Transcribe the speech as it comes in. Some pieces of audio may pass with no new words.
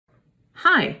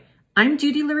Hi, I'm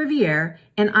Judy Lariviere,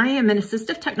 and I am an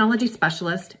assistive technology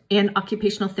specialist and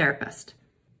occupational therapist.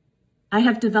 I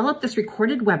have developed this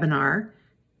recorded webinar,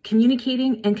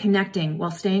 Communicating and Connecting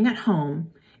While Staying at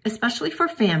Home, especially for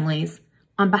families,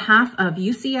 on behalf of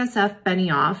UCSF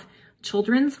Benioff,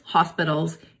 Children's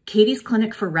Hospital's Katie's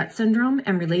Clinic for Rett Syndrome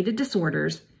and Related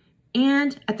Disorders,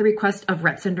 and at the request of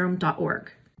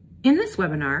rettsyndrome.org. In this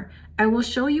webinar, I will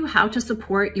show you how to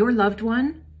support your loved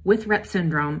one with Rett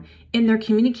syndrome in their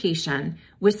communication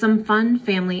with some fun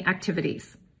family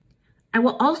activities. I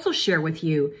will also share with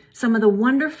you some of the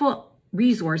wonderful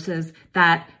resources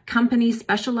that companies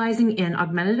specializing in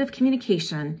augmentative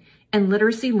communication and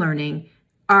literacy learning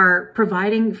are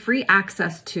providing free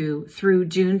access to through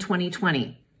June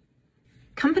 2020.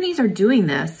 Companies are doing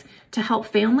this to help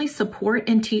families support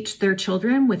and teach their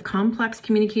children with complex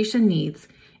communication needs,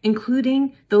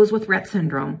 including those with Rett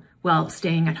syndrome, while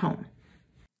staying at home.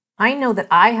 I know that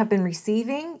I have been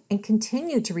receiving and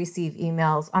continue to receive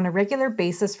emails on a regular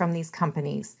basis from these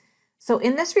companies. So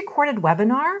in this recorded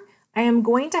webinar, I am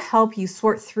going to help you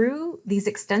sort through these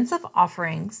extensive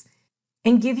offerings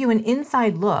and give you an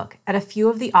inside look at a few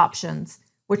of the options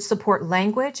which support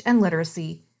language and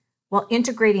literacy while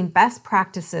integrating best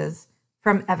practices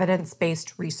from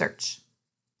evidence-based research.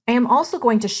 I am also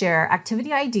going to share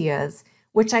activity ideas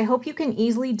which I hope you can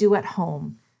easily do at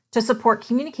home to support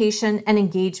communication and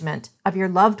engagement of your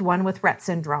loved one with Rett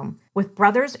syndrome, with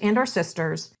brothers and or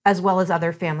sisters, as well as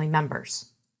other family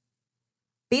members.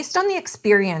 Based on the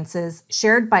experiences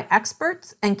shared by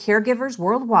experts and caregivers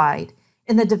worldwide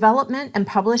in the development and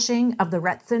publishing of the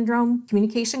Rett syndrome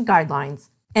communication guidelines,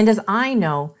 and as I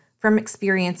know from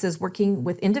experiences working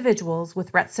with individuals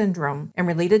with Rett syndrome and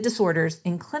related disorders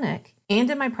in clinic and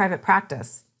in my private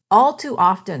practice, all too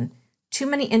often, too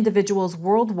many individuals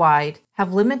worldwide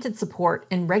have limited support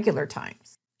in regular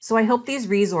times. So I hope these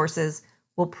resources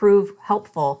will prove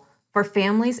helpful for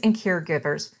families and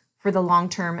caregivers for the long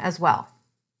term as well.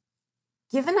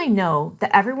 Given I know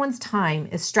that everyone's time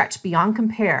is stretched beyond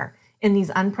compare in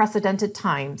these unprecedented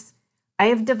times, I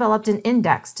have developed an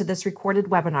index to this recorded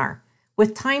webinar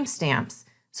with timestamps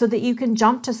so that you can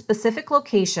jump to specific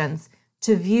locations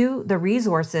to view the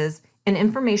resources and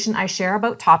information I share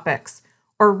about topics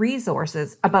or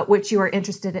resources about which you are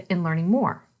interested in learning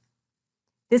more.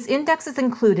 This index is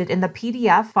included in the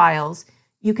PDF files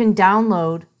you can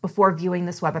download before viewing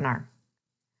this webinar.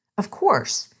 Of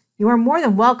course, you are more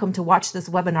than welcome to watch this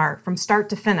webinar from start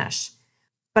to finish,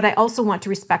 but I also want to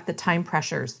respect the time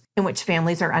pressures in which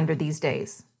families are under these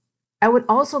days. I would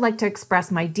also like to express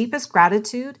my deepest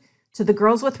gratitude to the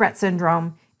girls with Rett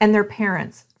syndrome and their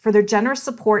parents for their generous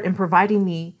support in providing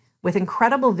me with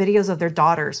incredible videos of their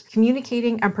daughters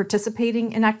communicating and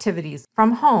participating in activities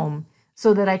from home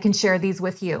so that I can share these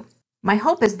with you. My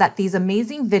hope is that these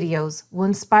amazing videos will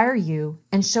inspire you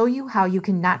and show you how you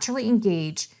can naturally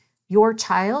engage your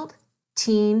child,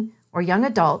 teen, or young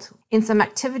adult in some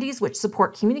activities which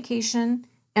support communication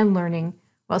and learning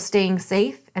while staying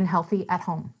safe and healthy at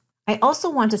home. I also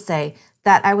want to say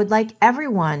that I would like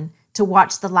everyone to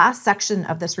watch the last section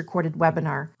of this recorded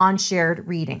webinar on shared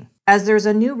reading, as there's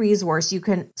a new resource you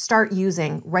can start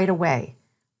using right away.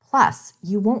 Plus,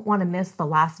 you won't want to miss the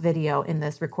last video in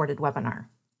this recorded webinar.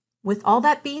 With all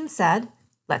that being said,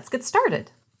 let's get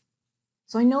started.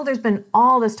 So I know there's been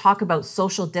all this talk about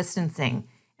social distancing,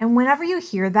 and whenever you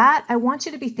hear that, I want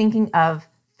you to be thinking of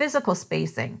physical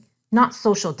spacing, not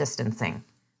social distancing.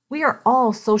 We are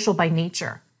all social by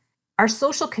nature. Our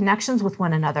social connections with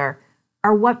one another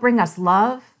are what bring us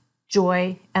love,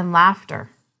 joy, and laughter.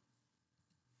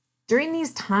 During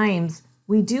these times,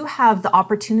 we do have the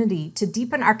opportunity to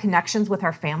deepen our connections with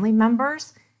our family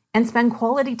members and spend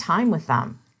quality time with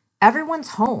them.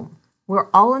 Everyone's home. We're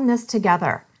all in this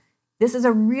together. This is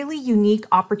a really unique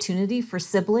opportunity for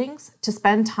siblings to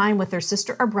spend time with their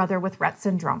sister or brother with Rett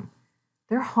syndrome.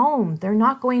 They're home. They're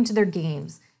not going to their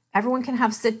games. Everyone can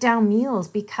have sit-down meals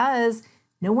because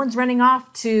no one's running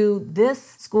off to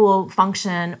this school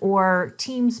function or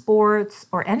team sports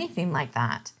or anything like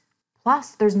that.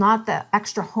 Plus, there's not the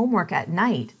extra homework at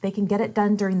night. They can get it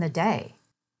done during the day.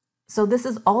 So this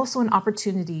is also an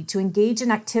opportunity to engage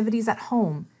in activities at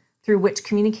home through which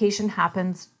communication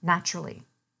happens naturally.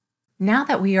 Now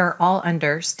that we are all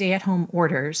under stay-at-home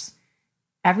orders,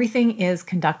 everything is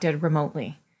conducted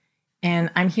remotely.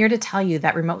 And I'm here to tell you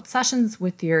that remote sessions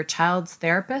with your child's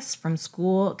therapist from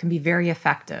school can be very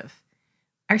effective.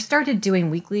 I started doing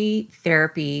weekly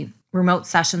therapy remote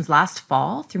sessions last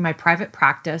fall through my private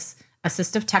practice,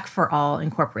 Assistive Tech for All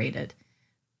Incorporated.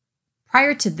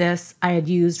 Prior to this, I had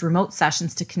used remote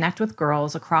sessions to connect with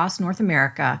girls across North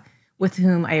America with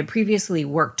whom I had previously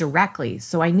worked directly,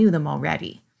 so I knew them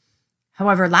already.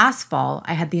 However, last fall,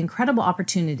 I had the incredible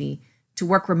opportunity to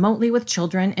work remotely with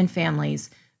children and families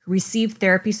who received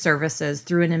therapy services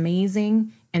through an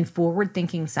amazing and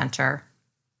forward-thinking center,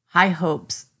 High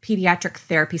Hopes Pediatric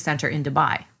Therapy Center in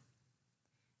Dubai.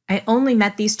 I only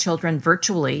met these children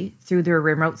virtually through their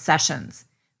remote sessions,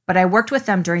 but I worked with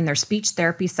them during their speech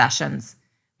therapy sessions,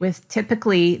 with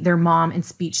typically their mom and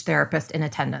speech therapist in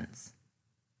attendance.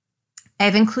 I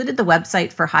have included the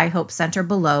website for High Hope Center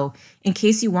below in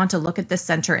case you want to look at this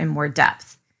center in more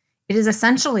depth. It is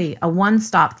essentially a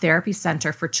one-stop therapy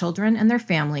center for children and their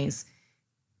families,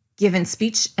 given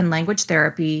speech and language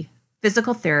therapy,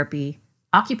 physical therapy,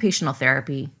 occupational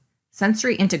therapy,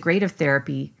 sensory integrative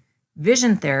therapy,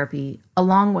 vision therapy,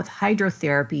 along with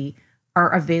hydrotherapy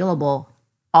are available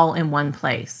all in one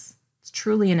place. It's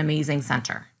truly an amazing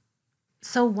center.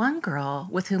 So one girl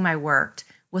with whom I worked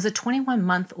was a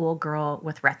 21-month-old girl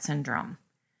with Rett syndrome.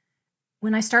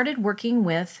 When I started working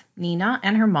with Nina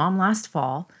and her mom last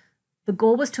fall, the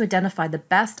goal was to identify the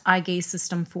best eye gaze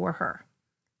system for her.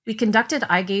 We conducted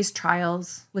eye gaze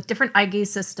trials with different eye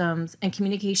gaze systems and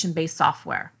communication-based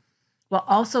software, while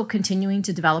also continuing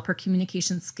to develop her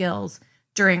communication skills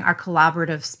during our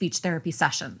collaborative speech therapy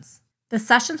sessions. The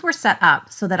sessions were set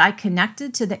up so that I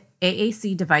connected to the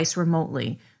AAC device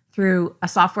remotely through a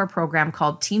software program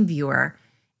called TeamViewer,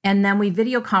 and then we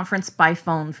video conferenced by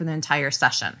phone for the entire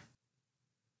session.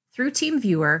 Through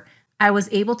TeamViewer, I was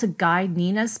able to guide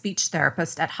Nina's speech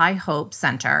therapist at High Hope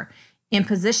Center in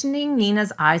positioning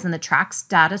Nina's eyes in the track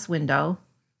status window.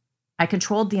 I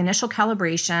controlled the initial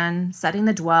calibration, setting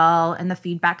the dwell and the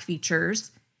feedback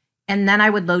features, and then I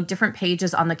would load different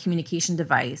pages on the communication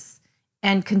device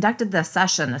and conducted the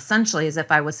session essentially as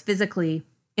if I was physically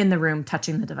in the room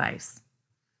touching the device.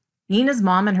 Nina's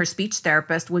mom and her speech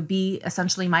therapist would be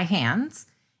essentially my hands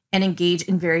and engage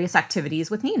in various activities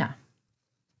with Nina.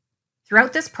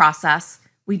 Throughout this process,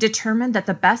 we determined that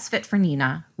the best fit for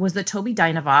Nina was the Tobii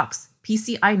Dynavox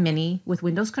PCI Mini with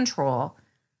Windows Control,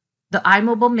 the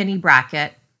iMobile Mini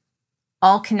bracket,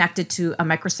 all connected to a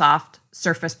Microsoft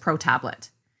Surface Pro tablet.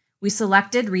 We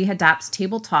selected Rehadapt's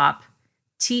tabletop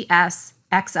TS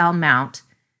XL mount,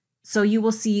 so you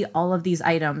will see all of these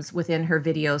items within her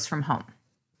videos from home.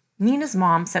 Nina's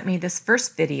mom sent me this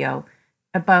first video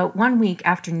about 1 week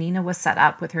after Nina was set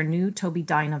up with her new Tobii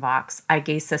Dynavox eye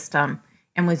gaze system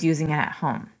and was using it at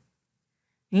home.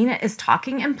 Nina is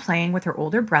talking and playing with her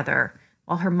older brother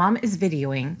while her mom is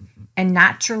videoing and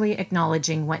naturally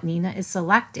acknowledging what Nina is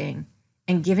selecting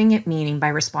and giving it meaning by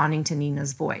responding to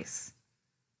Nina's voice.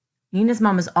 Nina's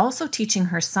mom is also teaching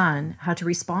her son how to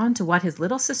respond to what his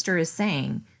little sister is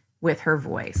saying with her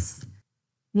voice.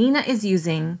 Nina is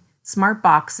using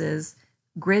Smartbox's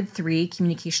Grid 3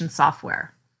 communication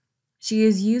software. She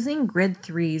is using Grid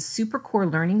 3's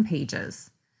SuperCore learning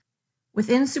pages.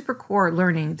 Within SuperCore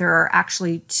learning, there are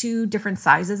actually 2 different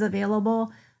sizes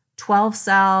available, 12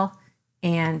 cell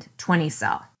and 20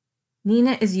 cell.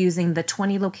 Nina is using the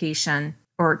 20 location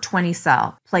or 20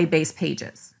 cell play-based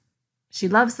pages. She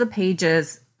loves the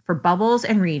pages for bubbles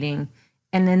and reading,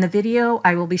 and in the video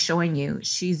I will be showing you,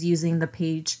 she's using the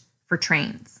page for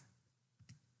trains.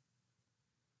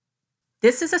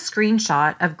 This is a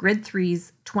screenshot of Grid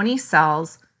 3's 20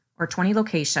 cells or 20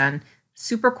 location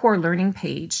SuperCore learning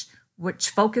page,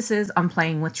 which focuses on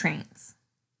playing with trains.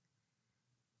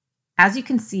 As you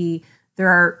can see, there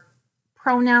are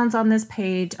pronouns on this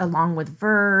page along with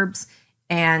verbs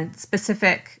and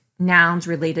specific nouns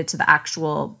related to the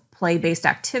actual play-based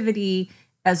activity,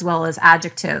 as well as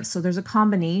adjectives. So there's a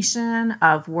combination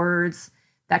of words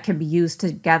that can be used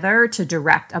together to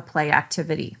direct a play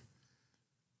activity.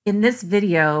 In this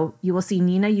video, you will see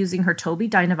Nina using her Tobii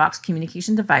Dynavox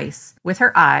communication device with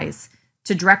her eyes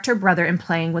to direct her brother in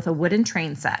playing with a wooden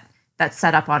train set that's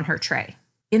set up on her tray.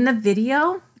 In the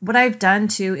video, what I've done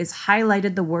too is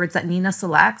highlighted the words that Nina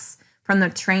selects from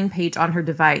the train page on her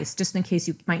device, just in case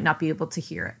you might not be able to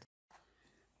hear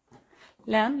it.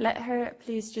 Leon, let her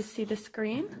please just see the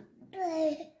screen.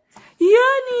 Yeah,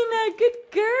 Nina, good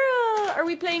girl. Are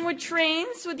we playing with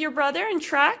trains with your brother and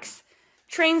tracks?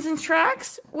 Trains and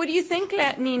tracks? What do you think,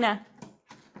 Nina?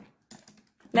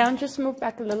 Leon, just move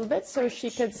back a little bit so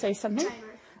she could say something.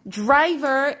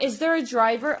 Driver. Is there a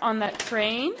driver on that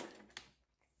train?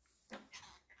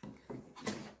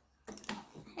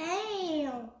 Hey,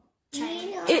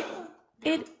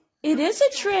 It is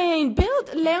a train.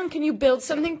 Build. Leon, can you build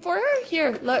something for her?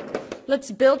 Here, look.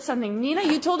 Let's build something. Nina,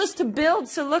 you told us to build,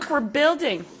 so look, we're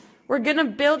building. We're going to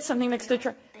build something next to the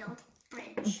train. build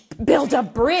bridge. Build a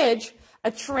bridge?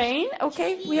 A train?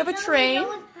 Okay, we have a train. We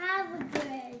don't have a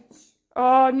bridge.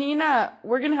 Oh, Nina,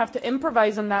 we're going to have to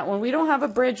improvise on that one. We don't have a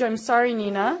bridge. I'm sorry,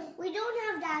 Nina. We don't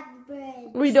have that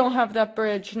bridge. We don't have that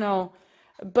bridge, no.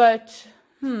 But,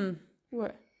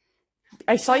 what?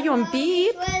 I saw you on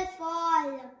beep. It will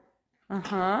fall.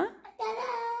 Uh-huh.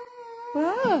 Ta-da!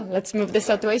 Wow. Let's move this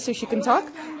out the way so she can talk.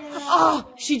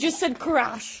 Oh, she just said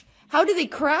crash. How do they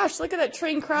crash? Look at that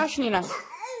train crash, Nina.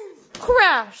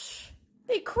 Crash.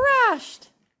 They crashed.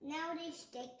 Now they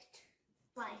sticked.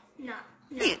 Like, not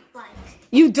like.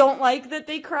 You don't like that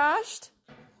they crashed?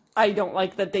 I don't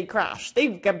like that they crashed. They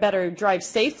better drive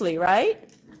safely, right?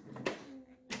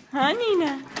 Huh,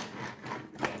 Nina?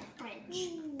 Bridge.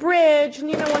 Bridge.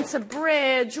 Nina wants a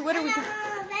bridge. What are we...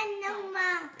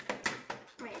 Mama.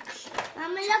 Bridge.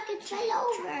 Mama, look, it fell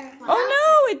over.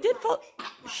 Oh, no, it did fall.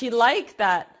 She liked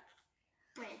that.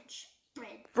 Bridge.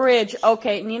 Bridge.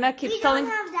 Okay, Nina keeps telling... We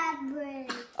don't have that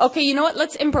bridge. Okay, you know what?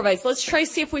 Let's improvise. Let's try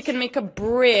see if we can make a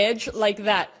bridge like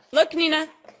that. Look, Nina.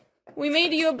 We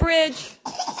made you a bridge.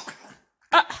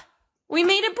 We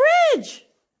made a bridge.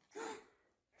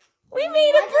 We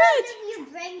made a bridge. You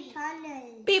bring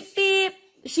tunnels. Beep, beep.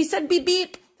 She said beep,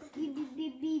 beep. Beep, beep,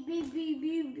 beep, beep, beep, beep,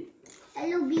 beep.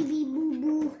 Hello, beep, beep, boo,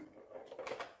 boo.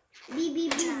 Beep,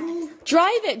 beep, boo, boo.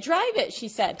 Drive it, she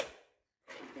said.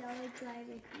 Drive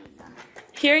it, Nina.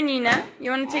 Here, Nina. You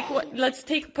want to take what? Let's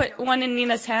put one in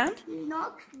Nina's hand.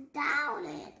 Knock down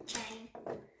it.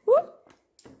 Whoop.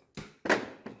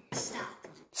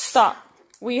 Stop.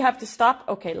 We have to stop?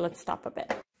 Okay, let's stop a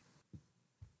bit.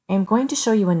 I am going to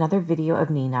show you another video of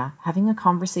Nina having a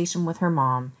conversation with her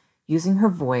mom using her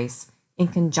voice in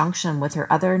conjunction with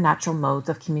her other natural modes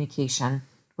of communication,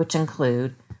 which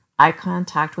include eye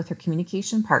contact with her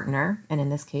communication partner, and in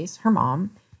this case, her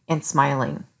mom, and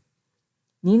smiling.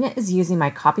 Nina is using my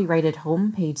copyrighted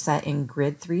home page set in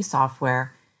Grid 3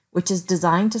 software, which is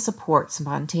designed to support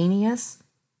spontaneous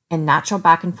and natural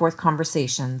back and forth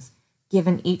conversations,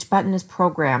 given each button is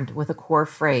programmed with a core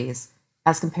phrase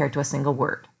as compared to a single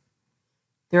word.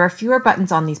 There are fewer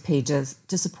buttons on these pages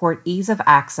to support ease of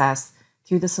access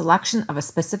through the selection of a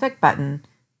specific button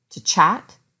to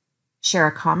chat, share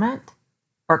a comment,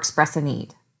 or express a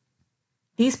need.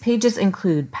 These pages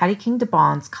include Patty King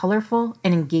DeBond's colorful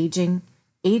and engaging,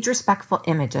 age-respectful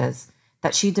images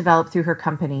that she developed through her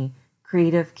company,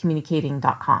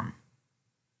 creativecommunicating.com.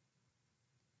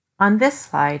 On this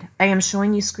slide, I am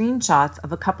showing you screenshots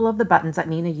of a couple of the buttons that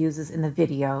Nina uses in the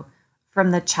video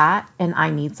from the chat and I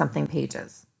Need Something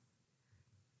pages.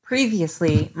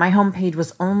 Previously, my homepage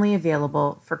was only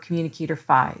available for Communicator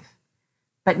 5,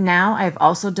 but now I have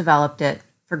also developed it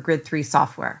for Grid 3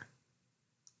 software.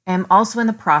 I am also in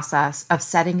the process of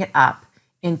setting it up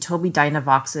in Toby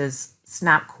Dynavox's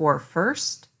Snap Core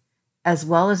first, as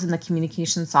well as in the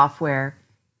communication software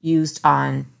used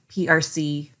on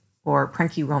PRC or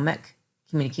Prenky-Romic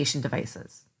communication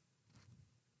devices.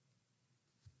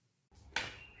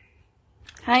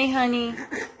 Hi, honey.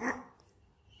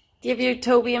 Do you have your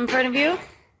Toby in front of you?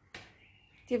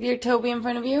 You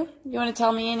want to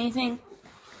tell me anything?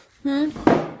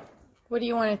 What do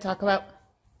you want to talk about?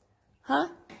 Huh?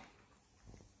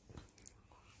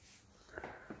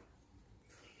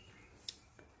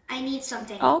 I need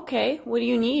something. Okay, what do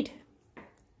you need?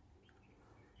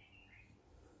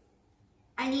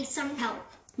 I need some help.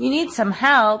 You need some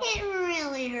help? It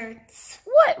really hurts.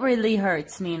 What really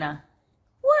hurts, Nina?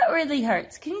 What really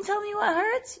hurts? Can you tell me what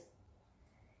hurts?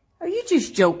 Are you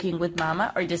just joking with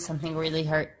Mama, or does something really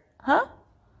hurt? Huh?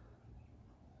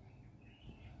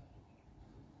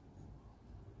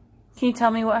 Can you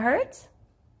tell me what hurts?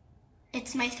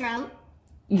 It's my throat.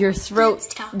 Your throat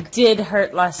Let's talk. did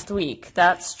hurt last week.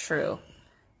 That's true.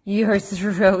 Your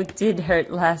throat did hurt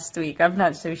last week. I'm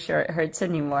not so sure it hurts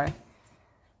anymore.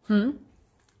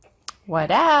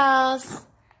 What else?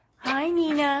 Hi,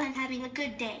 Nina. I'm having a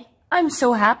good day. I'm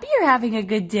so happy you're having a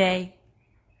good day.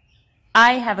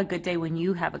 I have a good day when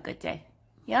you have a good day.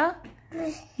 Yeah?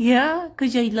 Yeah?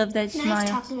 Because I love that smile. Nice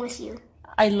talking with you.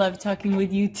 I love talking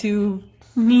with you too.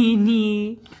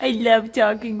 Nini. I love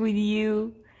talking with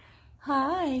you.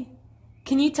 Hi.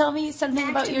 Can you tell me something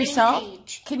Back about to main yourself?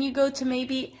 page. Can you go to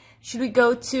maybe, should we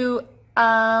go to,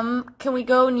 can we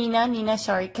go, Nina,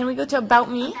 sorry. Can we go to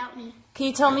About Me? About me. Can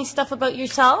you tell me stuff about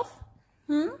yourself?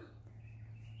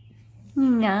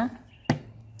 Nina,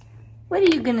 what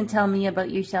are you going to tell me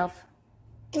about yourself?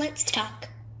 Let's talk.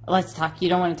 Let's talk. You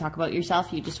don't want to talk about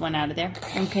yourself. You just went out of there.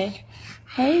 Okay.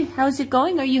 Hey, how's it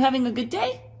going? Are you having a good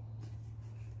day?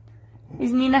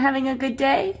 Is Nina having a good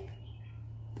day?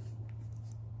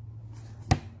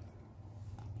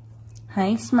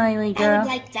 Hi, smiley girl. I would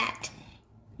like that.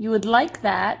 You would like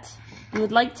that? You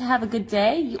would like to have a good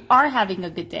day? You are having a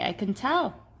good day, I can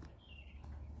tell.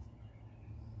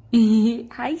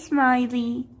 Hi,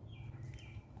 Smiley.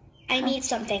 I need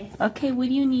something. Okay, what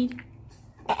do you need?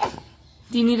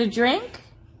 Do you need a drink?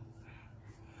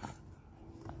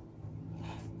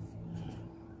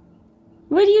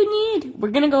 What do you need?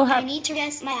 We're gonna go have... I need to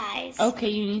rest my eyes. Okay,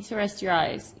 you need to rest your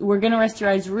eyes. We're gonna rest your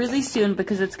eyes really soon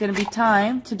because it's gonna be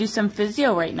time to do some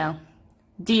physio right now.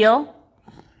 Deal?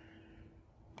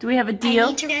 Do we have a deal? I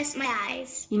need to rest my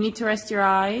eyes. You need to rest your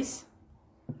eyes.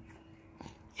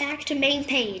 Back to main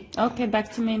page. Okay,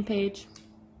 back to main page.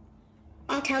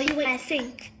 I'll tell you what I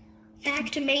think. Back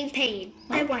to main page.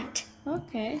 I want.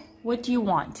 Okay. What do you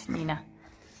want, Nina?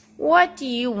 What do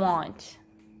you want?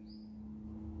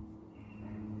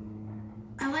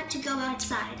 I want to go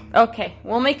outside. Okay,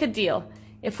 we'll make a deal.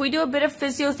 If we do a bit of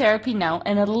physiotherapy now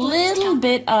and a little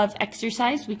bit of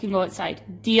exercise, we can go outside.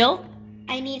 Deal?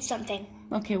 I need something.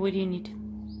 Okay, what do you need?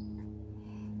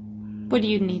 What do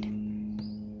you need?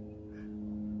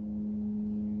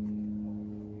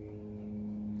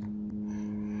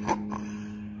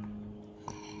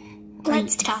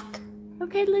 Let's talk.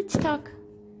 Okay, let's talk.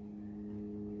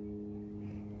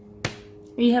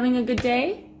 Are you having a good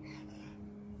day?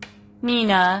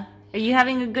 Nina, are you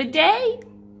having a good day?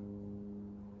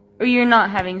 Or you're not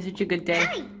having such a good day?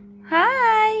 Hi.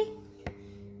 Hi.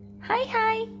 Hi,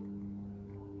 hi.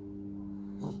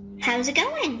 How's it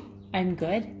going? I'm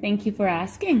good. Thank you for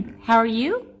asking. How are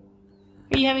you?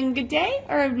 Are you having a good day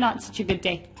or not such a good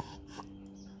day?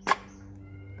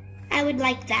 I would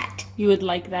like that. You would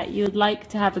like that. You would like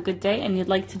to have a good day and you'd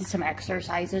like to do some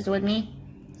exercises with me?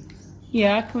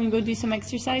 Yeah, can we go do some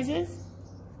exercises?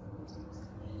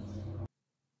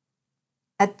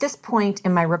 At this point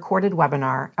in my recorded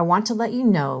webinar, I want to let you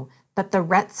know that the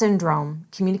Rett syndrome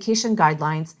communication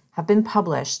guidelines have been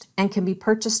published and can be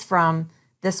purchased from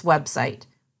this website,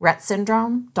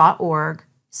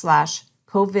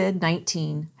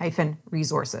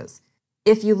 rettsyndrome.org/COVID-19-resources.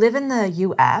 If you live in the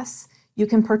US, you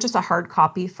can purchase a hard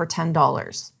copy for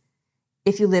 $10.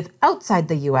 If you live outside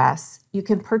the US, you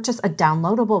can purchase a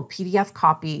downloadable PDF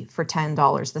copy for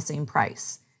 $10, the same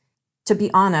price. To be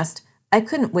honest, I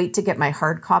couldn't wait to get my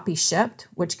hard copy shipped,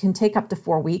 which can take up to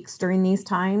 4 weeks during these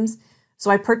times. So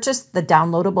I purchased the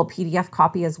downloadable PDF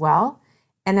copy as well.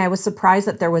 And I was surprised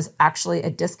that there was actually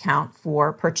a discount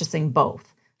for purchasing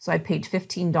both. So I paid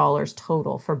 $15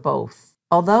 total for both.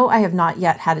 Although I have not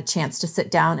yet had a chance to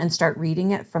sit down and start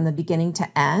reading it from the beginning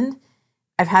to end,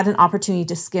 I've had an opportunity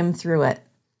to skim through it.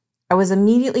 I was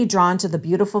immediately drawn to the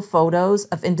beautiful photos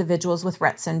of individuals with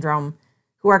Rett syndrome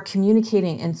who are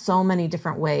communicating in so many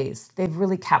different ways. They've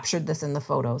really captured this in the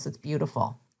photos. It's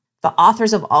beautiful. The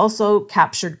authors have also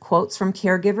captured quotes from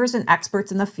caregivers and experts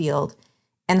in the field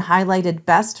and highlighted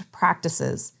best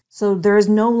practices. So there is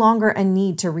no longer a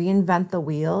need to reinvent the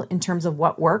wheel in terms of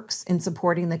what works in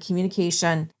supporting the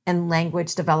communication and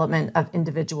language development of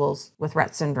individuals with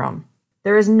Rett syndrome.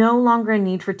 There is no longer a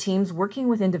need for teams working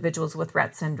with individuals with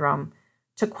Rett syndrome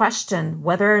to question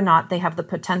whether or not they have the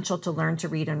potential to learn to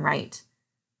read and write.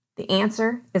 The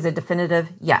answer is a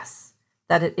definitive yes,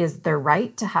 that it is their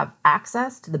right to have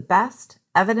access to the best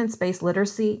evidence-based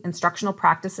literacy instructional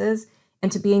practices and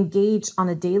to be engaged on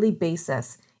a daily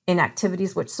basis in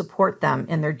activities which support them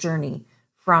in their journey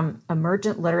from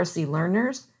emergent literacy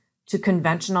learners to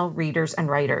conventional readers and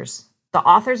writers. The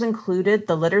authors included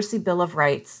the Literacy Bill of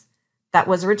Rights that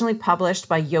was originally published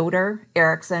by Yoder,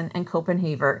 Erickson, and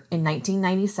Copenhaver in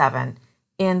 1997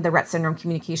 in the Rett Syndrome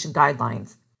Communication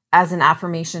Guidelines as an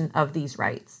affirmation of these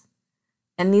rights.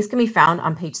 And these can be found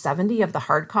on page 70 of the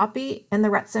hard copy in the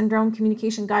Rett Syndrome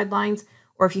Communication Guidelines,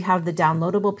 or if you have the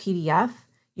downloadable PDF,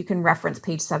 you can reference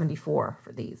page 74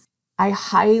 for these. I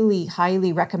highly,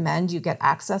 highly recommend you get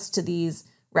access to these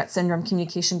Rett Syndrome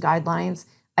Communication Guidelines.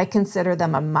 I consider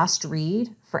them a must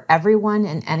read for everyone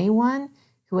and anyone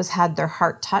who has had their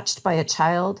heart touched by a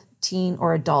child, teen,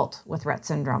 or adult with Rett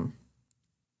syndrome.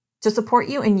 To support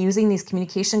you in using these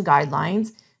communication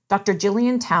guidelines, Dr.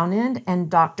 Jillian Townend and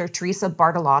Dr. Teresa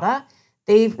Bartolotta,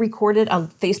 they've recorded a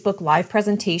Facebook Live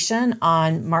presentation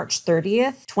on March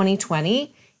 30th,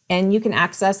 2020, and you can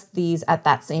access these at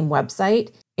that same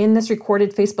website. In this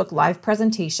recorded Facebook Live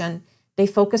presentation, they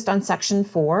focused on Section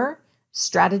 4,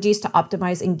 Strategies to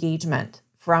Optimize Engagement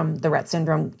from the Rett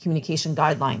Syndrome Communication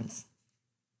Guidelines.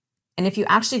 And if you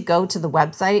actually go to the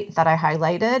website that I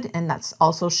highlighted, and that's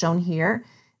also shown here,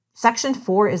 Section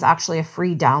 4 is actually a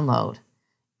free download.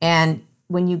 And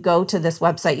when you go to this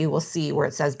website, you will see where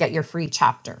it says get your free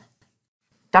chapter.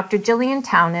 Dr. Jillian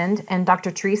Townend and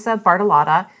Dr. Teresa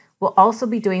Bartolotta will also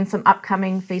be doing some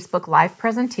upcoming Facebook Live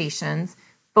presentations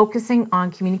focusing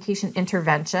on communication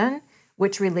intervention,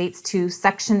 which relates to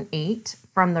Section 8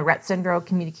 from the Rett Syndrome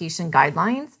Communication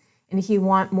Guidelines. And if you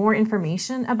want more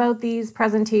information about these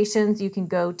presentations, you can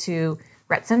go to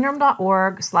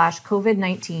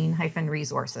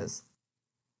rettsyndrome.org/COVID-19-resources.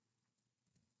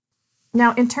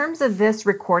 Now, in terms of this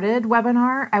recorded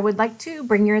webinar, I would like to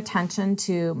bring your attention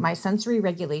to my sensory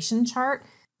regulation chart,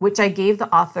 which I gave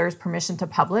the authors permission to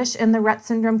publish in the Rett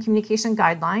Syndrome Communication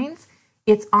Guidelines.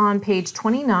 It's on page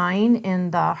 29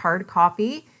 in the hard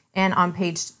copy and on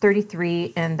page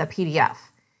 33 in the PDF.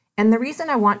 And the reason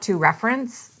I want to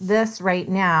reference this right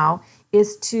now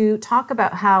is to talk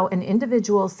about how an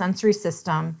individual's sensory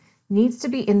system needs to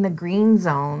be in the green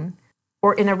zone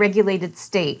or in a regulated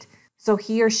state so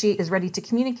he or she is ready to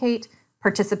communicate,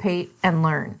 participate, and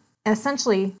learn. And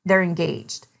essentially, they're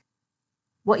engaged.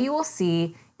 What you will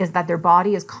see is that their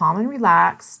body is calm and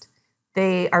relaxed.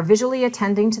 They are visually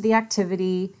attending to the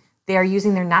activity. They are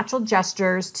using their natural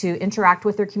gestures to interact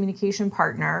with their communication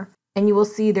partner. And you will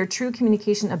see their true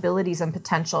communication abilities and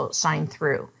potential shine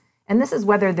through. And this is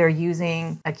whether they're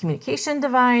using a communication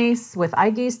device with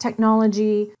eye gaze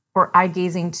technology or eye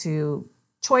gazing to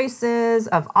choices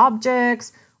of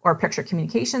objects or picture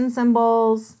communication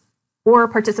symbols or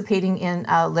participating in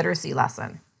a literacy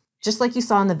lesson. Just like you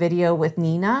saw in the video with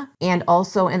Nina and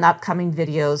also in the upcoming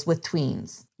videos with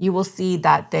tweens, you will see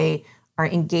that they are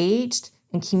engaged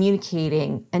and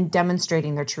communicating and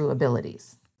demonstrating their true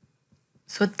abilities.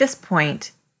 So at this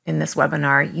point in this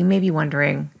webinar, you may be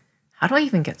wondering, how do I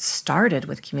even get started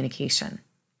with communication?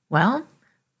 Well,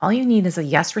 all you need is a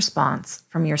yes response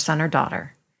from your son or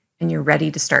daughter, and you're ready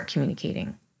to start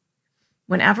communicating.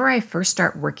 Whenever I first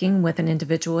start working with an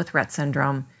individual with Rett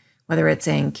syndrome, whether it's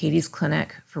in Katie's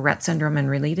clinic for Rett syndrome and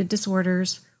related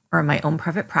disorders or in my own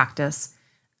private practice,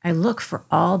 I look for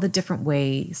all the different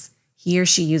ways he or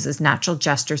she uses natural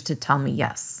gestures to tell me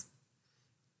yes.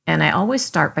 And I always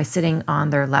start by sitting on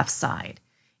their left side.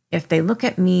 If they look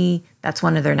at me, that's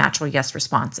one of their natural yes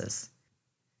responses.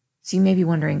 So you may be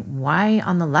wondering, why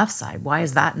on the left side? Why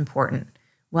is that important?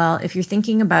 Well, if you're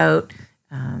thinking about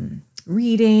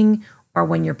reading or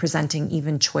when you're presenting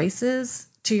even choices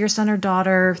to your son or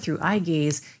daughter through eye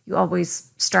gaze, you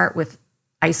always start with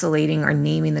isolating or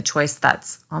naming the choice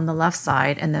that's on the left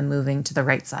side and then moving to the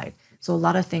right side. So a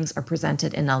lot of things are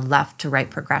presented in a left to right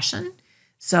progression.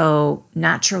 So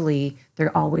naturally,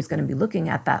 they're always going to be looking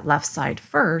at that left side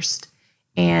first,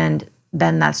 and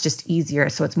then that's just easier,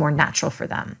 so it's more natural for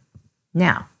them.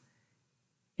 Now,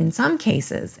 in some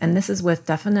cases, and this is with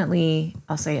definitely,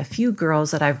 I'll say a few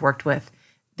girls that I've worked with,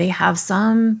 they have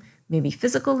some maybe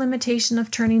physical limitation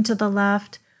of turning to the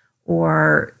left,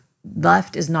 or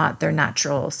left is not their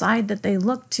natural side that they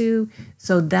look to.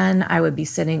 So then I would be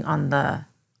sitting on the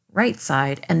right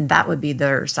side, and that would be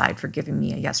their side for giving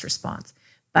me a yes response.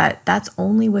 But that's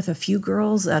only with a few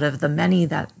girls out of the many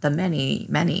that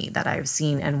I've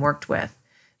seen and worked with.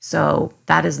 So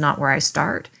that is not where I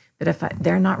start. But if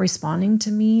they're not responding to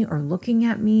me or looking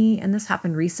at me, and this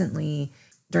happened recently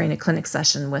during a clinic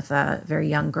session with a very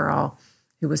young girl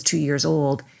who was 2 years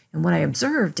old. And what I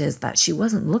observed is that she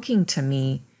wasn't looking to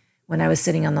me when I was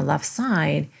sitting on the left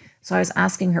side. So I was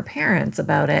asking her parents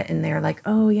about it, and they're like,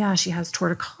 oh yeah, she has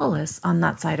torticollis on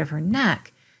that side of her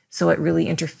neck. So it really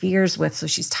interferes with, so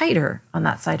she's tighter on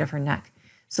that side of her neck.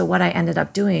 So what I ended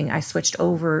up doing, I switched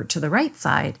over to the right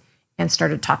side and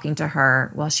started talking to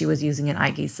her while she was using an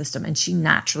eye gaze system. And she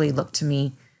naturally looked to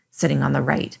me sitting on the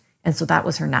right. And so that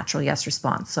was her natural yes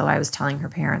response. So I was telling her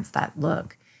parents that,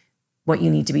 look, what you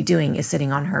need to be doing is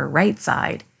sitting on her right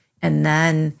side. And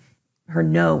then her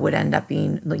no would end up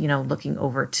being, looking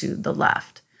over to the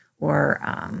left or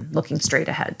looking straight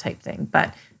ahead type thing.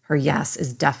 But her yes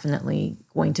is definitely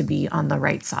going to be on the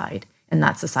right side, and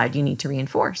that's the side you need to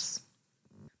reinforce.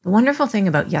 The wonderful thing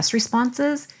about yes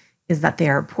responses is that they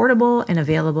are portable and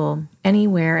available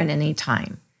anywhere and any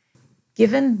time.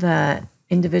 Given the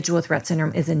individual with Rett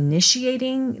syndrome is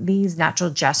initiating these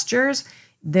natural gestures,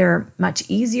 they're much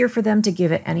easier for them to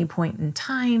give at any point in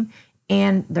time,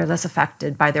 and they're less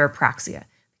affected by their apraxia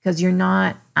because you're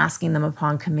not asking them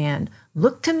upon command,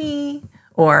 look to me,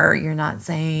 or you're not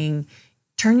saying,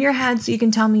 turn your head so you can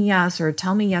tell me yes, or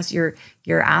tell me yes. You're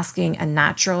asking a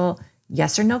natural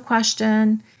yes or no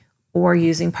question, or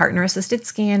using partner-assisted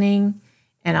scanning,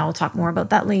 and I will talk more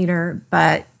about that later,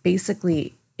 but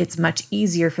basically it's much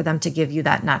easier for them to give you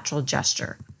that natural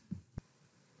gesture.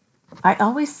 I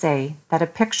always say that a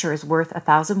picture is worth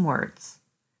 1,000 words.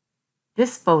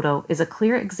 This photo is a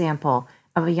clear example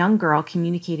of a young girl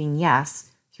communicating yes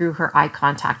through her eye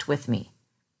contact with me.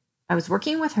 I was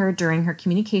working with her during her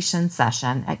communication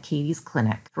session at Katie's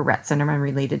clinic for Rett syndrome and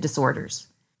related disorders.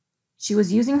 She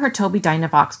was using her Tobii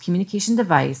Dynavox communication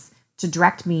device to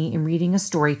direct me in reading a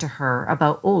story to her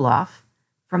about Olaf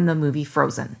from the movie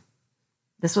Frozen.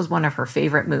 This was one of her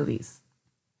favorite movies.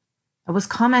 I was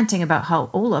commenting about how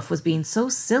Olaf was being so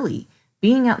silly,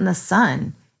 being out in the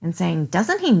sun and saying,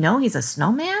 "Doesn't he know he's a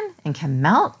snowman and can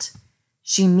melt?"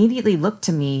 She immediately looked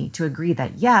to me to agree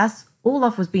that yes,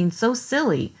 Olaf was being so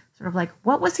silly, sort of like,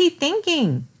 what was he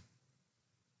thinking?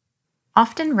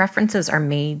 Often references are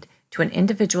made to an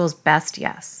individual's best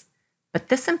yes, but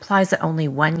this implies that only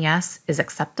one yes is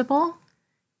acceptable.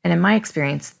 And in my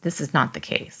experience, this is not the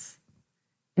case.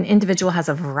 An individual has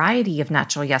a variety of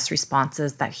natural yes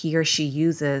responses that he or she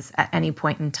uses at any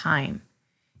point in time.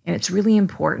 And it's really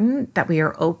important that we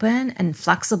are open and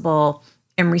flexible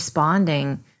in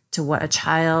responding to what a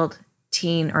child,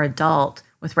 teen, or adult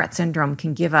with Rett syndrome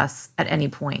can give us at any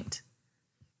point.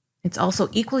 It's also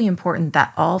equally important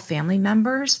that all family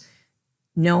members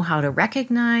know how to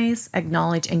recognize,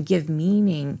 acknowledge, and give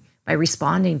meaning by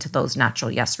responding to those natural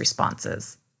yes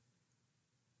responses.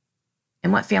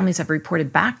 And what families have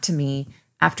reported back to me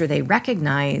after they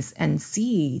recognize and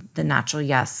see the natural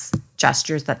yes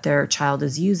gestures that their child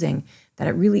is using, that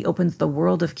it really opens the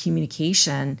world of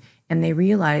communication, and they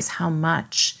realize how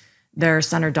much their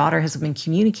son or daughter has been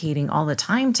communicating all the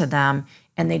time to them,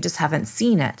 and they just haven't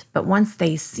seen it. But once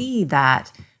they see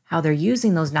that, how they're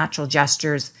using those natural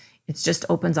gestures, it just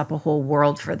opens up a whole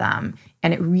world for them.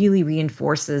 And it really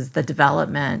reinforces the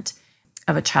development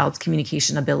of a child's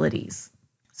communication abilities.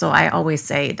 So I always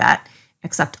say that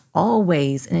accept all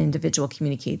ways an individual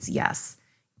communicates yes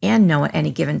and no at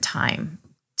any given time.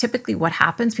 Typically what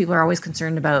happens, people are always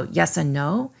concerned about yes and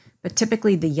no, but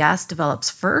typically the yes develops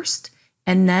first,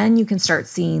 and then you can start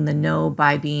seeing the no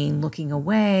by being looking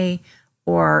away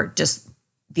or just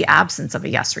the absence of a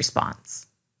yes response.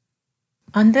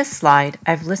 On this slide,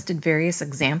 I've listed various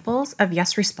examples of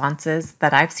yes responses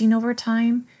that I've seen over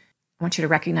time. I want you to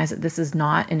recognize that this is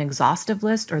not an exhaustive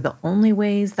list or the only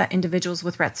ways that individuals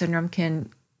with Rett syndrome can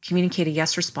communicate a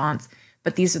yes response,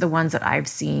 but these are the ones that I've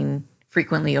seen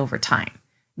frequently over time.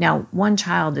 Now, one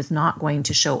child is not going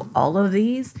to show all of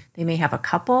these. They may have a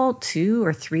couple, 2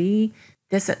 or 3.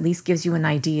 This at least gives you an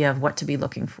idea of what to be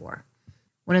looking for.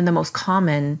 One of the most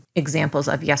common examples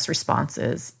of yes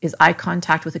responses is eye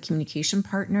contact with a communication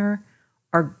partner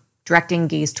or directing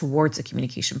gaze towards a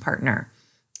communication partner.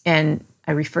 And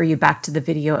I refer you back to the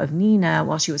video of Nina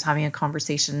while she was having a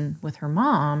conversation with her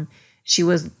mom. She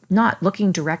was not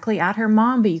looking directly at her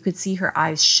mom, but you could see her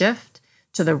eyes shift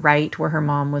to the right where her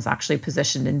mom was actually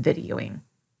positioned and videoing.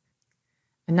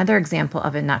 Another example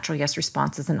of a natural yes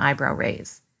response is an eyebrow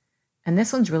raise. And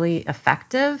this one's really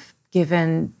effective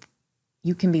given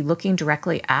you can be looking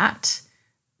directly at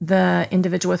the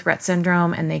individual with Rett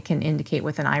syndrome and they can indicate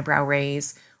with an eyebrow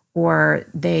raise, or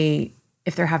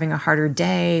if they're having a harder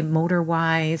day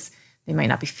motor-wise, they might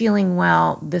not be feeling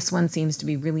well. This one seems to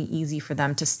be really easy for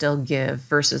them to still give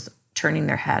versus turning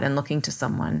their head and looking to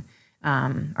someone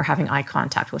or having eye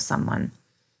contact with someone.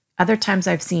 Other times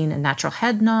I've seen a natural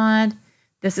head nod.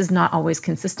 This is not always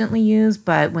consistently used,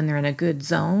 but when they're in a good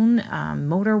zone,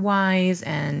 motor-wise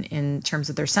and in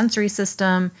terms of their sensory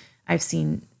system, I've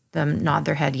seen them nod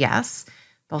their head yes.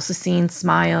 I've also seen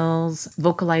smiles,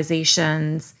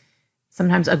 vocalizations,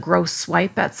 sometimes a gross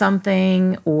swipe at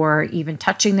something, or even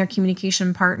touching their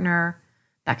communication partner.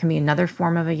 That can be another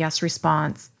form of a yes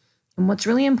response. And what's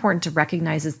really important to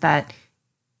recognize is that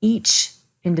each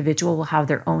individual will have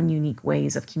their own unique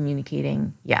ways of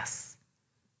communicating yes.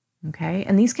 Okay,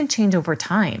 and these can change over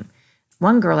time.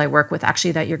 One girl I work with,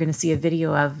 actually, that you're going to see a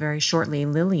video of very shortly,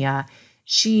 Lilia,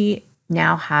 she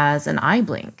now has an eye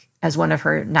blink as one of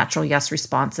her natural yes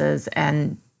responses.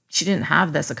 And she didn't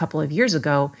have this a couple of years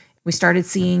ago. We started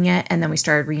seeing it, and then we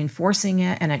started reinforcing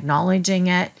it and acknowledging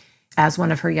it as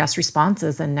one of her yes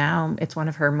responses. And now it's one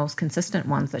of her most consistent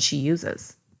ones that she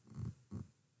uses.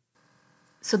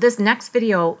 So this next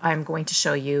video I'm going to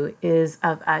show you is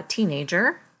of a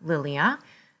teenager, Lilia,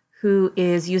 who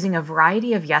is using a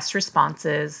variety of yes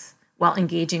responses while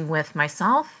engaging with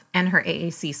myself and her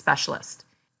AAC specialist.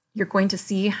 You're going to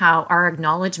see how our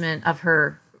acknowledgement of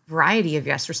her variety of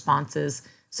yes responses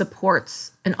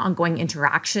supports an ongoing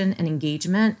interaction and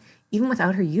engagement, even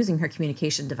without her using her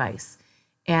communication device.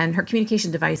 And her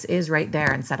communication device is right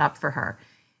there and set up for her.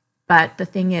 But the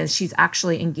thing is, she's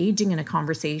actually engaging in a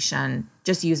conversation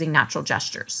just using natural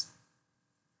gestures.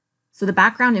 So the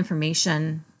background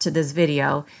information to this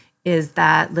video is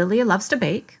that Lilia loves to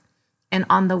bake. And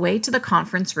on the way to the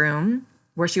conference room,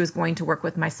 where she was going to work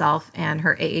with myself and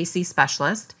her AAC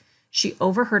specialist, she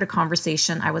overheard a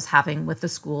conversation I was having with the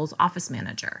school's office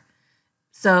manager.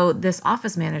 So this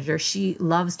office manager, she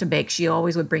loves to bake. She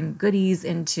always would bring goodies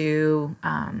into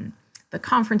the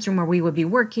conference room where we would be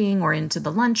working or into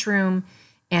the lunchroom.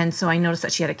 And so I noticed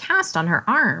that she had a cast on her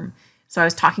arm. So I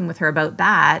was talking with her about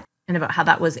that and about how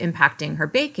that was impacting her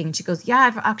baking. And she goes, yeah,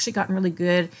 I've actually gotten really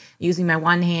good at using my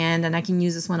one hand, and I can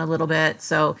use this one a little bit.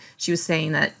 So she was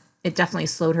saying that it definitely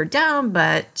slowed her down,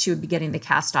 but she would be getting the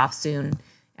cast off soon.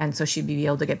 And so she'd be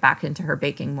able to get back into her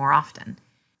baking more often.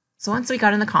 So once we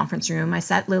got in the conference room, I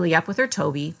set Lily up with her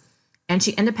Toby, and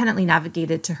she independently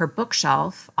navigated to her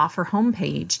bookshelf off her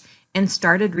homepage and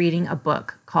started reading a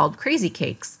book called Crazy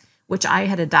Cakes, which I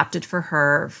had adapted for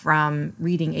her from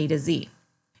Reading A to Z.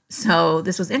 So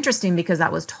this was interesting because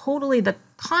that was totally the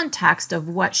context of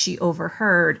what she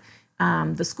overheard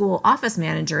the school office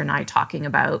manager and I talking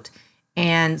about.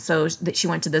 And so she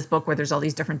went to this book where there's all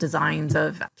these different designs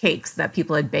of cakes that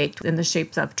people had baked in the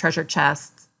shapes of treasure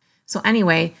chests. So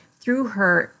anyway, through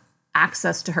her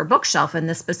access to her bookshelf in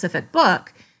this specific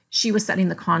book, she was setting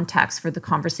the context for the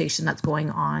conversation that's going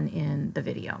on in the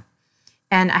video.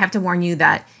 And I have to warn you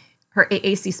that her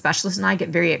AAC specialist and I get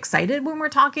very excited when we're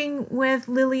talking with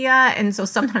Lilia. And so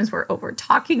sometimes we're over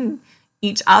talking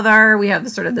each other. We have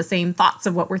sort of the same thoughts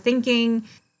of what we're thinking.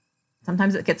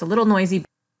 Sometimes it gets a little noisy.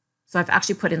 So I've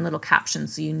actually put in little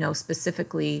captions so you know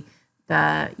specifically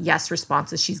the yes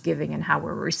responses she's giving and how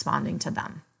we're responding to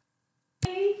them.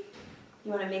 You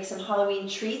want to make some Halloween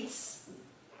treats?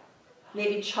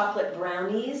 Maybe chocolate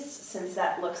brownies, since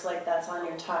that looks like that's on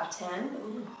your top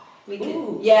 10. We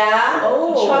could, yeah,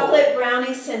 chocolate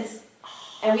brownies,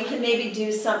 and we can maybe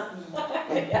do some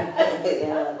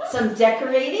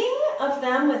decorating of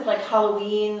them with like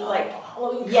Halloween,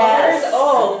 yes. Colors?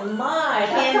 Oh my,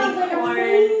 that sounds like corn.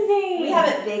 amazing. We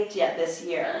haven't baked yet this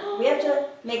year. We have to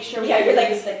make sure we you're like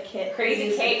use the kit.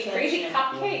 Crazy cakes, crazy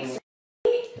cupcakes.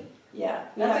 Yeah,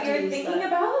 That's what you're thinking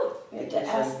about? We have to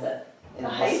ask the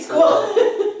high school.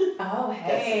 Oh,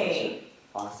 hey.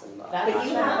 Awesome. That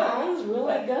sounds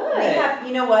really good. We have,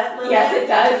 you know what, Lilia? Yes, it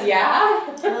does,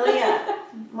 yeah.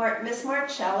 Lilia, Miss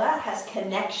Marcella has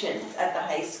connections at the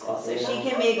high school, so she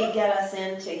can maybe get us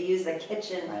in to use the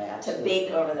kitchen to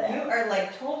bake over there. You are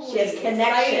like totally She has excited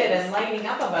connections. and lighting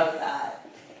up about that.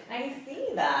 I see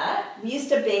that. We used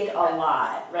to bake a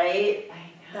lot, right? I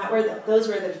know. Those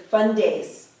were the fun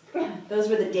days. Those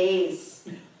were the days.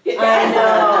 I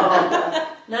know.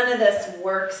 None of this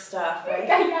work stuff, right?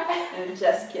 I'm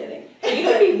just kidding. You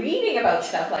could be reading about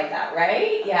stuff like that,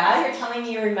 right? Yeah, you're telling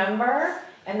me you remember,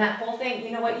 and that whole thing.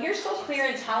 You know what? You're so clear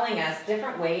in telling us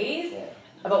different ways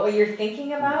about what you're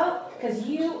thinking about, because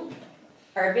you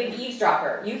are a big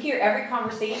eavesdropper. You hear every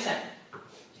conversation.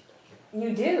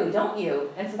 You do, don't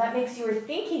you? And so that makes you were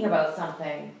thinking about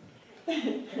something.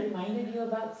 It reminded you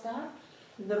about stuff?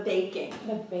 The baking.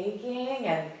 The baking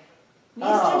and... We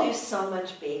used to do so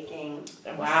much baking.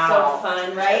 Wow. So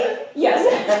fun, right? Yes.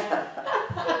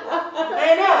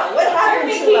 I know. What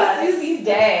happened to us? You're making Susie's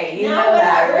day. You no, know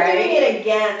that, we're right? doing it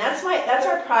again. That's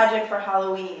our project for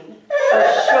Halloween. For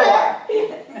sure.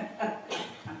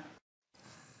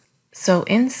 So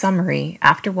in summary,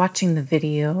 after watching the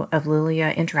video of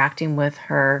Lilia interacting with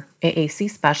her AAC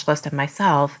specialist and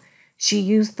myself, she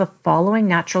used the following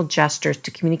natural gestures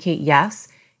to communicate yes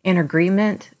in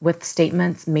agreement with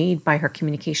statements made by her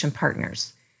communication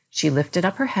partners. She lifted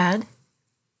up her head,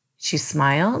 she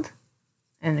smiled,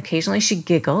 and occasionally she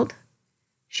giggled.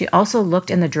 She also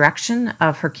looked in the direction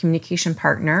of her communication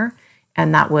partner,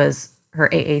 and that was her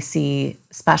AAC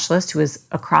specialist who was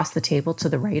across the table to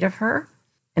the right of her.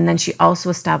 And then she also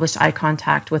established eye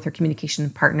contact with her communication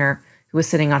partner who was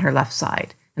sitting on her left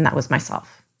side, and that was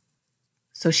myself.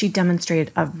 So she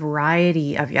demonstrated a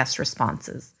variety of yes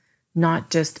responses, not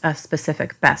just a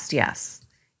specific best yes.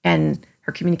 And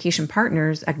her communication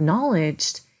partners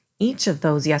acknowledged each of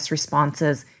those yes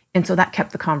responses, and so that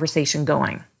kept the conversation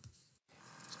going.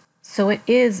 So it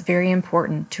is very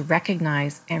important to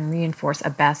recognize and reinforce a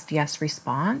best yes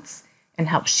response and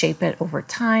help shape it over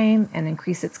time and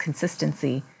increase its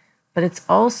consistency. But it's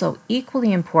also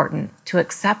equally important to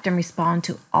accept and respond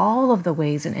to all of the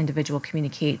ways an individual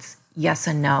communicates yes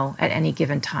and no at any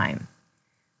given time.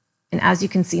 And as you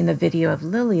can see in the video of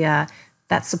Lilia,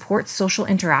 that supports social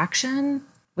interaction,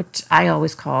 which I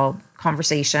always call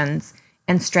conversations,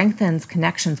 and strengthens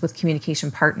connections with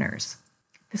communication partners.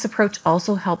 This approach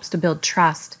also helps to build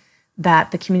trust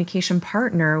that the communication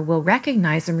partner will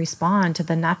recognize and respond to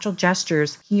the natural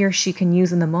gestures he or she can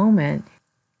use in the moment,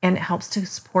 and it helps to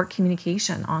support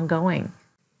communication ongoing.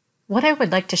 What I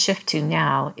would like to shift to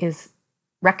now is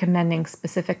recommending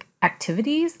specific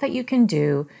activities that you can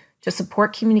do to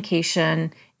support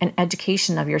communication and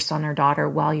education of your son or daughter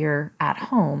while you're at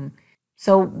home.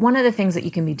 So one of the things that you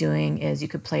can be doing is you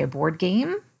could play a board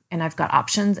game, and I've got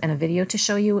options and a video to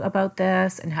show you about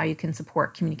this and how you can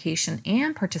support communication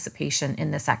and participation in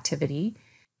this activity.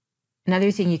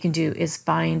 Another thing you can do is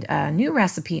find a new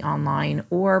recipe online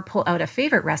or pull out a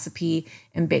favorite recipe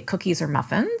and bake cookies or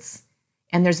muffins.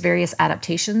 And there's various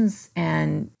adaptations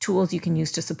and tools you can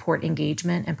use to support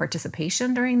engagement and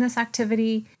participation during this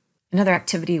activity. Another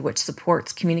activity which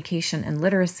supports communication and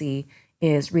literacy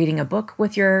is reading a book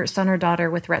with your son or daughter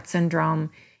with Rett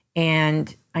syndrome.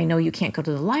 And I know you can't go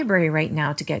to the library right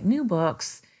now to get new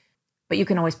books, but you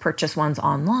can always purchase ones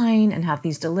online and have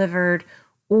these delivered.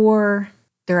 Or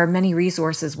there are many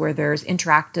resources where there's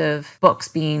interactive books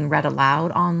being read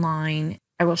aloud online.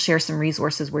 I will share some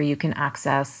resources where you can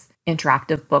access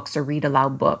interactive books or read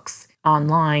aloud books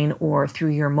online or through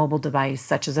your mobile device,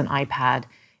 such as an iPad.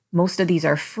 Most of these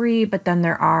are free, but then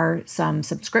there are some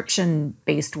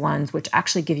subscription-based ones which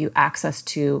actually give you access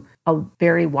to a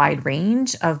very wide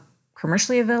range of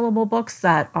commercially available books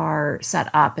that are set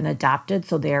up and adapted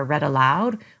so they are read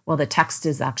aloud while the text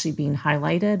is actually being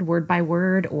highlighted word by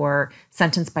word or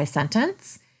sentence by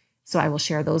sentence. So I will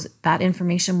share that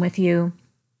information with you.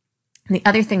 And the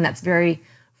other thing that's very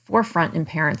forefront in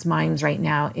parents' minds right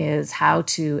now is how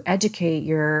to educate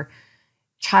your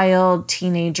child,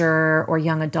 teenager, or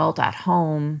young adult at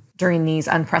home during these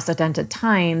unprecedented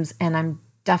times. And I'm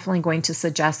definitely going to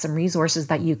suggest some resources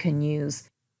that you can use.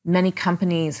 Many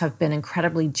companies have been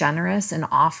incredibly generous in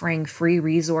offering free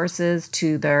resources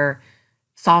to their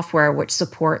software which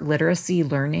support literacy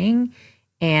learning.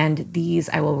 And these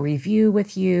I will review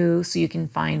with you so you can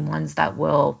find ones that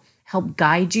will help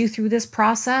guide you through this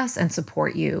process and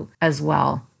support you as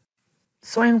well.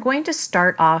 So I'm going to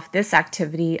start off this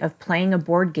activity of playing a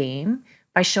board game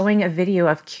by showing a video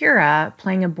of Kira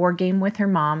playing a board game with her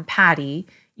mom, Patty,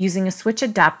 using a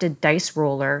Switch-adapted dice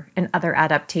roller and other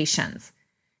adaptations.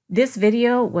 This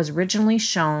video was originally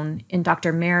shown in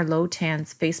Dr. Mayor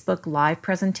Lotan's Facebook Live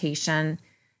presentation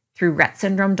through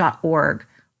rettsyndrome.org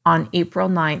on April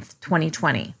 9th,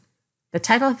 2020. The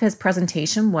title of his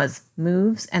presentation was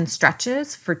Moves and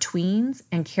Stretches for Tweens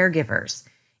and Caregivers,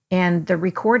 and the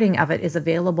recording of it is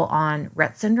available on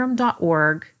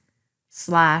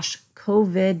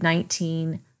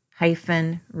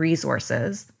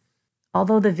rettsyndrome.org/COVID-19-resources.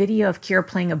 Although the video of Kira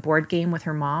playing a board game with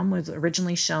her mom was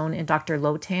originally shown in Dr.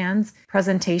 Lotan's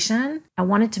presentation, I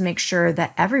wanted to make sure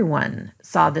that everyone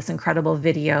saw this incredible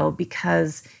video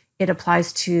because it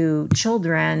applies to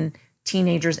children,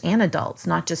 teenagers, and adults,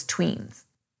 not just tweens.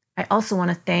 I also want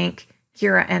to thank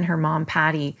Kira and her mom,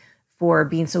 Patty, for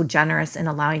being so generous in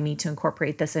allowing me to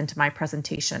incorporate this into my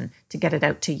presentation to get it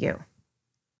out to you.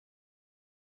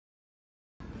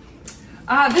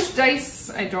 This dice,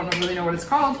 I don't really know what it's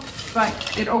called,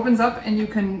 but it opens up and you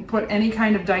can put any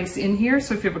kind of dice in here.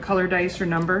 So if you have a color dice or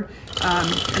number,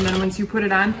 and then once you put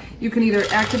it on, you can either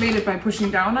activate it by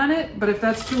pushing down on it, but if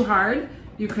that's too hard,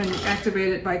 you can activate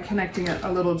it by connecting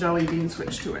a little jelly bean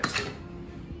switch to it.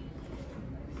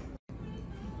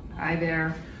 Hi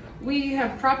there. We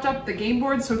have propped up the game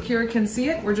board so Kira can see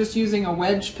it. We're just using a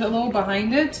wedge pillow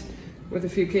behind it with a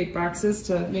few cake boxes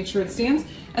to make sure it stands.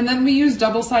 And then we use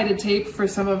double-sided tape for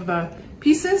some of the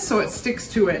pieces so it sticks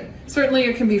to it. Certainly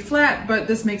it can be flat, but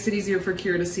this makes it easier for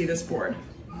Kira to see this board.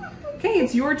 Okay,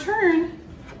 it's your turn.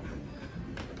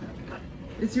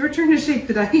 It's your turn to shake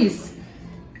the dice.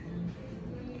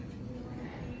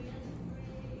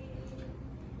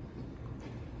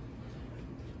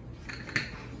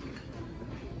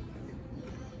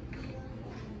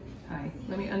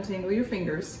 Let me untangle your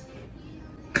fingers.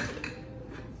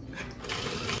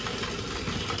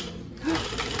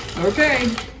 Okay,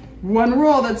 one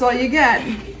roll, that's all you get.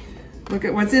 Look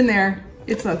at what's in there.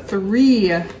 It's a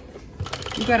 3. You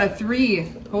got a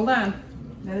 3. Hold on.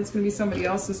 Then it's gonna be somebody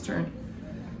else's turn.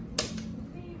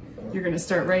 You're gonna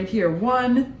start right here.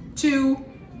 1, 2,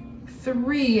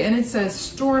 3, and it says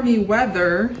stormy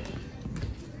weather.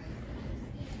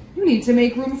 You need to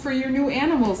make room for your new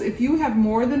animals. If you have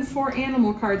more than 4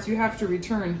 animal cards, you have to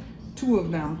return 2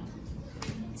 of them.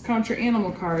 Let's count your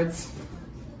animal cards.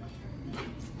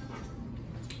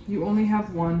 You only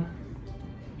have 1.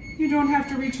 You don't have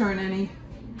to return any.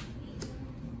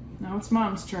 Now it's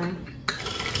Mom's turn.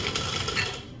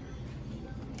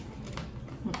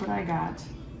 Look what I got.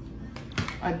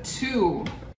 A 2.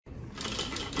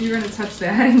 You're gonna touch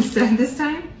that instead this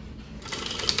time?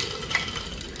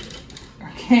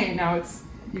 Okay, now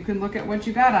you can look at what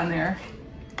you got on there.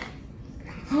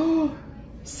 Oh,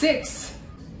 6.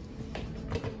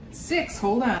 6,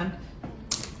 hold on.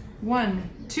 1,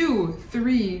 2,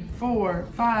 3, 4,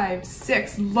 5,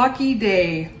 6. Lucky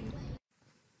day.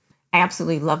 I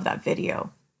absolutely love that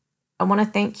video. I want to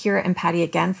thank Kira and Patty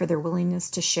again for their willingness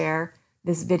to share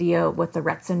this video with the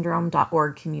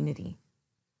rettsyndrome.org community.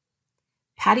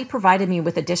 Patty provided me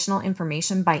with additional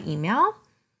information by email.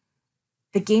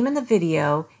 The game in the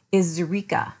video is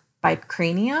Zurika by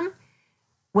Cranium.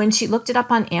 When she looked it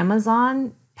up on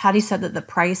Amazon, Patty said that the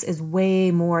price is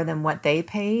way more than what they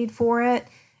paid for it.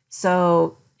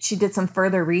 So she did some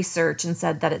further research and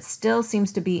said that it still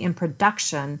seems to be in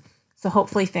production. So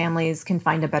hopefully families can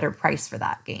find a better price for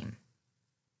that game.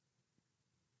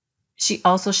 She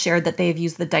also shared that they've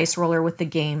used the dice roller with the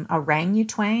game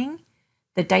Orang-U-Twang.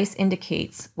 The dice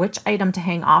indicates which item to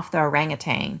hang off the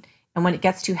orangutan. And when it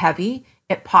gets too heavy,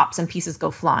 it pops and pieces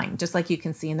go flying, just like you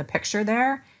can see in the picture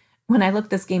there. When I looked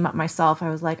this game up myself, I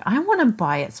was like, I want to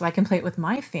buy it so I can play it with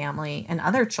my family and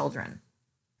other children.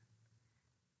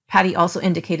 Patty also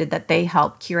indicated that they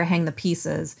help Kira hang the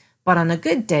pieces, but on a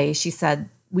good day, she said,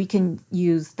 we can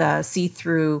use the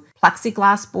see-through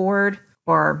plexiglass board,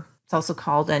 or it's also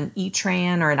called an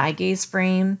E-Tran or an eye gaze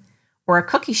frame, or a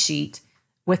cookie sheet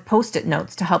with Post-it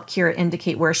notes to help Kira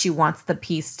indicate where she wants the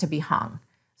piece to be hung.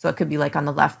 So it could be like on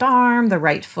the left arm, the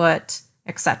right foot,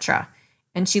 etc.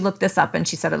 And she looked this up and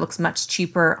she said it looks much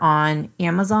cheaper on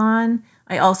Amazon.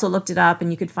 I also looked it up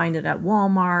and you could find it at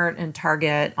Walmart and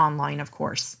Target online, of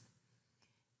course.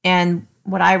 And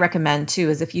what I recommend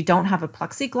too is if you don't have a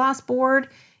plexiglass board,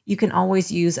 you can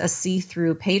always use a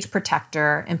see-through page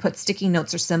protector and put sticky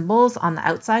notes or symbols on the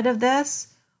outside of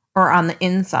this or on the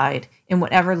inside in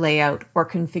whatever layout or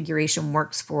configuration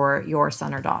works for your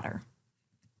son or daughter.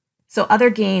 So other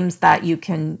games that you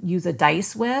can use a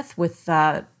dice with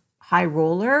the high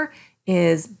roller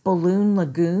is Balloon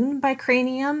Lagoon by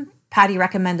Cranium. Patty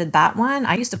recommended that one.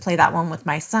 I used to play that one with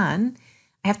my son.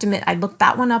 I have to admit, I looked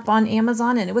that one up on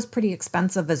Amazon and it was pretty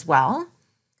expensive as well.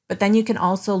 But then you can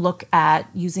also look at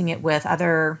using it with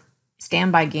other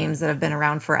standby games that have been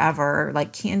around forever,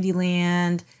 like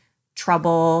Candyland,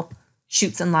 Trouble,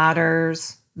 Chutes and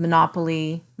Ladders,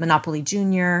 Monopoly, Monopoly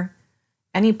Junior,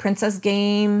 any princess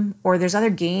game, or there's other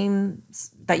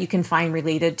games that you can find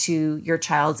related to your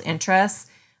child's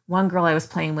interests. One girl I was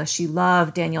playing with, she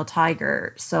loved Daniel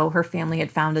Tiger. So her family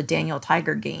had found a Daniel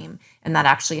Tiger game, and that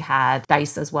actually had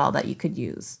dice as well that you could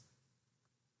use.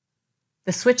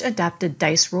 The Switch adapted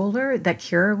dice roller that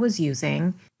Kira was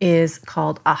using is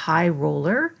called a high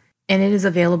roller, and it is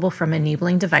available from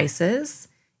Enabling Devices.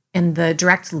 And the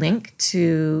direct link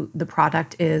to the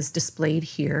product is displayed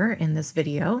here in this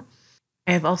video.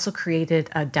 I have also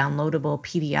created a downloadable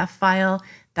PDF file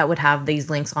that would have these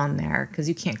links on there because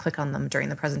you can't click on them during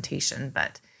the presentation,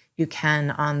 but you can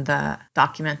on the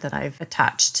document that I've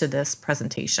attached to this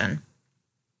presentation.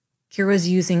 Kira was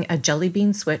using a Jelly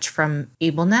Bean switch from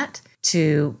AbleNet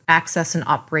to access and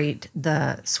operate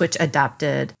the Switch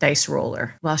adapted dice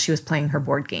roller while she was playing her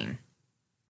board game.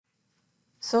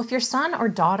 So if your son or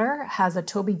daughter has a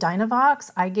Tobii Dynavox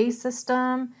eye gaze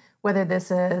system, whether this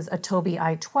is a Tobii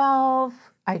i12,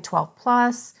 i12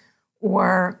 Plus,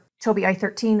 or Tobii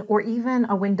i13, or even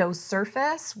a Windows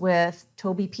Surface with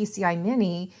Tobii PCI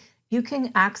Mini, you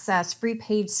can access free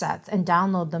page sets and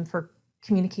download them for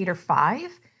Communicator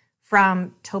 5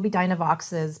 from Tobii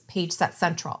Dynavox's Page Set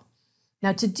Central.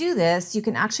 Now to do this, you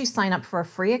can actually sign up for a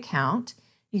free account.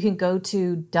 You can go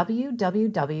to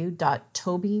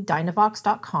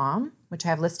www.tobiidynavox.com, which I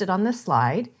have listed on this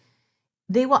slide.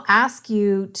 They will ask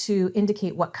you to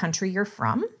indicate what country you're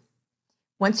from.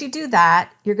 Once you do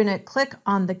that, you're going to click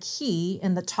on the key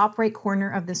in the top right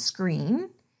corner of the screen,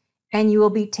 and you will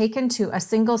be taken to a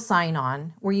single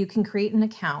sign-on where you can create an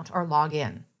account or log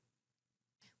in.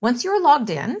 Once you're logged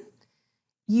in,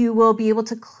 you will be able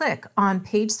to click on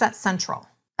Page Set Central,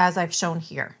 as I've shown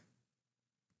here.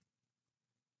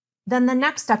 Then the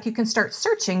next step, you can start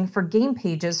searching for game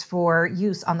pages for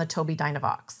use on the Tobii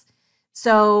Dynavox.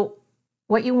 So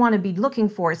what you want to be looking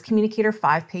for is Communicator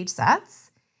 5 page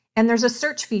sets, and there's a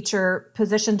search feature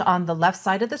positioned on the left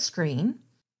side of the screen.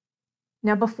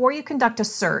 Now, before you conduct a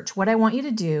search, what I want you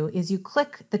to do is you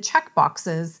click the check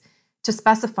boxes to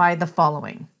specify the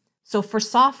following. So for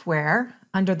software,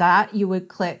 under that, you would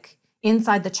click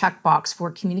inside the checkbox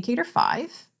for Communicator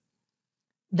 5,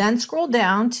 then scroll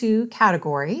down to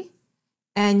Category,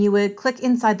 and you would click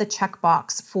inside the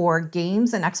checkbox for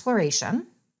Games and Exploration,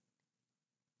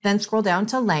 then scroll down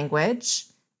to Language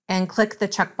and click the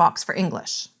checkbox for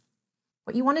English.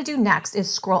 What you want to do next is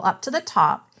scroll up to the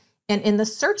top and in the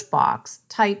search box,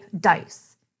 type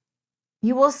dice.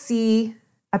 You will see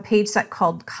a page set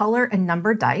called Color and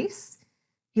Number Dice.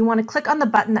 You want to click on the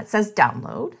button that says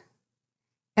Download.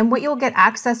 And what you'll get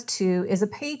access to is a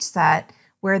page set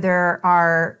where there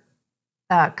are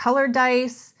color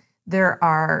dice,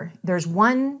 there's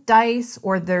one dice,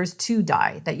 or there's two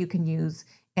die that you can use,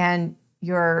 and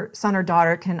your son or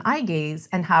daughter can eye gaze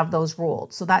and have those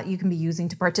rolled so that you can be using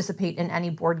to participate in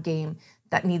any board game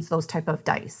that needs those type of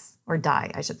dice, or die,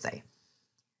 I should say.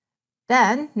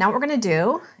 Then, now what we're going to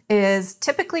do is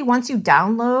typically once you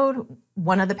download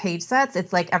one of the page sets,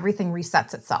 it's like everything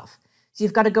resets itself. So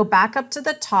you've got to go back up to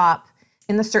the top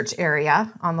in the search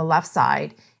area on the left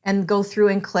side and go through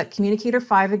and click Communicator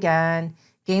 5 again,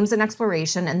 Games and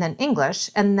Exploration, and then English.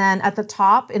 And then at the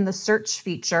top in the search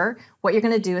feature, what you're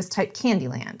going to do is type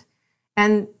Candyland.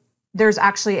 And there's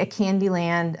actually a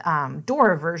Candyland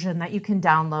Dora version that you can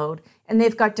download. And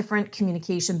they've got different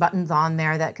communication buttons on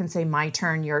there that can say my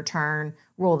turn, your turn,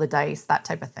 roll the dice, that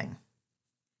type of thing.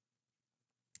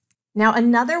 Now,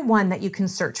 another one that you can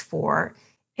search for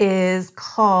is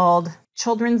called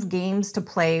Children's Games to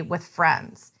Play with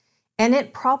Friends. And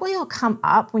it probably will come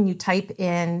up when you type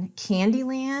in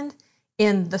Candyland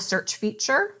in the search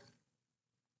feature.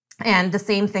 And the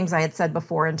same things I had said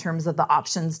before in terms of the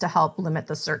options to help limit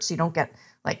the search so you don't get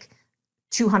like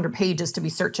 200 pages to be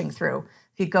searching through.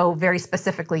 If you go very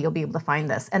specifically, you'll be able to find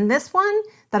this. And this one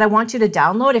that I want you to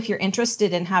download if you're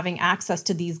interested in having access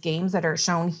to these games that are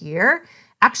shown here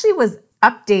actually was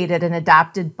updated and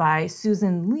adapted by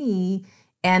Susan Lee,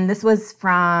 and this was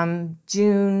from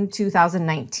June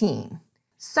 2019.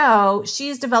 So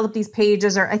she's developed these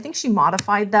pages, or I think she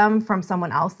modified them from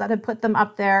someone else that had put them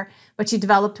up there, but she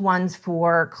developed ones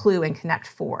for Clue and Connect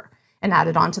 4 and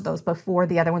added on to those before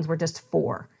the other ones were just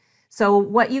 4. So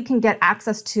what you can get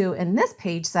access to in this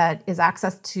page set is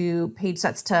access to page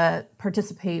sets to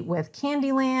participate with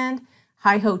Candyland,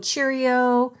 Hi-Ho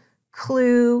Cheerio,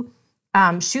 Clue,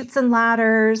 Chutes and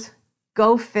Ladders,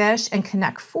 Go Fish, and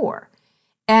Connect 4.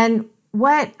 And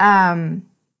what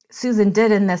Susan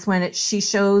did in this one, she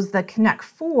shows the Connect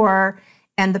 4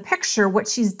 and the picture. What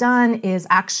she's done is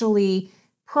actually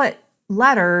put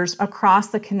letters across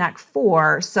the Connect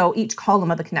 4, so each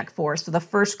column of the Connect 4. So the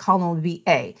first column would be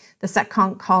A, the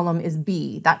second column is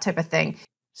B, that type of thing.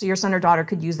 So your son or daughter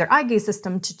could use their eye gaze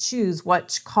system to choose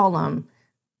which column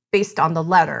based on the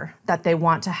letter that they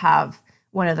want to have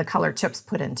one of the color chips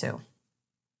put into.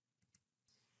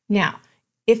 Now,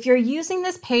 if you're using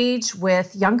this page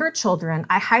with younger children,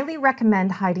 I highly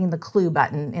recommend hiding the Clue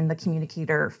button in the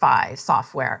Communicator 5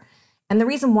 software. And the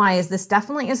reason why is this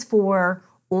definitely is for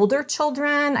older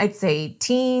children, I'd say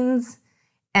teens.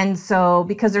 And so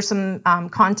because there's some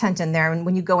content in there, and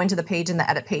when you go into the page in the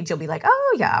edit page, you'll be like,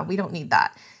 oh yeah, we don't need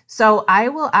that. So I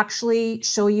will actually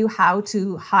show you how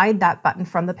to hide that button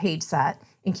from the page set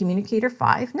in Communicator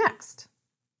 5 next.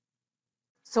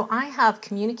 So I have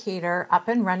Communicator up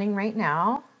and running right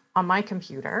now on my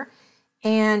computer,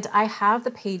 and I have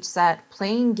the page set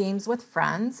Playing Games with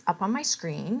Friends up on my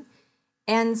screen.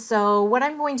 And so what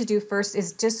I'm going to do first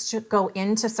is just go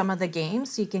into some of the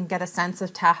games so you can get a sense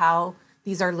of how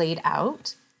these are laid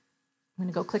out. I'm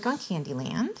going to go click on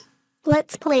Candyland.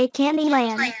 Let's play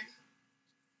Candyland.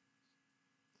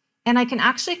 And I can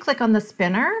actually click on the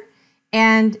spinner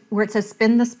and where it says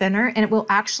spin the spinner, and it will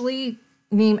actually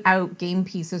name out game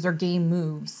pieces or game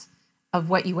moves of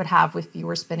what you would have if you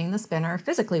were spinning the spinner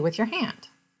physically with your hand.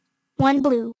 1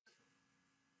 blue.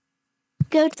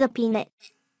 Go to the peanut.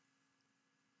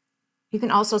 You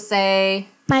can also say,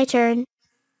 My turn.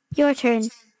 Your turn.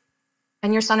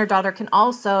 and your son or daughter can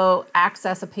also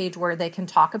access a page where they can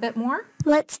talk a bit more.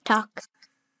 Let's talk.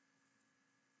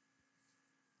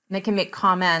 And they can make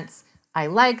comments. I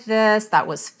like this. That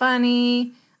was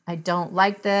funny. I don't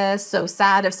like this. So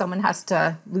sad if someone has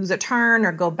to lose a turn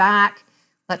or go back.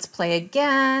 Let's play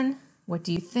again. What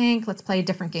do you think? Let's play a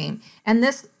different game. And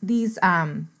this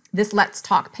Let's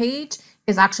Talk page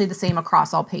is actually the same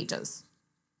across all pages.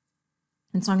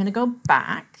 And so I'm going to go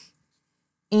back.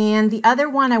 And the other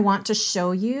one I want to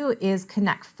show you is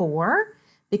Connect 4,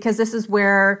 because this is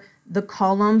where the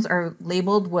columns are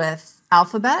labeled with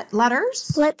alphabet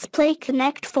letters. Let's play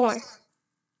Connect 4.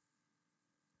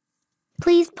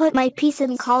 Please put my piece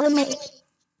in column A.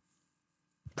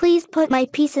 Please put my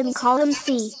piece in column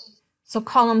C. So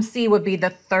column C would be the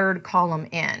third column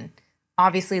in.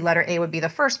 Obviously, letter A would be the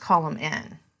first column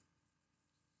in.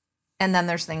 And then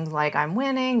there's things like I'm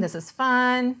winning, this is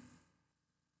fun.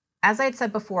 As I had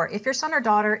said before, if your son or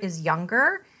daughter is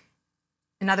younger,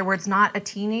 in other words, not a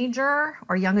teenager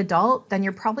or young adult, then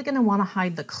you're probably going to want to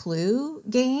hide the Clue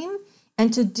game.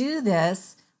 And to do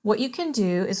this, what you can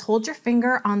do is hold your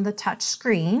finger on the touch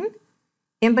screen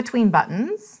in between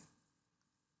buttons.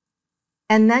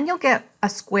 And then you'll get a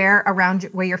square around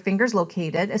where your finger's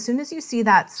located. As soon as you see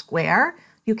that square,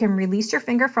 you can release your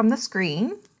finger from the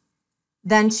screen,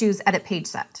 then choose Edit Page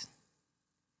Set.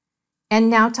 And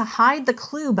now to hide the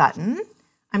Clue button,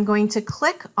 I'm going to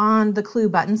click on the Clue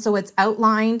button so it's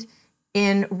outlined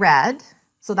in red.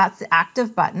 So that's the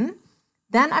active button.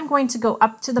 Then I'm going to go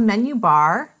up to the menu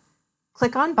bar,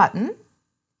 click on Button,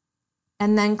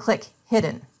 and then click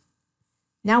Hidden.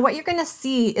 Now what you're going to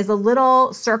see is a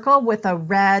little circle with a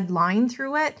red line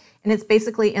through it, and it's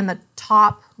basically in the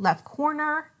top left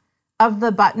corner of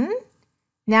the button.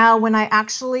 Now when I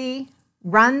actually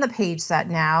run the page set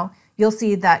now, you'll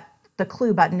see that the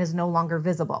clue button is no longer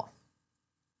visible.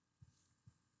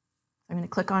 I'm going to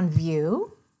click on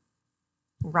View,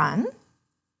 Run,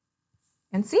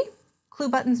 and see, clue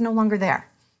button's no longer there.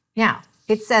 Now,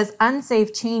 it says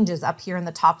Unsaved Changes up here in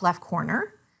the top left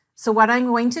corner. So what I'm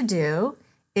going to do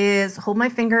is hold my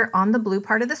finger on the blue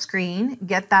part of the screen,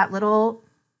 get that little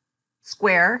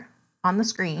square on the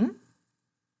screen,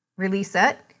 release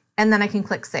it, and then I can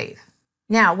click Save.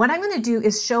 Now, what I'm going to do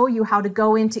is show you how to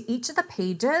go into each of the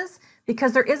pages,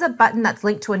 because there is a button that's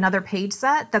linked to another page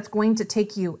set that's going to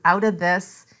take you out of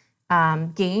this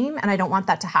game, and I don't want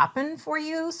that to happen for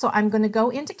you. So I'm going to go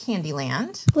into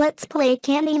Candyland. Let's play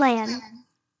Candyland.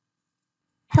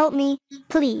 Help me,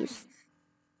 please.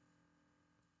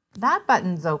 That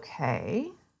button's okay.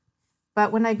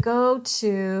 But when I go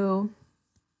to,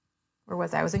 where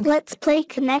was I? I was in. Let's play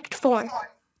Connect 4.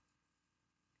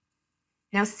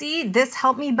 Now see, this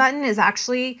Help Me button is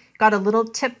actually got a little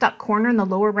tipped up corner in the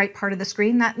lower right part of the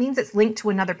screen. That means it's linked to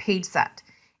another page set.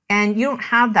 And you don't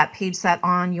have that page set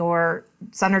on your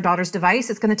son or daughter's device.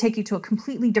 It's going to take you to a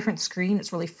completely different screen.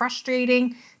 It's really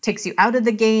frustrating, takes you out of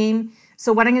the game.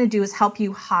 So what I'm going to do is help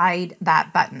you hide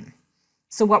that button.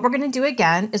 So what we're going to do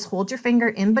again is hold your finger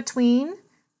in between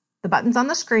the buttons on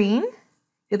the screen.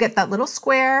 You'll get that little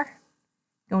square,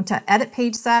 go into Edit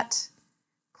Page Set,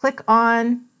 click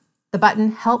on the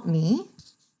button Help Me,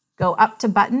 go up to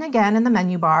Button again in the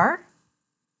menu bar,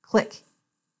 click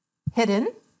Hidden,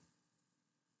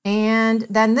 and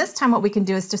then this time what we can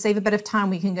do is, to save a bit of time,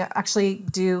 we can actually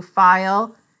do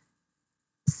File,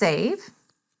 Save,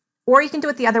 or you can do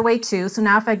it the other way too. So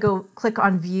now if I go click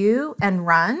on View and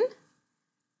Run,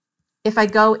 if I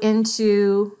go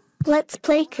into Let's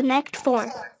play Connect 4,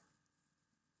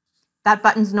 that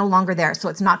button's no longer there. So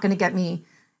it's not going to get me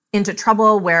into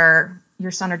trouble where your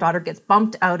son or daughter gets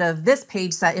bumped out of this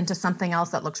page set into something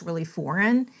else that looks really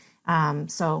foreign.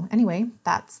 So anyway,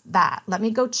 that's that. Let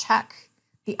me go check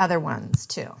the other ones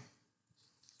too.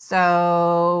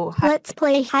 So let's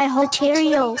play Hi Ho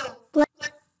Cheerio.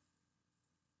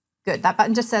 Good. That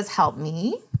button just says Help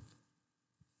Me.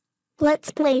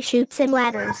 Let's play Chutes and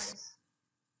Ladders.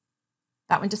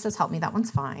 That one just says Help Me. That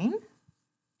one's fine.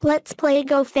 Let's play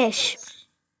Go Fish.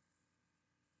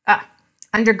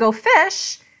 Under Go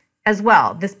Fish as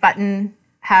well, this button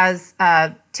has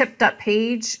a tipped up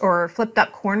page or flipped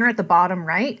up corner at the bottom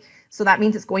right. So that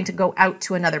means it's going to go out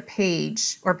to another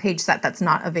page or page set that's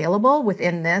not available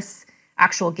within this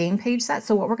actual game page set.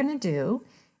 So what we're going to do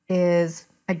is,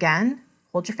 again,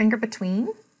 hold your finger between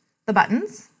the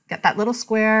buttons, get that little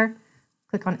square,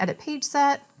 click on Edit Page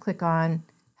Set, click on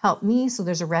Help Me, so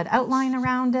there's a red outline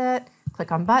around it,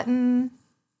 click on Button,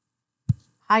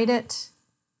 hide it.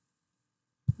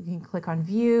 You can click on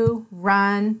View,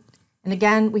 Run, and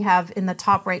again, we have in the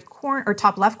top right corner, or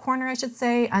top left corner, I should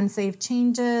say, Unsaved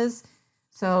Changes.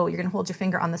 So you're going to hold your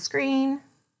finger on the screen,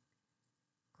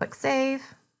 click Save.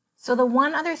 So the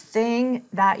one other thing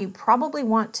that you probably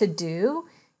want to do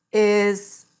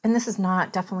is, and this is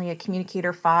not definitely a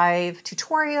Communicator 5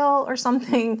 tutorial or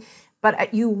something,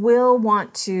 but you will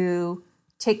want to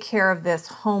take care of this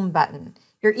Home button.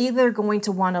 You're either going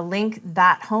to want to link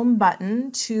that Home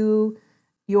button to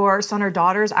your son or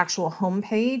daughter's actual home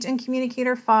page in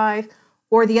Communicator 5,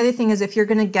 or the other thing is, if you're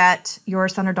going to get your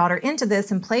son or daughter into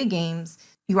this and play games,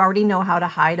 you already know how to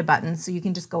hide a button, so you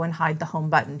can just go and hide the Home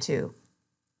button too.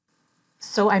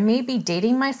 So I may be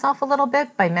dating myself a little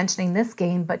bit by mentioning this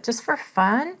game, but just for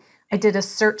fun, I did a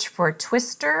search for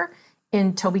Twister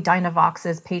in Toby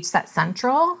Dynavox's Page Set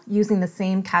Central using the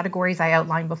same categories I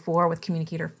outlined before with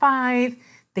Communicator 5,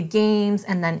 the games,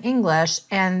 and then English,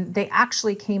 and they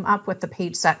actually came up with the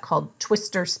page set called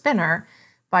Twister Spinner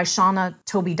by Shauna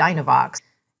Toby Dynavox.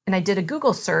 And I did a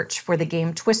Google search for the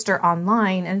game Twister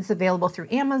online, and it's available through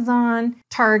Amazon,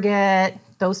 Target,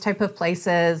 those type of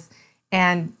places,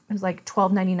 and it was like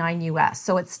 $12.99 US.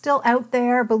 So it's still out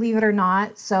there, believe it or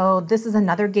not. So this is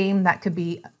another game that could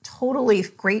be totally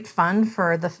great fun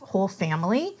for the whole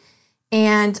family.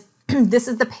 And this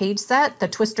is the page set, the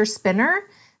Twister Spinner,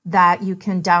 that you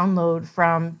can download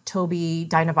from Toby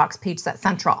Dynavox Page Set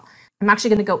Central. I'm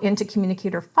actually going to go into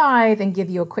Communicator 5 and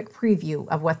give you a quick preview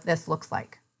of what this looks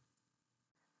like.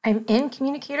 I'm in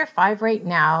Communicator 5 right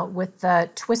now with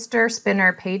the Twister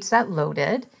Spinner page set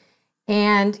loaded.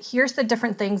 And here's the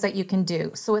different things that you can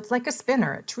do. So it's like a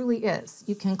spinner, it truly is.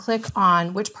 You can click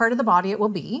on which part of the body it will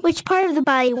be. Which part of the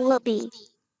body will it be?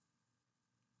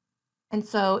 And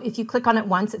so if you click on it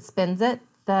once, it spins it.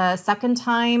 The second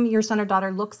time your son or daughter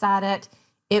looks at it,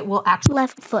 it will actually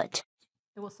Left foot.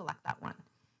 it will select that one.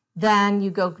 Then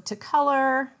you go to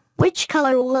color. Which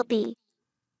color will it be?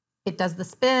 It does the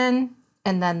spin,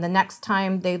 and then the next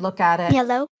time they look at it,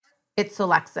 Yellow. it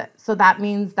selects it. So that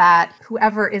means that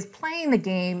whoever is playing the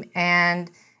game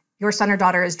and your son or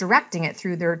daughter is directing it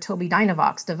through their Tobii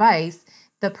Dynavox device,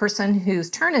 the person whose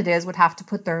turn it is would have to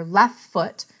put their left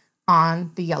foot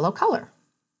on the yellow color.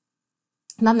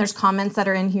 And then there's comments that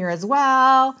are in here as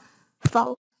well.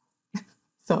 Fall.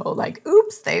 So like,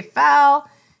 oops, they fell.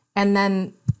 And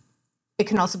then it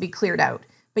can also be cleared out.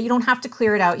 But you don't have to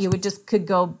clear it out. You would just could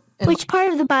go and Which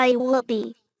part of the body will it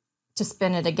be? to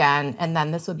spin it again. And then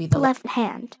this would be the Left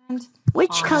hand. hand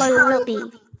Which color will it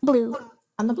be? Blue.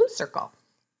 on the blue circle.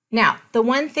 Now, the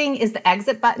one thing is the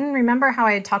exit button. Remember how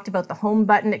I had talked about the home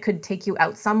button? It could take you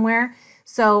out somewhere.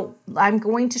 So I'm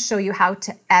going to show you how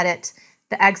to edit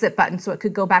the exit button so it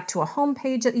could go back to a home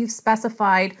page that you've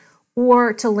specified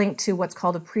or to link to what's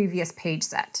called a previous page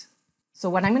set. So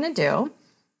what I'm going to do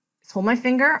is hold my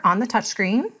finger on the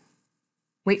touchscreen,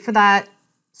 wait for that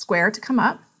square to come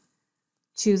up,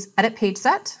 choose Edit Page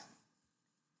Set,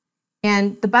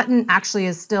 and the button actually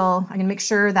is still, I'm going to make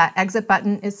sure that exit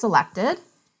button is selected,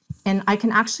 and I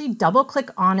can actually double click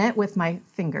on it with my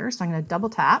finger. So I'm going to double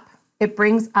tap. It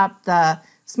brings up the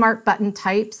smart button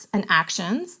types and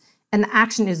actions, and the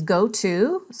action is go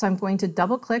to. So I'm going to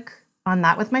double click on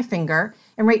that with my finger.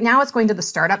 And right now it's going to the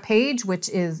startup page, which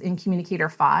is in Communicator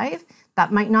 5.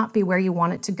 That might not be where you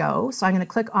want it to go. So I'm going to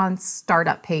click on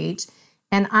startup page,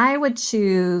 and I would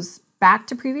choose back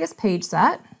to previous page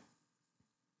set,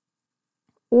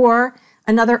 or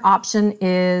another option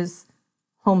is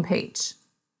home page.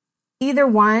 Either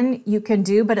one you can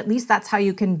do, but at least that's how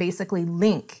you can basically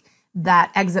link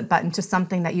that exit button to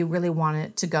something that you really want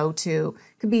it to go to.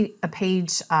 It could be a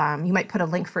page, you might put a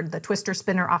link for the twister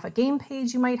spinner off a game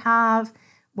page you might have,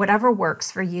 whatever works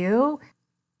for you.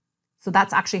 So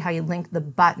that's actually how you link the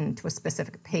button to a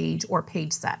specific page or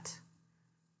page set.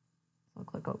 I'll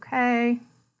click OK,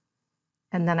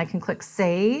 and then I can click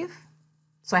Save.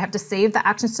 So I have to save the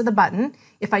actions to the button.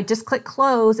 If I just click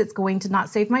Close, it's going to not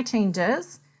save my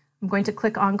changes. I'm going to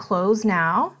click on Close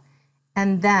now,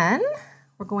 and then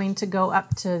we're going to go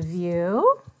up to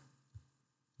View,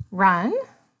 Run,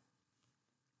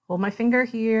 hold my finger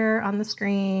here on the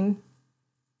screen,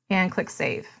 and click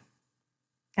Save.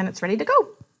 And it's ready to go.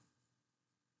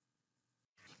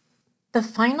 The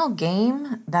final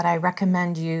game that I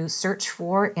recommend you search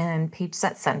for in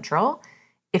PageSet Central,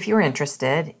 if you're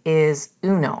interested, is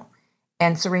Uno.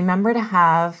 And so remember to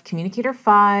have Communicator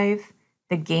 5,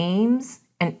 the games,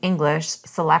 and English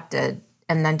selected,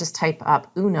 and then just type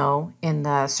up Uno in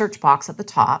the search box at the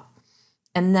top.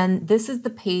 And then this is the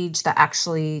page that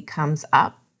actually comes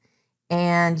up,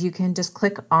 and you can just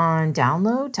click on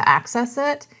download to access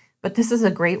it. But this is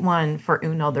a great one for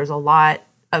Uno. There's a lot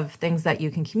of things that you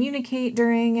can communicate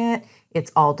during it.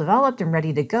 It's all developed and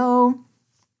ready to go.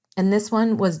 And this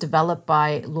one was developed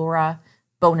by Laura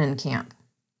Bonenkamp.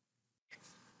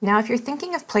 Now, if you're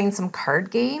thinking of playing some card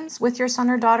games with your son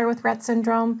or daughter with Rett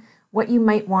syndrome, what you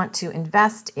might want to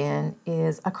invest in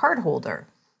is a card holder.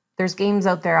 There's games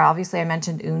out there, obviously I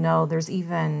mentioned Uno, there's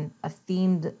even a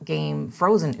themed game,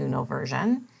 Frozen Uno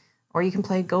version, or you can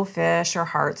play Go Fish or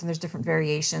Hearts, and there's different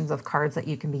variations of cards that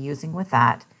you can be using with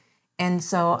that. And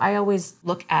so I always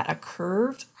look at a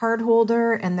curved card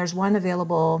holder, and there's one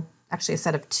available, actually a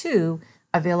set of two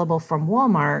available from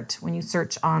Walmart when you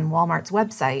search on Walmart's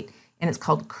website, and it's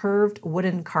called Curved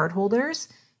Wooden Card Holders.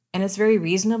 And it's very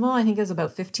reasonable. I think it's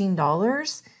about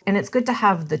 $15. And it's good to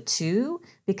have the two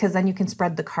because then you can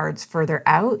spread the cards further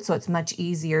out. So it's much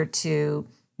easier to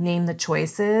name the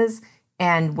choices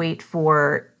and wait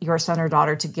for your son or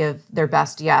daughter to give their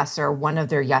best yes or one of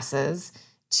their yeses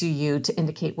to you to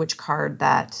indicate which card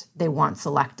that they want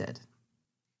selected.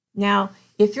 Now,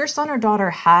 if your son or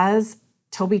daughter has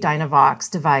Tobii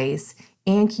Dynavox device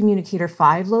and Communicator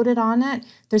 5 loaded on it,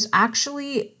 there's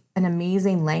actually an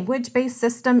amazing language-based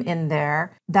system in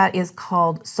there that is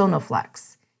called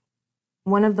Sonoflex.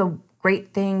 One of the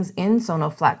great things in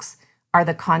Sonoflex are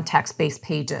the context-based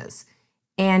pages.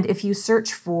 And if you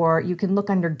search for, you can look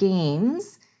under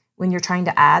games when you're trying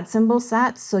to add symbol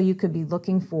sets. So you could be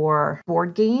looking for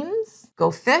board games, Go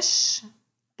Fish,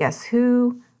 Guess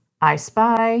Who, I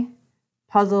Spy,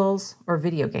 puzzles, or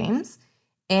video games.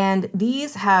 And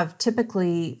these have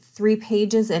typically 3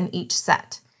 pages in each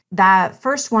set. That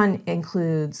first one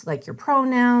includes like your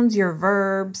pronouns, your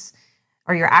verbs,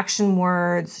 or your action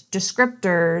words,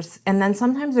 descriptors, and then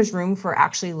sometimes there's room for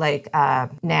actually like a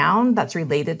noun that's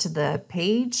related to the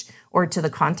page or to the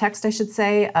context, I should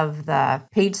say, of the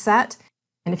page set.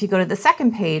 And if you go to the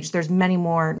second page, there's many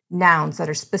more nouns that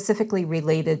are specifically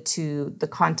related to the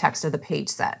context of the page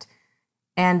set.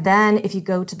 And then if you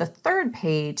go to the third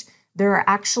page, there are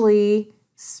actually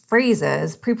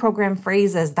phrases, pre-programmed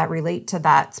phrases that relate to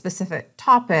that specific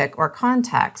topic or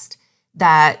context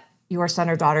that your son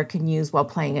or daughter can use while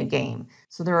playing a game.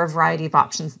 So there are a variety of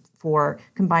options for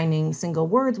combining single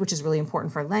words, which is really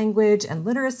important for language and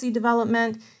literacy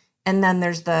development. And then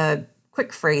there's the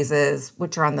quick phrases,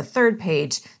 which are on the third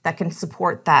page, that can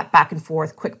support that back and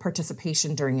forth quick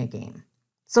participation during a game.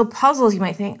 So puzzles, you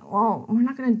might think, well, we're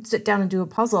not going to sit down and do a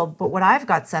puzzle, but what I've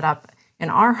got set up in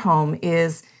our home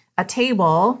is a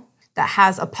table that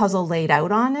has a puzzle laid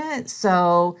out on it.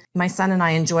 So my son and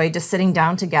I enjoy just sitting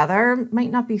down together,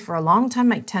 might not be for a long time,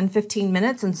 like 10, 15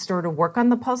 minutes, and sort of work on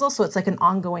the puzzle. So it's like an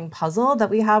ongoing puzzle that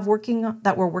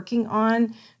we're working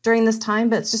on during this time,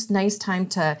 but it's just nice time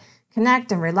to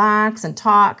connect and relax and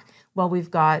talk while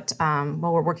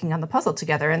we're working on the puzzle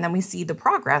together. And then we see the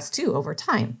progress too over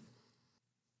time.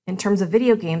 In terms of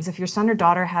video games, if your son or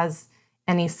daughter has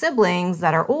any siblings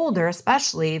that are older,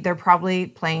 especially, they're probably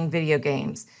playing video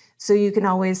games. So you can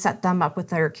always set them up with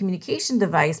their communication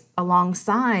device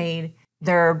alongside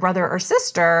their brother or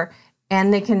sister,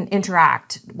 and they can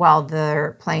interact while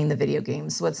they're playing the video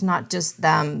games. So it's not just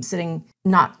them sitting,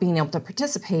 not being able to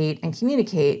participate and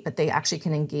communicate, but they actually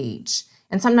can engage.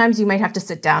 And sometimes you might have to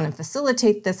sit down and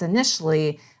facilitate this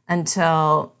initially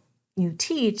until you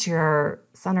teach your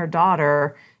son or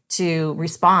daughter to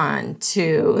respond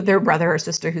to their brother or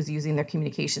sister who's using their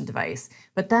communication device.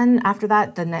 But then after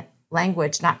that, the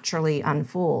language naturally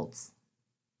unfolds.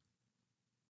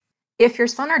 If your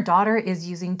son or daughter is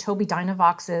using Tobii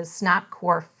Dynavox's Snap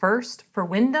Core First for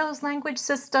Windows language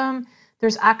system,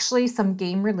 there's actually some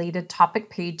game-related topic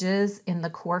pages in the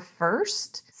Core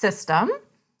First system.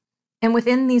 And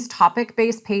within these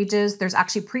topic-based pages, there's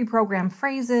actually pre-programmed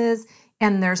phrases,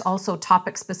 and there's also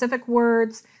topic-specific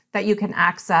words that you can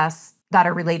access that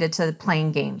are related to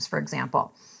playing games, for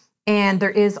example. And there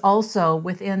is also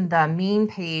within the main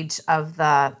page of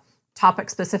the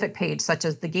topic-specific page, such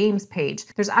as the games page,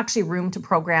 there's actually room to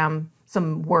program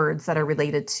some words that are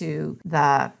related to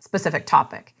the specific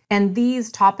topic. And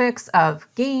these topics of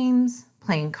games,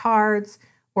 playing cards,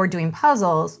 or doing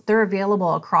puzzles, they're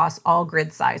available across all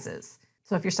grid sizes.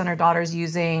 So if your son or daughter is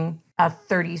using a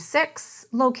 36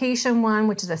 location one,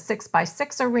 which is a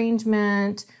 6x6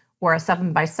 arrangement, or a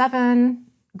 7x7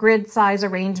 grid size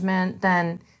arrangement,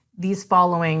 then these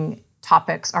following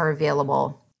topics are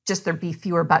available. Just there'd be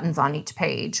fewer buttons on each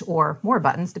page, or more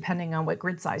buttons depending on what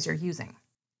grid size you're using.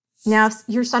 Now, if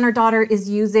your son or daughter is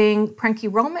using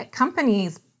Prenke Romic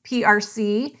Company's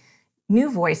PRC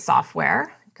New Voice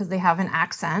software, because they have an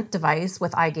accent device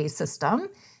with eye gaze system,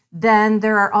 then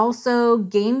there are also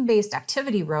game-based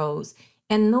activity rows,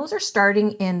 and those are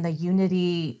starting in the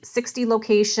Unity 60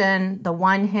 location, the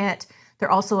 1-hit. They're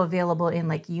also available in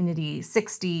like Unity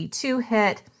 60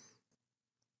 2-hit.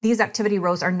 These activity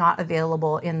rows are not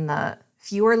available in the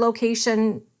fewer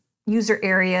location user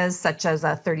areas, such as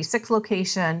a 36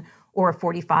 location or a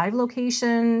 45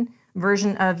 location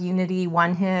version of Unity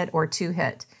 1-hit or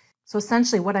 2-hit. So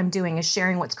essentially what I'm doing is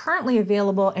sharing what's currently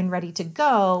available and ready to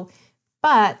go,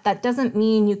 but that doesn't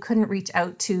mean you couldn't reach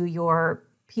out to your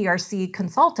PRC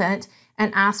consultant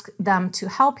and ask them to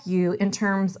help you in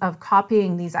terms of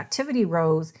copying these activity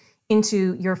rows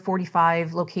into your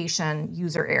 45 location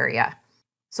user area.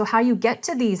 So how you get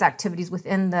to these activities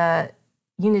within the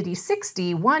Unity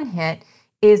 60 1-hit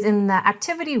is in the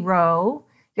activity row.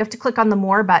 You have to click on the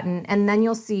More button, and then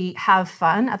you'll see Have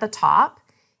Fun at the top.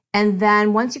 And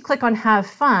then once you click on Have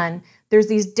Fun, there's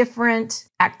these different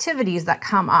activities that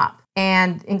come up,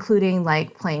 and including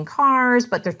like playing cards,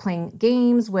 but they're playing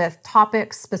games with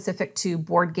topics specific to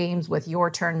board games with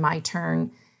Your Turn, My Turn.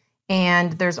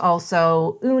 And there's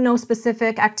also Uno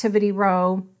specific activity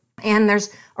row. And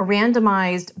there's a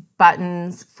randomized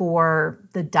buttons for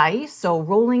the dice, so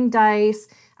rolling dice,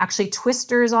 actually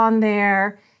twisters on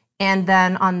there. And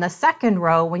then on the second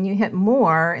row, when you hit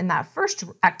More in that first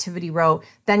activity row,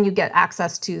 then you get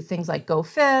access to things like Go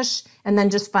Fish, and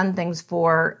then just fun things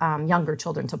for younger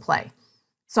children to play.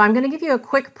 So I'm going to give you a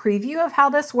quick preview of how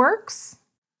this works.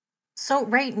 So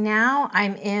right now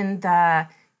I'm in the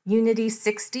Unity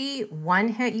 60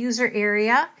 1-hit user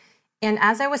area. And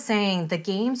as I was saying, the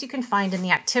games you can find in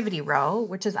the activity row,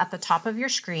 which is at the top of your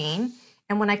screen.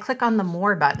 And when I click on the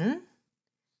More button,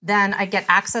 then I get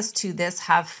access to this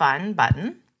Have Fun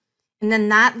button. And then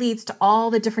that leads to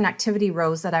all the different activity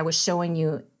rows that I was showing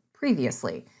you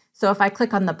previously. So if I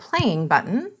click on the Playing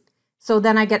button, So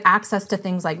then I get access to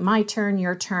things like my turn,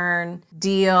 your turn,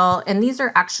 deal. And these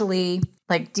are actually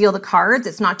like deal the cards.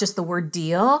 It's not just the word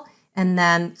deal. And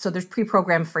then, so there's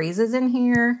pre-programmed phrases in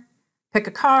here. Pick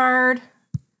a card,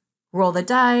 roll the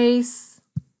dice,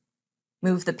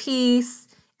 move the piece.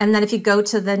 And then if you go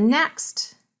to the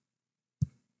next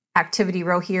activity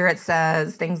row here, it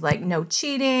says things like no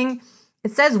cheating.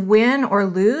 It says win or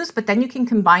lose, but then you can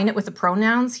combine it with the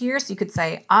pronouns here. So you could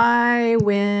say, I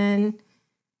win,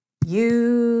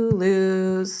 you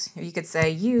lose. Or you could say,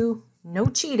 you, no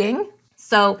cheating.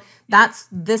 So that's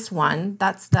this one.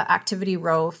 That's the activity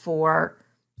row for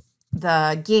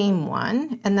the game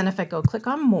one. And then if I go click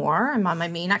on more, I'm on my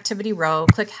main activity row,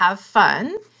 click have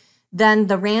fun. Then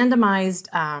the randomized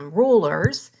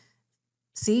rollers,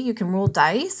 see, you can roll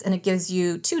dice and it gives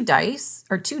you 2 dice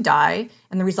or 2 die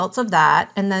and the results of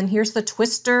that. And then here's the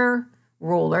twister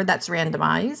roller that's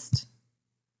randomized.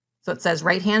 So it says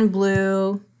right hand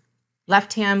blue,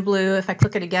 left hand blue. If I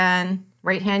click it again,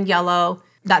 right hand yellow.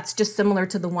 That's just similar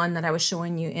to the one that I was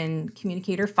showing you in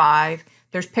Communicator 5.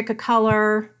 There's pick a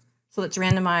color. So it's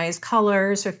randomized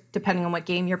colors depending on what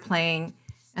game you're playing.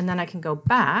 And then I can go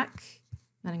back.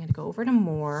 Then I'm going to go over to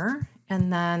more.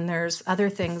 And then there's other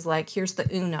things like here's the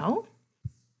Uno.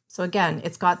 So again,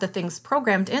 it's got the things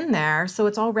programmed in there. So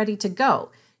it's all ready to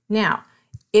go. Now,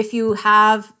 if you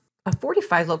have a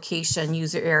 45 location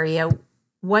user area,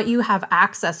 what you have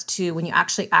access to when you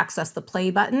actually access the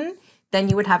play button, then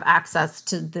you would have access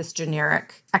to this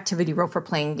generic activity row for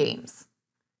playing games.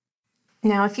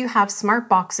 Now, if you have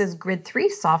SmartBox's Grid 3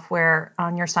 software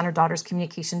on your son or daughter's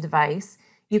communication device,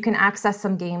 you can access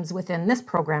some games within this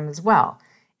program as well.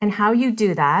 And how you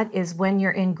do that is when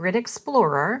you're in Grid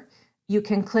Explorer, you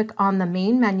can click on the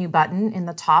main menu button in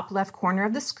the top left corner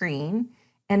of the screen.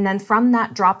 And then from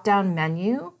that drop-down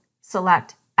menu,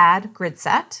 select Add Grid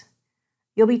Set.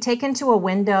 You'll be taken to a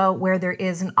window where there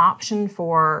is an option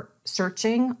for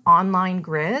searching online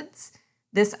grids.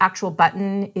 This actual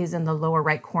button is in the lower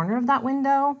right corner of that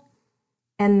window.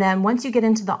 And then once you get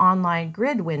into the online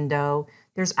grid window,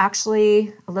 there's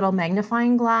actually a little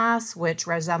magnifying glass which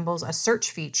resembles a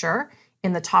search feature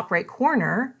in the top right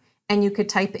corner, and you could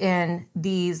type in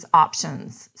these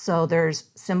options. So there's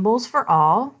symbols for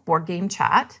all, board game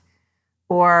chat,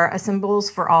 or a symbols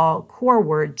for all core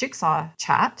word jigsaw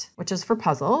chat, which is for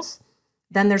puzzles.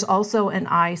 Then there's also an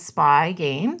I Spy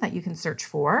game that you can search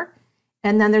for.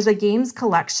 And then there's a games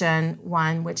collection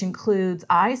one, which includes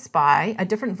I Spy, a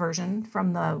different version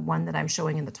from the one that I'm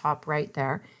showing in the top right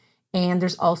there. And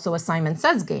there's also a Simon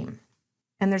Says game.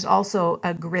 And there's also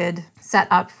a grid set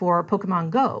up for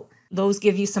Pokemon Go. Those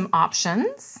give you some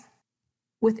options.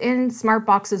 Within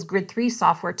SmartBox's Grid 3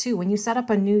 software too, when you set up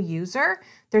a new user,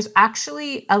 there's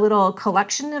actually a little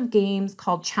collection of games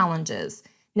called challenges.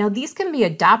 Now these can be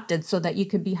adapted so that you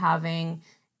could be having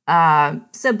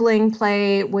sibling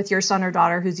play with your son or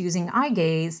daughter who's using eye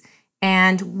gaze.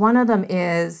 And one of them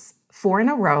is 4 in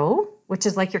a row, which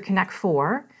is like your Connect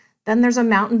 4. Then there's a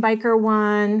mountain biker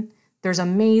one. There's a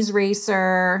maze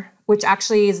racer, which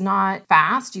actually is not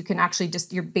fast. You can actually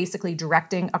you're basically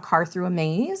directing a car through a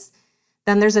maze.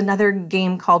 Then there's another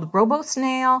game called Robo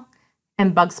Snail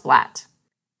and Bug Splat.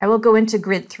 I will go into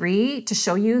Grid 3 to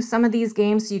show you some of these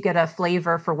games so you get a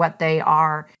flavor for what they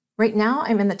are. Right now,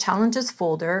 I'm in the Challenges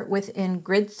folder within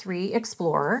Grid 3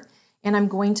 Explorer, and I'm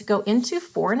going to go into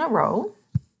 4 in a row,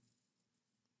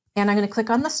 and I'm going to click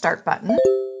on the Start button,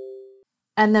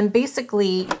 and then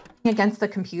basically against the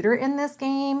computer in this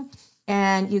game,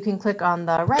 and you can click on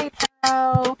the right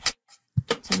arrow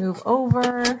to move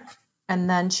over, and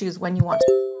then choose when you want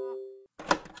to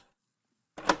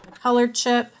the color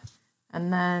chip,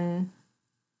 and then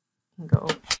you can go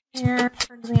here,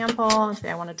 for example, and say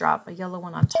I want to drop a yellow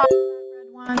one on top of that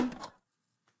red one.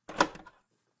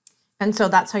 And so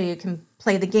that's how you can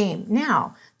play the game.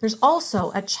 Now, there's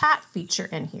also a chat feature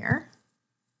in here.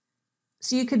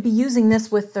 So you could be using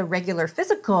this with the regular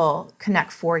physical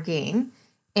Connect 4 game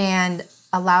and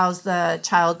allows the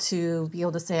child to be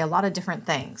able to say a lot of different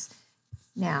things.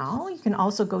 Now, you can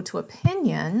also go to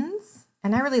opinions.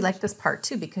 And I really like this part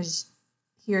too, because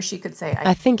he or she could say,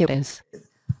 I think it is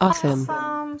awesome.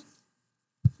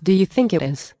 Do you think it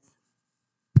is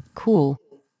cool?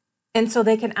 And so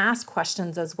they can ask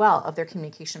questions as well of their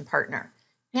communication partner.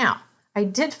 Now, I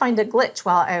did find a glitch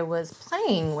while I was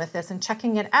playing with this and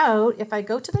checking it out. If I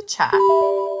go to the chat,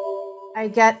 I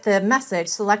get the message,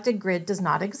 selected grid does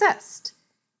not exist.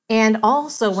 And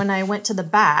also when I went to the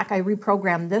back, I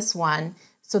reprogrammed this one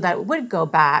so that it would go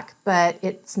back, but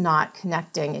it's not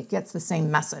connecting. It gets the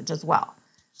same message as well.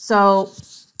 So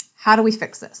how do we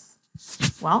fix this?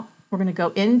 Well, we're going to go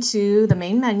into the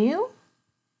main menu,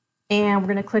 And we're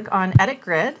going to click on Edit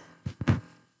Grid.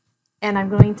 And I'm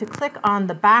going to click on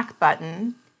the back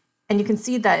button. And you can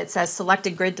see that it says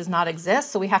selected grid does not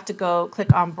exist. So we have to go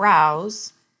click on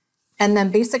Browse. And then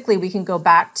basically we can go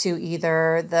back to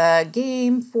either the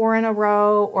game 4 in a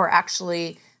row or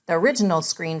actually the original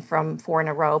screen from 4 in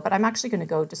a row. But I'm actually going to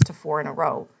go just to 4 in a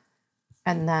row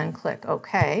and then click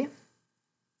OK.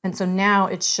 And so now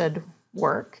it should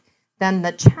work. Then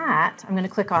the chat, I'm going to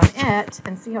click on it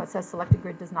and see how it says selected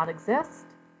grid does not exist.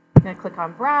 I'm going to click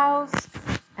on Browse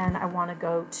and I want to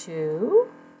go to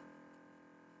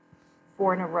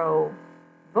 4 in a row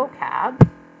vocab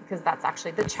because that's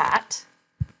actually the chat.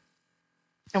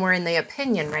 And we're in the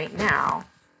opinion right now.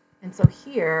 And so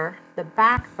here, the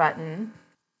back button,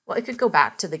 well, it could go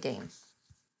back to the game.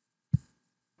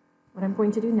 What I'm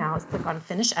going to do now is click on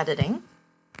Finish Editing.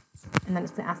 And then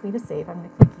it's going to ask me to save. I'm going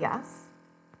to click Yes.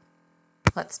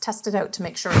 Let's test it out to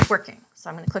make sure it's working. So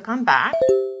I'm going to click on Back.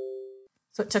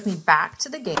 So it took me back to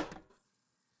the game.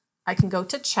 I can go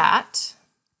to Chat.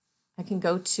 I can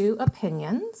go to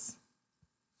Opinions.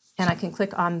 And I can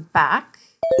click on Back.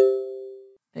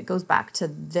 It goes back to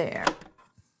there.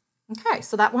 Okay,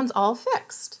 so that one's all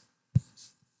fixed.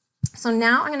 So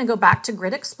now I'm going to go back to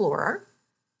Grid Explorer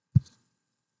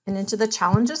and into the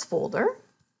Challenges folder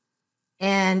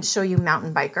and show you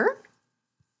Mountain Biker.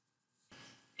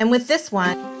 And with this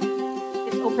one,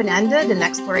 it's open-ended and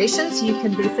exploration, so you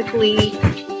can basically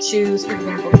choose, for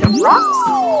example, jump rocks.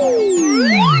 He's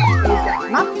going to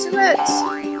come up to it.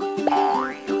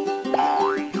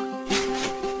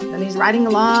 And he's riding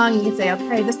along. You can say,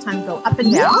 okay, this time go up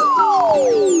and down.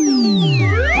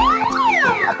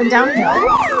 Up and down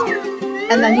hills.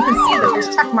 And then you can see that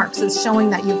there's check marks as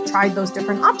showing that you've tried those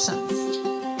different options.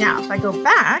 Now, if I go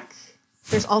back,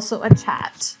 there's also a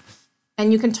chat.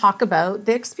 And you can talk about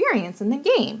the experience in the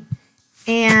game.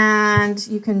 And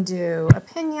you can do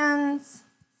opinions.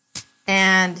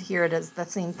 And here it is, the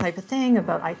same type of thing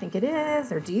about I think it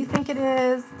is, or do you think it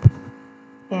is?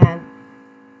 And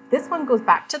this one goes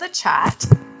back to the chat,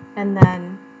 and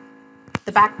then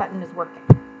the back button is working.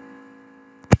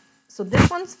 So this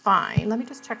one's fine. Let me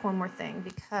just check one more thing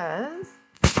because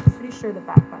I'm pretty sure the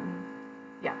back button,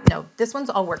 yeah, no, this one's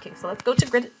all working. So let's go to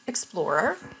Grid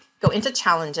Explorer, go into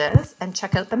Challenges, and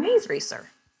check out the Maze Racer.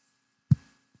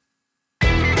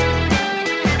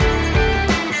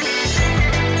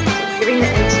 Giving the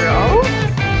intro.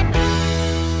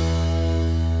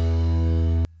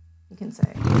 You can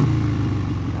say,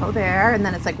 go there, and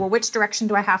then it's like, well, which direction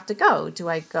do I have to go? Do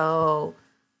I go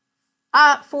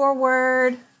up,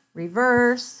 forward,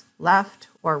 reverse, left,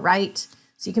 or right?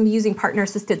 So you can be using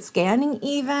partner-assisted scanning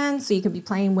even, so you could be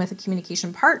playing with a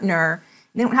communication partner.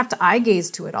 They don't have to eye gaze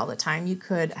to it all the time. You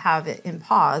could have it in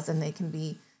pause, and they can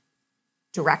be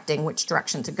directing which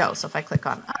direction to go. So if I click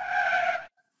on up,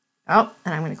 oh,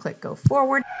 and I'm going to click go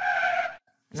forward,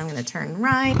 and I'm going to turn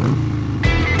right.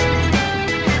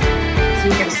 So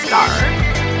you get a star.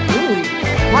 Ooh,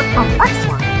 more complex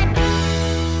one.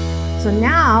 So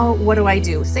now what do I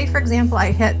do? Say, for example,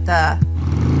 I hit the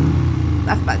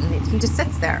left button. He just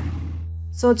sits there.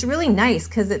 So it's really nice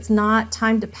because it's not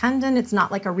time dependent. It's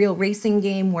not like a real racing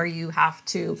game where you have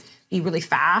to be really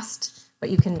fast, but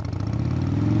you can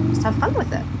just have fun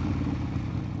with it.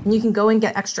 And you can go and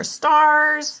get extra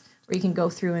stars, or you can go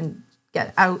through and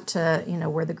get out to,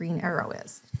 where the green arrow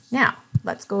is. Now,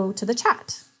 let's go to the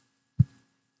chat.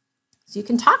 So you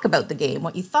can talk about the game,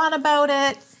 what you thought about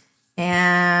it,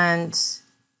 and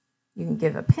you can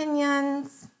give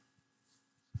opinions.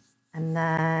 And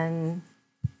then,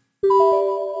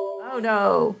 oh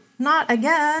no, not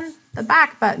again, the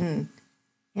back button.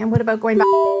 And what about going back?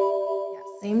 Yeah,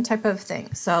 same type of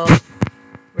thing. So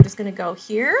we're just going to go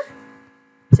here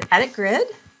to Edit Grid,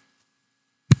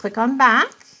 click on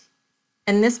Back,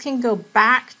 and this can go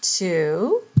back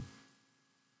to,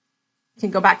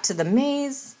 the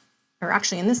maze, or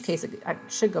actually in this case, I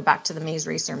should go back to the Maze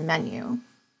Racer menu.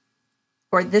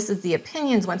 Or this is the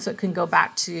opinions one, so it can go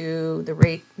back to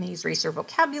the Maze Racer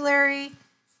vocabulary.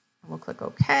 And we'll click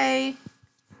OK.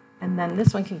 And then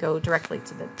this one can go directly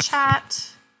to the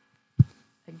chat,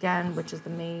 again, which is the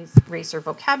Maze Racer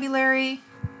vocabulary.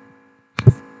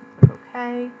 Click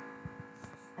OK.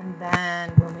 And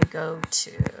then when we go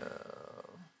to,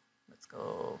 let's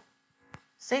go,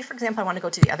 say for example, I want to go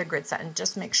to the other grid set and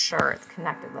just make sure it's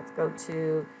connected. Let's go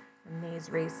to the Maze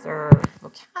Racer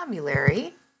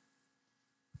vocabulary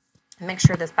and make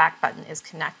sure this back button is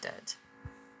connected.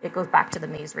 It goes back to the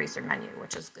Maze Racer menu,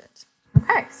 which is good.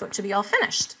 Okay, so it should be all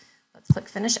finished. Let's click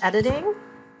Finish Editing,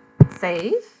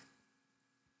 save,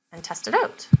 and test it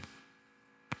out.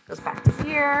 Goes back to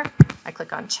here. I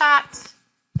click on Chat.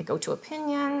 I go to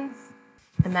Opinions.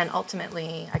 And And then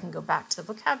ultimately I can go back to the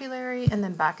vocabulary and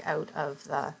then back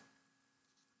to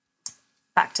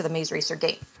the Maze Racer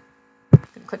game.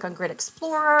 Click on Grid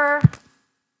Explorer.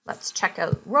 Let's check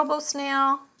out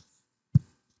RoboSnail.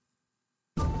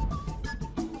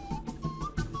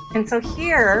 And so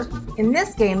here, in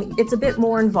this game, it's a bit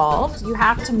more involved. You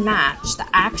have to match the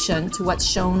action to what's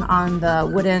shown on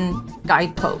the wooden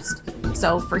guidepost.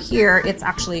 So for here, it's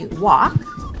actually walk.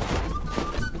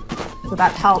 So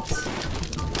that helps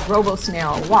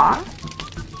RoboSnail walk.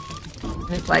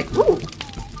 And it's like, ooh,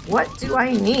 what do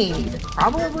I need?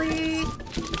 Probably,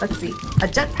 let's see, a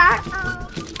jetpack?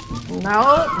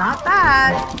 No, not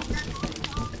that.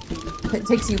 It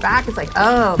takes you back. It's like,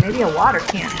 oh, maybe a water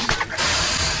cannon.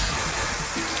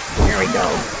 There we go.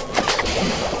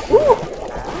 Ooh,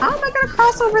 how am I going to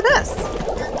cross over this?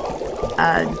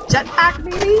 A jetpack,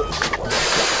 maybe?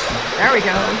 There we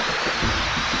go.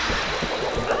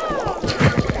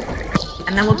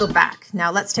 And then we'll go back. Now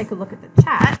let's take a look at the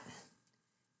chat.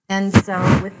 And so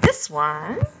with this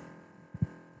one,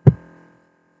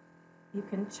 you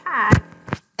can chat,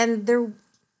 and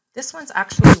this one's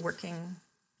actually working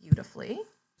beautifully.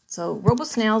 So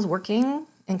RoboSnail's working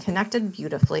and connected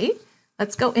beautifully.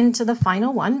 Let's go into the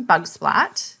final one, Bug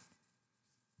Splat.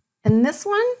 And this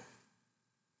one,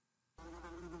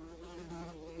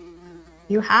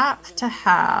 you have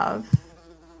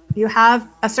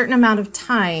a certain amount of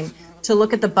time to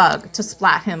look at the bug to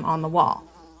splat him on the wall.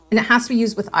 And it has to be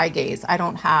used with eye gaze. I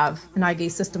don't have an eye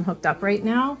gaze system hooked up right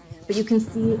now, but you can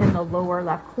see in the lower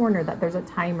left corner that there's a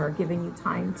timer giving you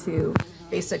time to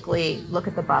basically look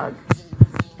at the bug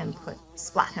and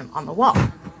splat him on the wall.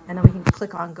 And then we can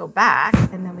click on go back,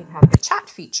 and then we have the chat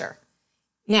feature.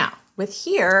 Now, with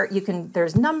here,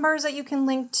 there's numbers that you can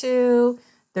link to.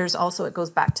 There's also, it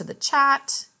goes back to the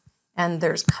chat, and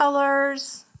there's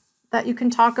colors that you can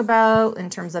talk about in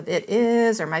terms of it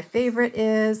is or my favorite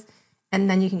is. And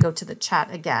then you can go to the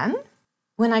chat again.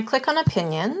 When I click on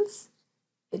opinions,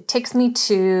 it takes me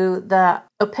to the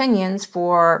opinions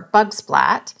for Bug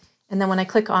Splat. And then when I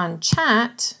click on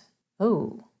chat,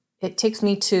 it takes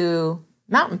me to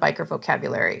mountain biker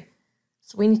vocabulary.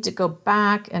 So we need to go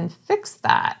back and fix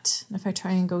that. And if I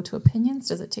try and go to opinions,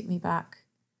 does it take me back?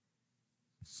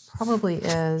 Probably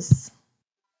is.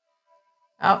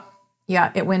 Oh,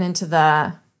 yeah, it went into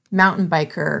the mountain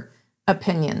biker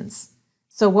opinions.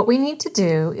 So what we need to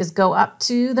do is go up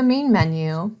to the main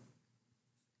menu,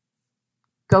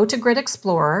 go to Grid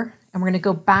Explorer, and we're going to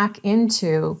go back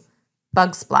into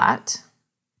Bug Splat.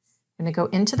 I'm going to go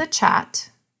into the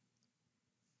chat,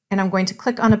 and I'm going to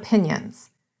click on opinions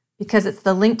because it's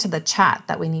the link to the chat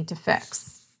that we need to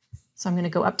fix. So I'm going to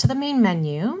go up to the main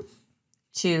menu,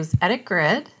 choose Edit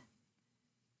Grid,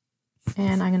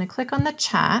 and I'm going to click on the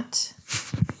chat.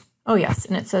 Oh yes,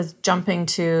 and it says jumping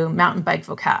to mountain bike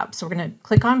vocab. So we're going to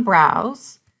click on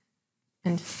browse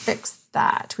and fix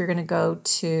that. We're going to go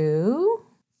to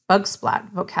Bug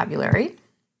Splat vocabulary.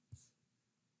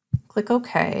 Click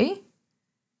OK.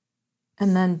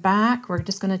 And then back, we're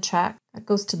just going to check. That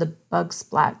goes to the Bug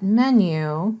Splat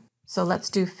menu. So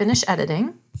let's do finish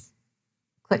editing.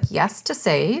 Click yes to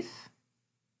save.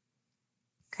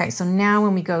 Okay, so now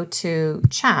when we go to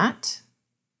chat,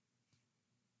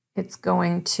 it's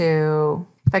going to,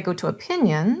 if I go to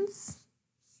opinions,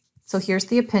 so here's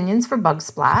the opinions for Bug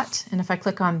Splat. And if I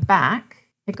click on back,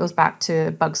 it goes back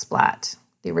to Bug Splat,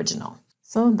 the original.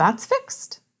 So that's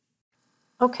fixed.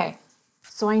 Okay,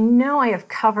 so I know I have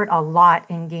covered a lot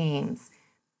in games,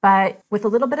 but with a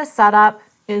little bit of setup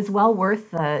is well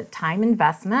worth the time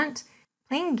investment.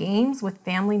 Playing games with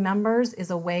family members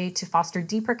is a way to foster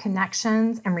deeper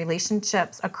connections and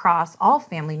relationships across all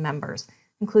family members,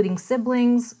 including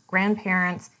siblings,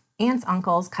 grandparents, aunts,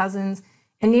 uncles, cousins,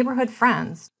 and neighborhood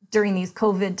friends during these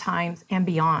COVID times and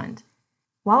beyond.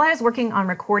 While I was working on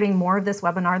recording more of this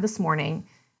webinar this morning,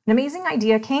 an amazing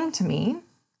idea came to me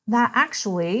that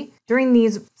actually during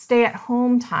these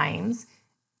stay-at-home times,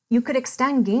 you could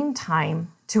extend game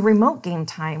time to remote game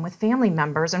time with family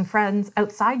members and friends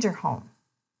outside your home.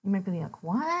 You might be like,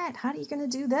 what? How are you going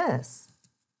to do this?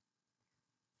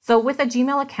 So with a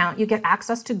Gmail account, you get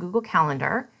access to Google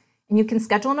Calendar, and you can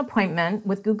schedule an appointment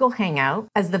with Google Hangout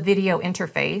as the video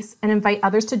interface and invite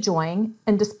others to join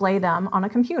and display them on a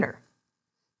computer.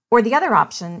 Or the other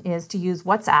option is to use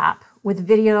WhatsApp with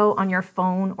video on your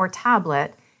phone or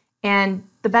tablet. And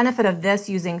the benefit of this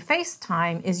using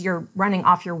FaceTime is you're running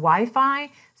off your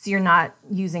Wi-Fi, so you're not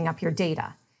using up your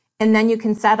data. And then you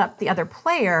can set up the other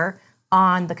player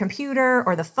on the computer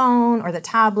or the phone or the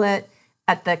tablet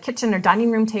at the kitchen or dining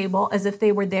room table as if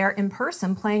they were there in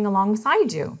person playing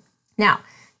alongside you. Now,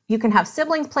 you can have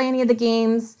siblings play any of the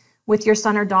games, with your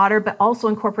son or daughter, but also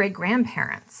incorporate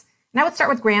grandparents. And I would start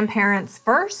with grandparents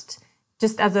first,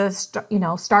 just as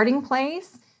a starting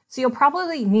place. So you'll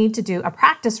probably need to do a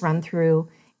practice run through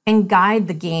and guide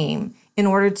the game in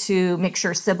order to make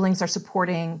sure siblings are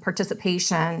supporting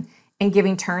participation and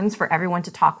giving turns for everyone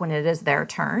to talk when it is their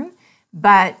turn.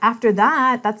 But after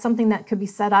that, that's something that could be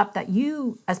set up that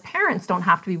you as parents don't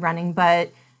have to be running,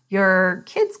 but your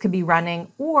kids could be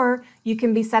running, or you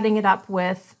can be setting it up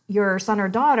with your son or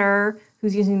daughter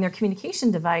who's using their communication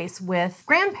device with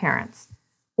grandparents.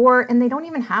 And they don't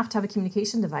even have to have a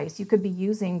communication device. You could be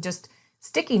using just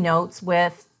sticky notes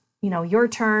with, your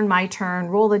turn, my turn,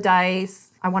 roll the dice,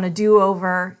 I want a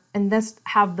do-over, and just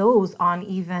have those on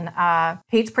even a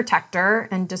page protector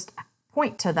and just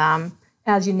point to them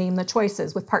as you name the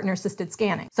choices with partner-assisted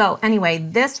scanning. So anyway,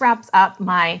 this wraps up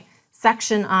my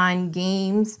section on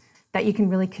games that you can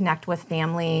really connect with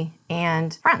family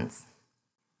and friends.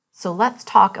 So let's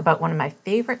talk about one of my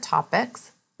favorite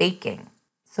topics, baking.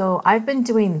 So I've been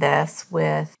doing this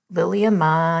with Lilia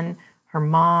Munn, her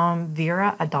mom,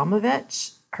 Vera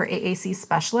Adamovich, her AAC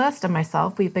specialist, and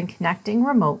myself. We've been connecting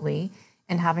remotely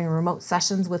and having remote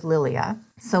sessions with Lilia.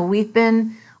 So we've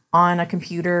been on a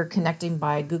computer connecting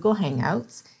by Google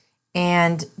Hangouts,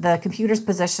 and the computer's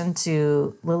positioned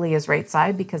to Lilia's right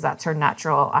side because that's her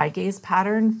natural eye gaze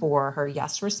pattern for her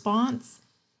yes response.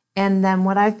 And then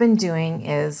what I've been doing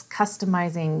is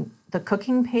customizing the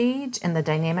cooking page in the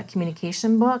dynamic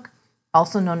communication book,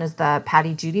 also known as the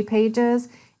Patty Judy pages,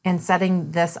 and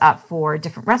setting this up for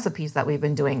different recipes that we've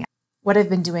been doing. What I've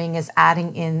been doing is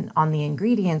adding in on the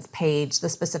ingredients page the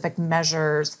specific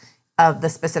measures of the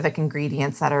specific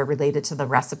ingredients that are related to the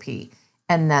recipe.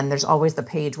 And then there's always the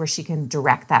page where she can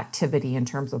direct the activity in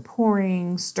terms of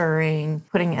pouring, stirring,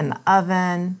 putting it in the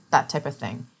oven, that type of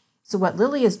thing. So what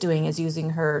Lily is doing is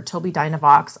using her Tobii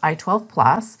Dynavox i12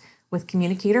 Plus with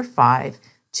Communicator 5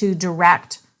 to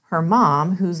direct her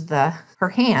mom, who's her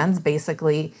hands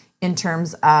basically, in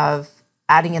terms of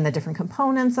adding in the different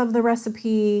components of the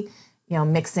recipe,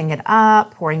 mixing it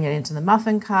up, pouring it into the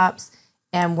muffin cups,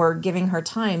 and we're giving her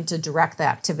time to direct the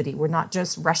activity. We're not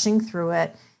just rushing through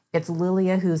it. It's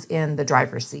Lilia who's in the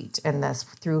driver's seat in this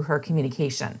through her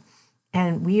communication.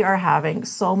 And we are having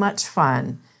so much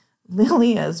fun.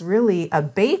 Lilia is really a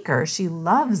baker. She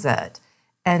loves it.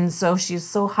 And so she's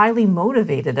so highly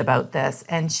motivated about this.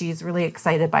 And she's really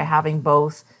excited by having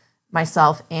both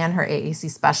myself and her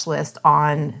AAC specialist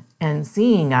on and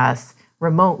seeing us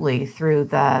remotely through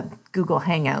the Google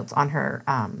Hangouts on her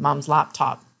mom's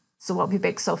laptop. So what we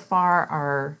baked so far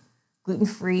are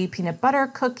gluten-free peanut butter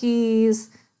cookies,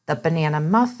 the banana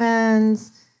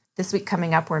muffins. This week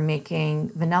coming up, we're making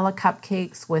vanilla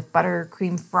cupcakes with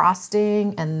buttercream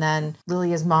frosting. And then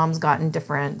Lilia's mom's gotten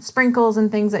different sprinkles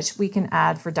and things that we can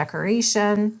add for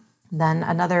decoration. Then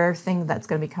another thing that's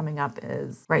going to be coming up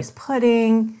is rice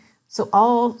pudding. So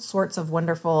all sorts of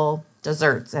wonderful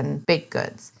desserts and baked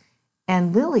goods.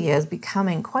 And Lilia is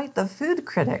becoming quite the food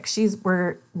critic.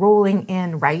 We're rolling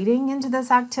in writing into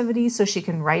this activity so she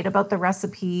can write about the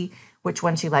recipe, which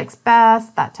one she likes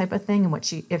best, that type of thing,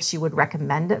 and if she would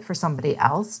recommend it for somebody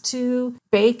else to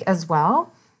bake as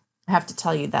well. I have to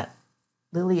tell you that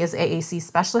Lilia's AAC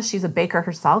specialist, she's a baker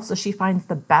herself, so she finds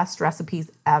the best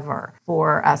recipes ever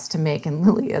for us to make, and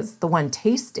Lilia's the one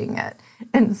tasting it.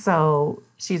 And so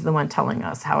she's the one telling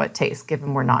us how it tastes,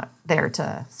 given we're not there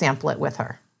to sample it with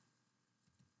her.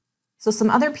 So some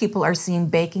other people are seeing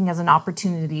baking as an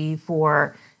opportunity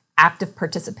for active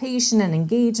participation and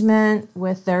engagement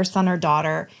with their son or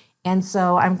daughter. And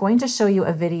so I'm going to show you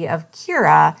a video of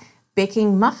Kira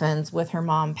baking muffins with her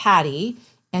mom, Patty,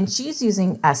 and she's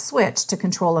using a switch to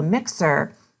control a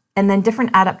mixer and then different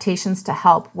adaptations to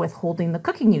help with holding the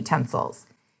cooking utensils.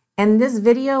 And this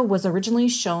video was originally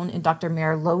shown in Dr.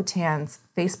 Mayor Lotan's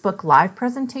Facebook Live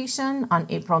presentation on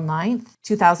April 9th,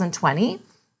 2020.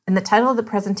 And the title of the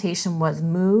presentation was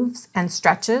Moves and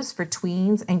Stretches for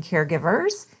Tweens and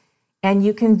Caregivers. And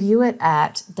you can view it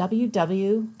at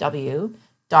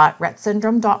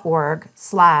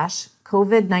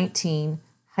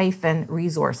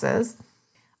www.rettsyndrome.org/COVID-19-resources.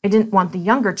 I didn't want the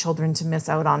younger children to miss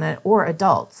out on it or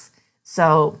adults.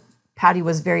 So Patty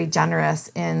was very generous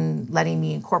in letting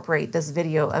me incorporate this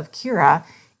video of Kira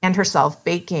and herself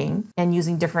baking and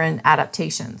using different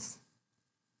adaptations.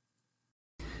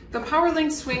 The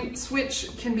PowerLink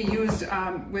switch can be used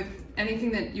with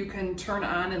anything that you can turn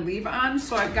on and leave on.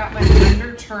 So I've got my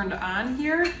blender turned on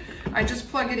here. I just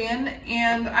plug it in,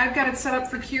 and I've got it set up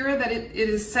for Kira that it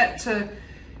is set to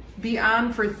be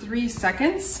on for 3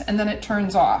 seconds, and then it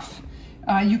turns off.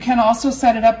 You can also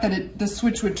set it up that the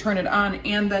switch would turn it on,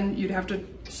 and then you'd have to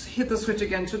hit the switch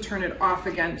again to turn it off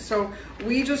again. So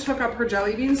we just hook up her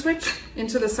jelly bean switch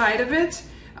into the side of it.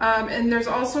 And there's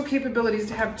also capabilities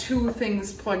to have 2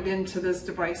 things plugged into this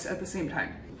device at the same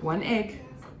time. 1 egg,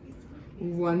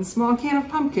 1 small can of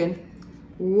pumpkin,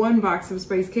 1 box of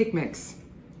spice cake mix,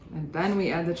 and then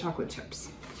we add the chocolate chips,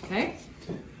 okay?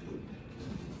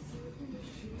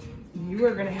 You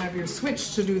are gonna have your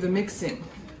switch to do the mixing.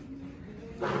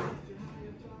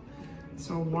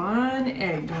 So 1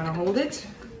 egg, do you wanna hold it?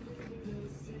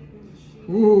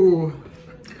 Ooh,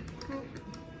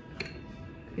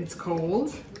 it's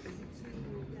cold.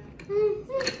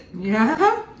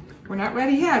 Yeah, we're not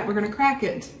ready yet. We're gonna crack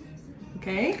it,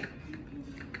 okay?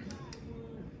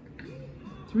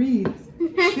 3,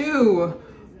 2,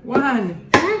 1,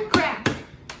 crack.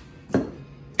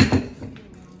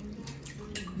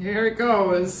 Here it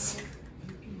goes.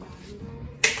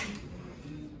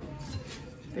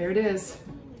 There it is.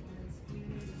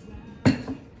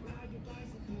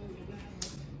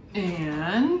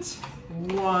 And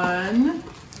 1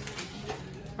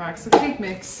 box of cake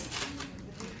mix.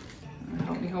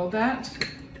 Help me hold that.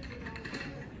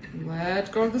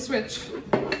 Let go of the switch.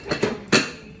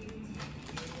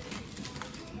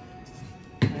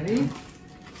 Ready?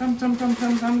 Tum tum tum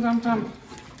tum tum tum tum.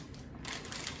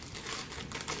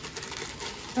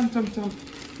 Tum tum tum.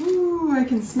 Ooh, I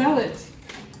can smell it.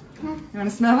 You want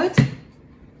to smell it?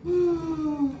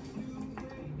 Ooh.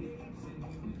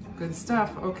 Good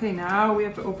stuff. Okay, now we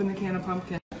have to open the can of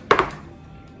pumpkin.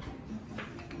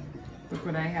 Look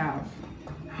what I have.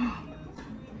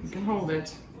 You can hold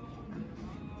it.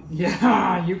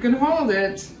 Yeah, you can hold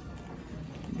it.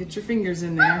 Get your fingers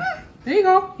in there. There you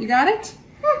go. You got it?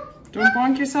 Don't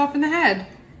bonk yourself in the head.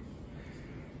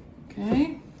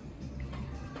 Okay.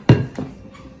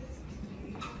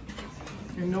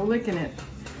 And no licking it.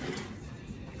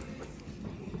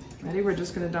 Ready? We're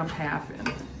just going to dump half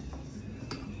in.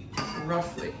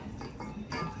 Roughly.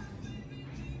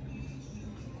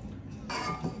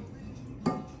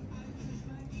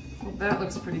 Well, that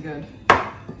looks pretty good.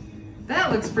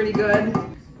 That looks pretty good.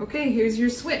 Okay, here's your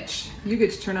switch. You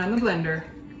get to turn on the blender.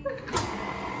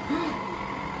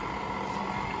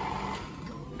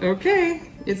 Okay,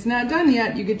 it's not done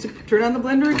yet. You get to turn on the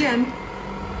blender again.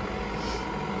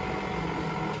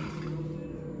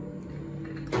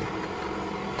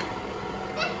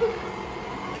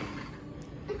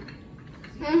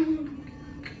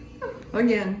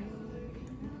 Again.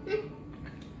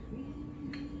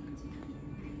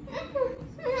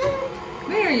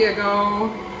 There you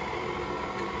go.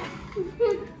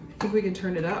 I think we can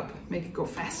turn it up, make it go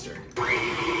faster.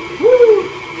 Woo!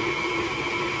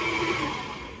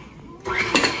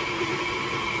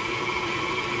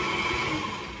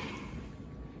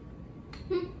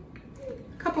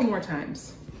 Couple more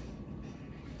times.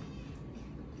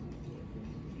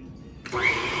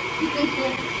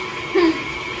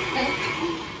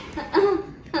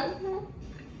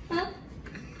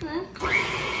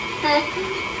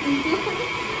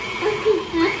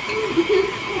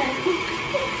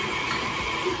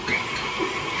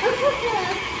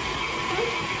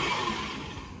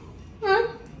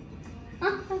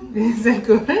 Is that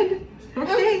good?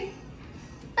 Okay.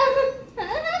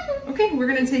 Okay, we're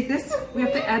gonna take this. We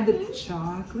have to add the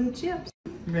chocolate chips.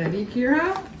 Ready,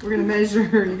 Kira? We're gonna measure.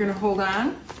 You're gonna hold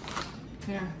on.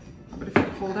 Here. How about if you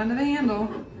hold onto the handle?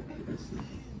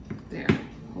 There.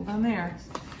 Hold on there.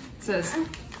 It says,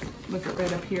 look it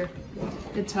right up here.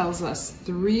 It tells us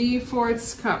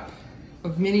 3/4 cup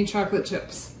of mini chocolate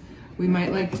chips. We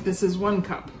might like, this is 1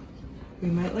 cup. We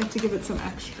might like to give it some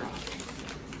extra.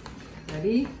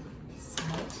 Ready,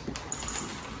 set.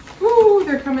 Ooh,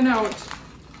 they're coming out.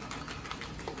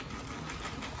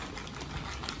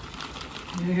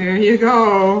 There you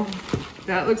go.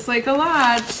 That looks like a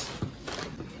lot.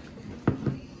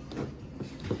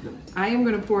 I am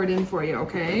gonna pour it in for you,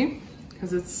 okay?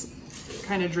 Because it's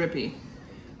kind of drippy.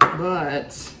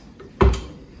 But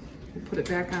we'll put it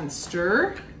back on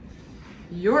stir.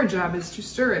 Your job is to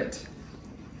stir it.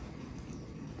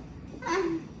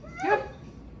 Yep.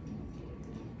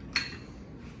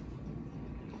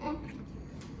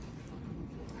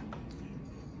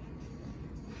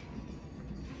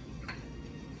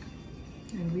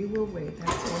 And we will wait.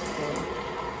 That's okay.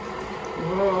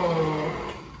 Whoa.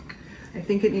 I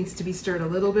think it needs to be stirred a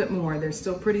little bit more. They're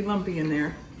still pretty lumpy in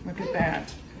there. Look at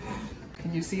that.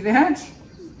 Can you see that?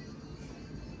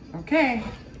 Okay.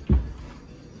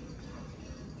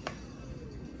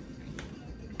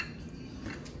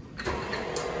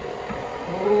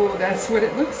 Oh, that's what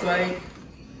it looks like.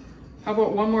 How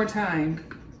about one more time?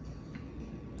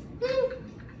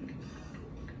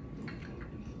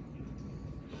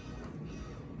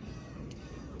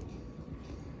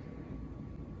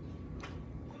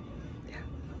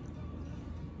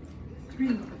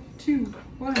 3, 2,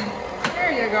 1.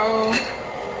 There you go.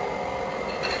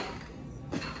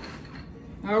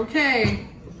 Okay.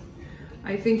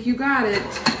 I think you got it.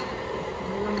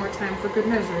 One more time for good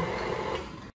measure.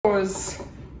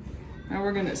 Now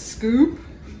we're gonna scoop.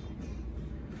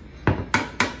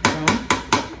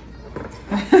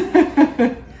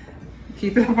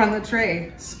 Keep it up on the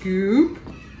tray. Scoop.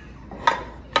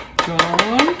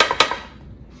 Dump.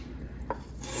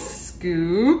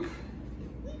 Scoop.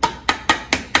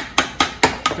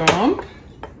 Dump.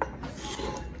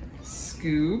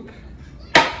 Scoop.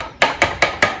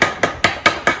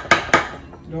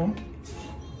 Dump.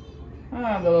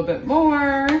 A little bit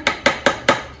more.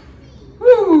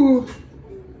 Woo!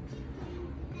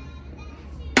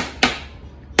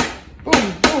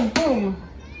 Boom, boom, boom.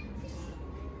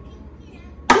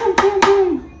 Boom, boom,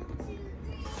 boom.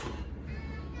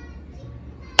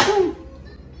 Boom.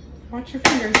 Watch your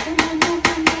fingers. Boom, boom, boom,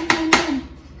 boom, boom, boom,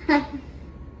 boom.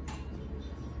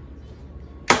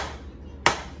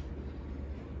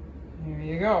 There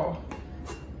you go.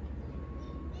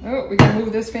 Oh, we gotta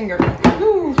move this finger.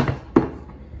 Woo.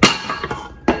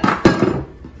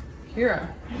 Kira,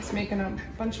 it's making a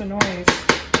bunch of noise.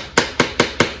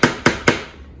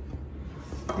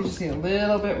 We just need a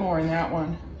little bit more in that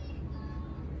one.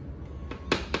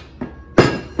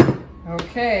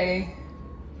 Okay.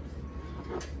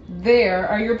 There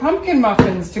are your pumpkin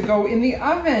muffins to go in the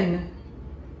oven.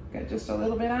 Got just a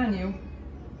little bit on you.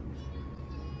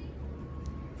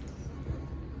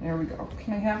 There we go.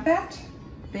 Can I have that?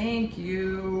 Thank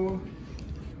you.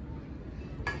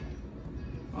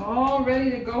 All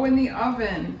ready to go in the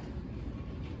oven.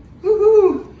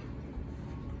 Woohoo!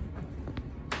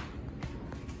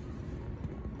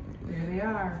 There they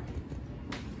are.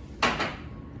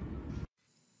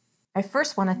 I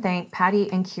first want to thank Patty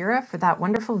and Kira for that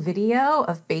wonderful video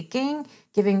of baking,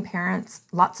 giving parents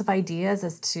lots of ideas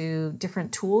as to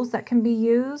different tools that can be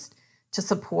used to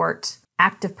support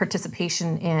active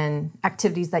participation in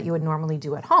activities that you would normally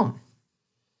do at home.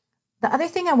 The other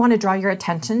thing I want to draw your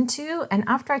attention to, and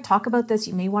after I talk about this,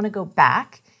 you may want to go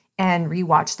back and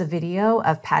rewatch the video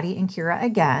of Patty and Kira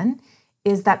again,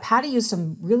 is that Patty used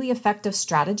some really effective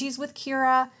strategies with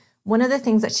Kira. One of the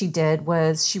things that she did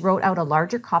was she wrote out a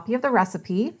larger copy of the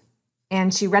recipe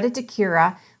and she read it to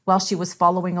Kira while she was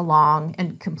following along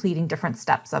and completing different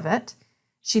steps of it.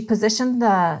 She positioned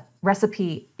the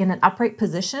recipe in an upright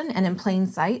position and in plain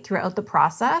sight throughout the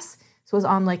process. So it was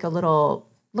on like a little,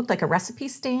 looked like a recipe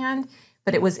stand,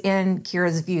 but it was in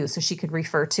Kira's view so she could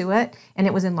refer to it, and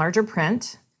it was in larger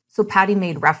print. So Patty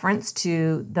made reference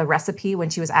to the recipe when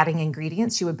she was adding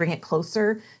ingredients. She would bring it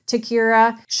closer to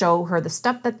Kira, show her the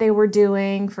step that they were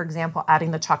doing, for example,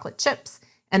 adding the chocolate chips,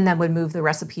 and then would move the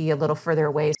recipe a little further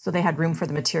away so they had room for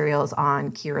the materials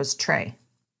on Kira's tray.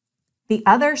 The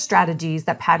other strategies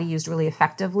that Patty used really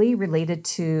effectively related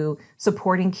to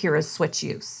supporting Kira's switch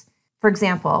use. For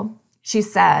example, she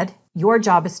said, your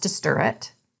job is to stir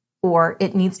it, or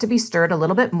it needs to be stirred a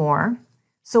little bit more.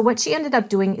 So what she ended up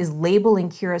doing is labeling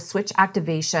Kira's switch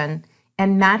activation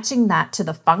and matching that to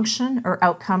the function or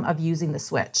outcome of using the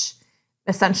switch.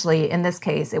 Essentially, in this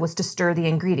case, it was to stir the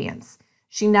ingredients.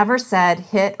 She never said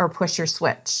hit or push your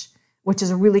switch, which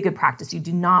is a really good practice. You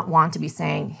do not want to be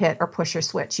saying hit or push your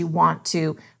switch. You want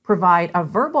to provide a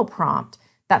verbal prompt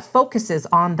that focuses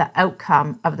on the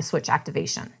outcome of the switch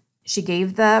activation. She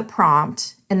gave the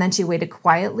prompt and then she waited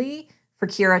quietly for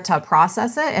Kira to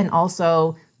process it and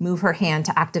also move her hand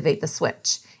to activate the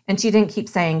switch. And she didn't keep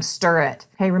saying stir it.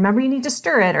 Hey, remember you need to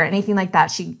stir it or anything like that.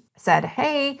 She said,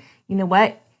 hey, you know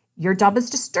what? Your job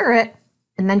is to stir it.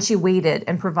 And then she waited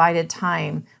and provided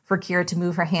time for Kira to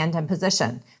move her hand in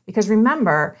position. Because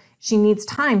remember, she needs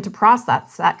time to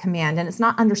process that command, and it's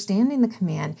not understanding the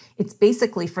command. It's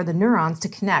basically for the neurons to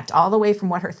connect all the way from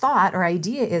what her thought or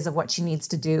idea is of what she needs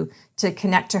to do to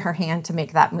connect to her hand to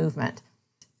make that movement.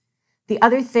 The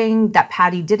other thing that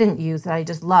Patty didn't use that I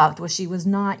just loved was she was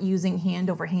not using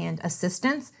hand-over-hand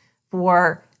assistance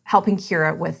for helping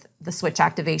Kira with the switch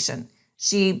activation.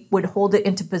 She would hold it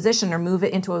into position or move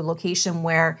it into a location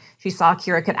where she saw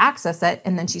Kira could access it,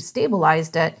 and then she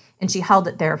stabilized it and she held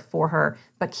it there for her.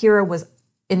 But Kira was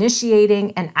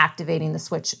initiating and activating the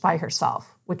switch by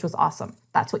herself, which was awesome.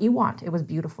 That's what you want. It was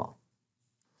beautiful.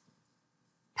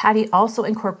 Patty also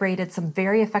incorporated some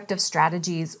very effective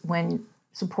strategies when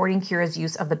supporting Kira's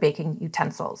use of the baking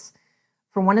utensils.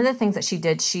 For one of the things that she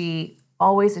did, she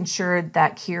always ensured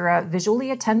that Kira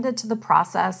visually attended to the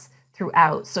process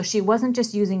throughout. So she wasn't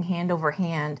just using hand over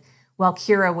hand while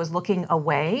Kira was looking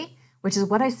away, which is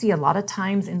what I see a lot of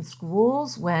times in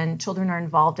schools when children are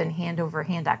involved in hand over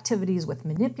hand activities with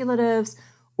manipulatives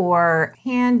or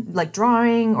hand, like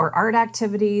drawing or art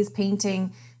activities,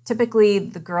 painting. Typically,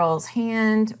 the girl's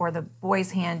hand or the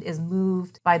boy's hand is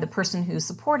moved by the person who's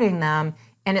supporting them,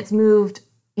 and it's moved,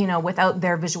 without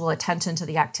their visual attention to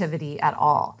the activity at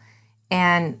all.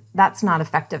 And that's not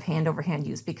effective hand-over-hand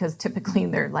use because typically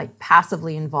they're like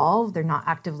passively involved. They're not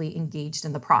actively engaged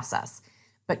in the process.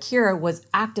 But Kira was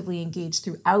actively engaged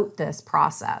throughout this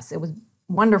process. It was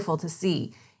wonderful to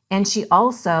see. And she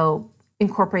also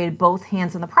incorporated both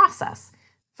hands in the process.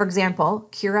 For example,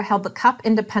 Kira held the cup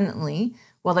independently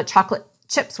while the chocolate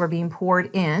chips were being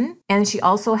poured in. And she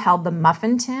also held the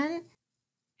muffin tin.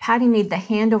 Patty made the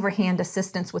hand-over-hand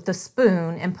assistance with the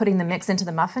spoon and putting the mix into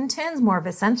the muffin tins, more of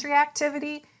a sensory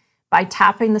activity, by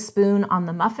tapping the spoon on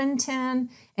the muffin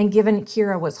tin. And given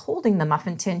Kira was holding the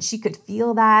muffin tin, she could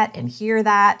feel that and hear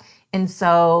that. And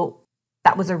so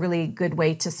that was a really good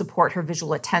way to support her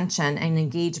visual attention and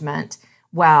engagement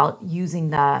while using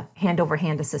the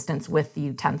hand-over-hand assistance with the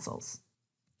utensils.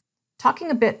 Talking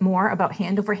a bit more about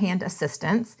hand-over-hand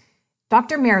assistance,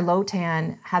 Dr.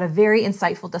 Merlotan had a very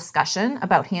insightful discussion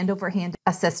about hand-over-hand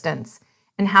assistance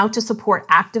and how to support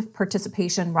active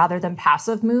participation rather than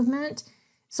passive movement.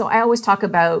 So I always talk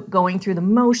about going through the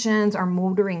motions or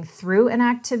motoring through an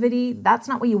activity. That's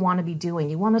not what you want to be doing.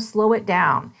 You want to slow it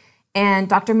down. And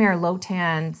Dr.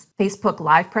 Merlotan's Facebook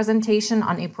Live presentation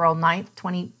on April 9th,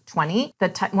 2020,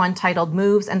 the one titled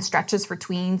Moves and Stretches for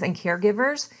Tweens and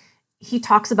Caregivers, he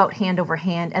talks about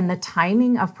hand-over-hand and the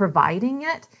timing of providing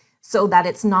it, so that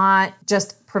it's not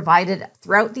just provided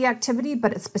throughout the activity,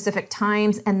 but at specific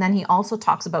times. And then he also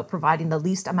talks about providing the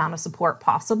least amount of support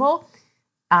possible,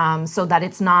 so that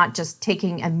it's not just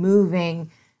taking and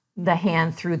moving the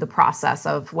hand through the process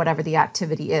of whatever the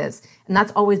activity is. And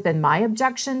that's always been my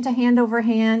objection to hand over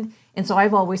hand. And so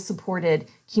I've always supported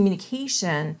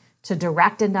communication to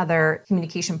direct another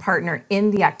communication partner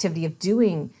in the activity of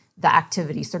doing the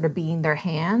activity, sort of being their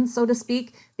hand, so to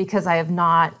speak, because I have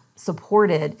not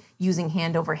supported using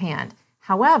hand over hand.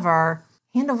 However,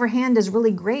 hand over hand is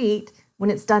really great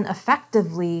when it's done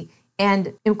effectively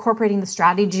and incorporating the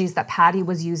strategies that Patty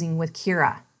was using with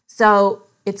Kira. So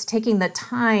it's taking the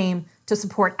time to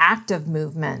support active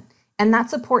movement, and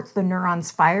that supports the neurons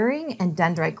firing and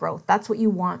dendrite growth. That's what you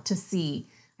want to see.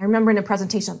 I remember in a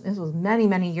presentation, this was many,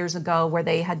 many years ago, where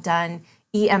they had done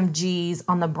EMGs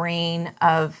on the brain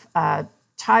of a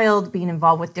child being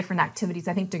involved with different activities,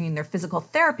 I think during their physical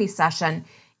therapy session,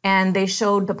 and they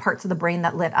showed the parts of the brain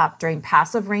that lit up during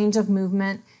passive range of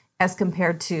movement as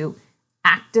compared to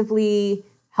actively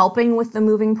helping with the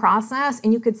moving process.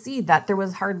 And you could see that there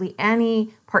was hardly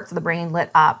any parts of the brain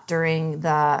lit up during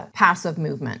the passive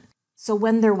movement. So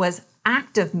when there was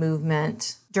active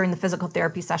movement during the physical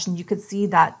therapy session, you could see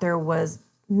that there was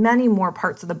many more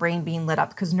parts of the brain being lit up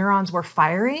because neurons were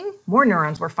firing, more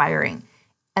neurons were firing.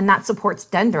 And that supports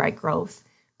dendrite growth.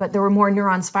 But there were more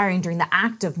neurons firing during the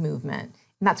active movement.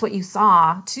 And that's what you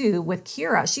saw too with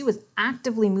Kira. She was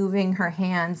actively moving her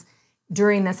hands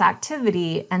during this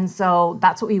activity. And so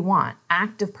that's what we want,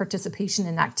 active participation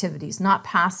in activities, not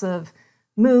passive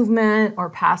movement or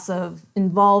passive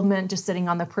involvement, just sitting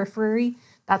on the periphery.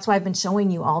 That's why I've been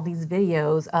showing you all these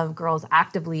videos of girls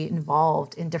actively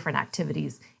involved in different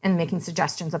activities and making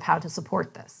suggestions of how to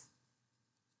support this.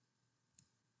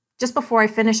 Just before I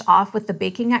finish off with the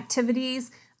baking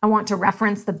activities, I want to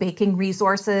reference the baking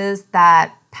resources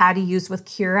that Patty used with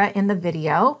Kira in the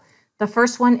video. The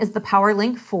first one is the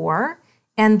PowerLink 4,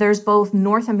 and there's both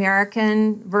North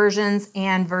American versions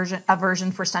and a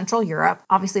version for Central Europe.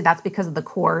 Obviously, that's because of the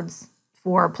cords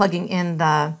for plugging in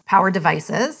the power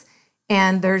devices.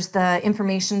 And there's the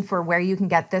information for where you can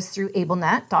get this through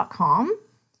ablenet.com.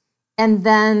 And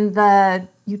then the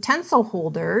utensil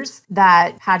holders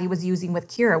that Patty was using with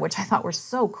Kira, which I thought were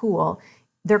so cool.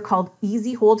 They're called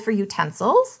Easy Hold for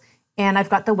Utensils. And I've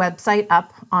got the website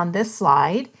up on this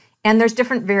slide. And there's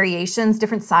different variations,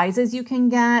 different sizes you can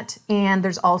get. And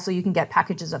there's also, you can get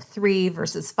packages of 3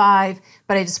 versus 5.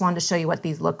 But I just wanted to show you what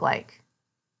these look like.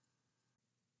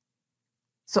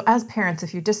 So as parents,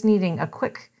 if you're just needing a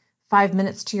quick 5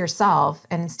 minutes to yourself,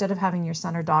 and instead of having your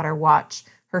son or daughter watch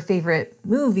her favorite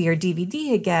movie or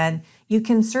DVD again, you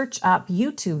can search up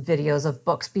YouTube videos of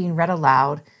books being read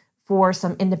aloud for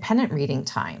some independent reading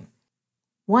time.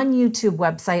 One YouTube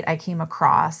website I came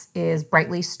across is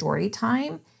Brightly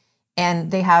Storytime, and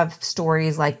they have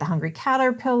stories like The Hungry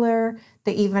Caterpillar.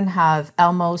 They even have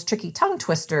Elmo's Tricky Tongue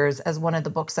Twisters as one of the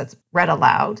books that's read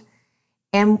aloud.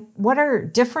 And what are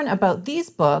different about these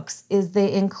books is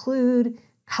they include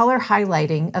color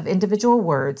highlighting of individual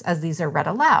words as these are read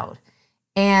aloud.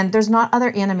 And there's not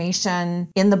other animation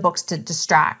in the books to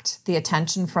distract the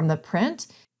attention from the print.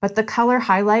 But the color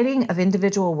highlighting of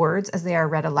individual words as they are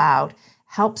read aloud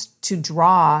helps to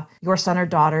draw your son or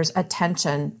daughter's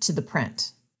attention to the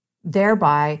print.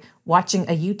 Thereby, watching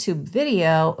a YouTube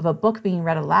video of a book being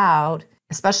read aloud,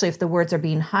 especially if the words are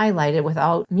being highlighted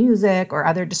without music or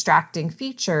other distracting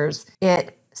features,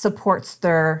 it supports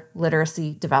their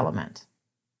literacy development.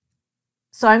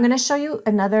 So I'm going to show you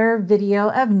another video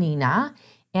of Nina.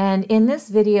 And in this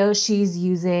video, she's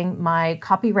using my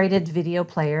copyrighted video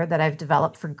player that I've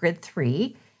developed for Grid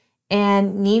 3.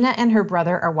 And Nina and her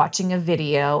brother are watching a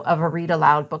video of a read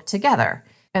aloud book together.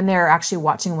 And they're actually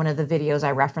watching one of the videos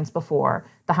I referenced before,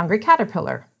 The Hungry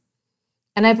Caterpillar.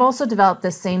 And I've also developed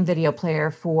this same video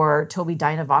player for Tobii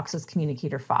Dynavox's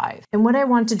Communicator 5. And what I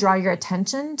want to draw your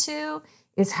attention to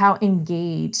is how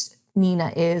engaged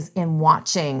Nina is in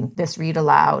watching this read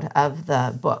aloud of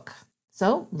the book.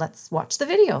 So let's watch the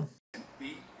video.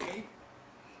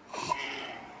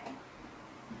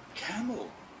 Camel.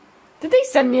 Did they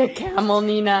send me a camel,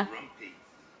 Nina?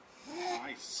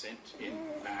 I sent him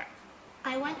back.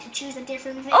 I want to choose a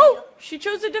different video. Oh, she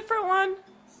chose a different one.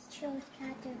 Chose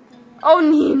Caterpillar. Oh,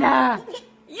 Nina,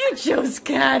 you chose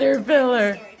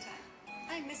Caterpillar.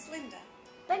 I'm Miss Linda.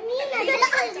 But Nina,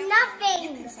 this is nothing.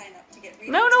 You can sign up to get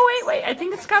No, wait, I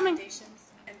think it's coming.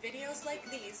 and videos like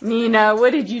these. Nina,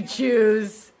 what did you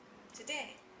choose?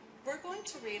 Today, we're going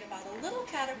to read about a little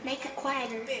caterpillar. Make it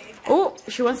quieter. Big Oh,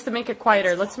 she wants to make it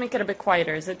quieter. Let's make it a bit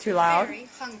quieter. Is it too loud? Very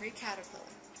Hungry Caterpillar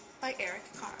by Eric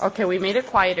Carr. Okay, we made it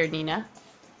quieter, Nina.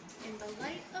 In the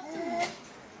light of the moon,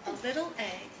 a little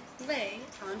egg lay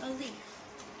on a leaf.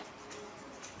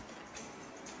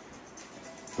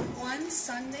 One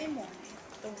Sunday morning,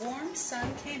 the warm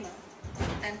sun came up,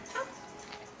 and pop,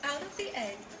 out of the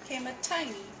egg came a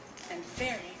tiny and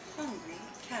very hungry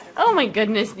caterpillar. Oh my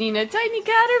goodness, Nina, tiny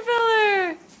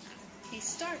caterpillar. He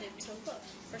started to look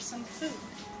for some food.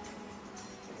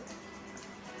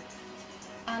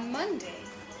 On Monday,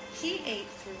 he ate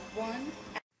through one.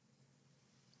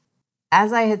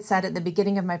 As I had said at the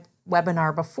beginning of my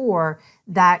webinar before,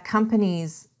 that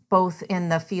companies both in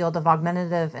the field of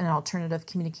augmentative and alternative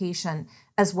communication,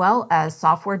 as well as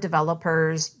software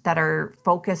developers that are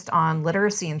focused on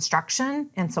literacy instruction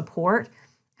and support,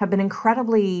 have been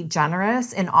incredibly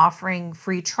generous in offering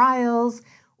free trials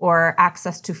or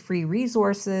access to free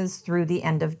resources through the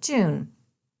end of June.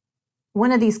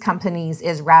 One of these companies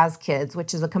is RazKids,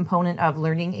 which is a component of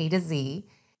Learning A to Z.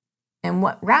 And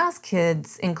what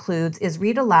RazKids includes is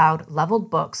read aloud leveled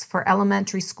books for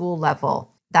elementary school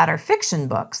level that are fiction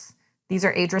books. These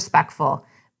are age respectful,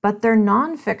 but they're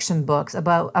nonfiction books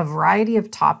about a variety of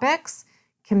topics,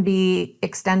 can be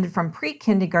extended from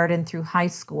pre-kindergarten through high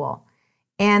school.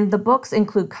 And the books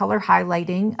include color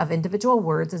highlighting of individual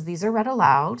words as these are read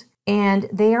aloud, and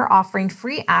they are offering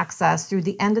free access through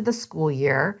the end of the school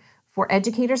year for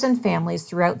educators and families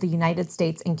throughout the United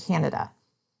States and Canada.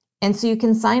 And so you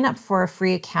can sign up for a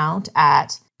free account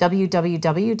at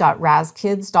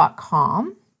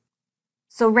www.razkids.com.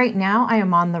 So right now I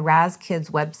am on the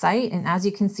RazKids website, and as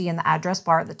you can see in the address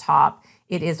bar at the top,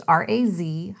 it is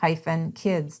raz-kids.com.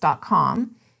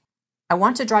 I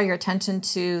want to draw your attention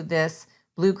to this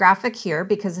blue graphic here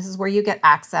because this is where you get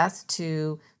access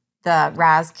to the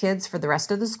RazKids for the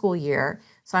rest of the school year.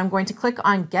 So I'm going to click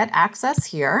on Get Access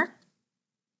here.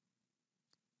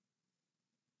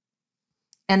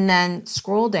 And then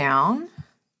scroll down.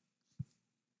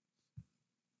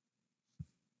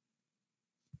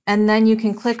 And then you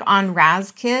can click on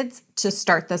RazKids to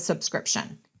start the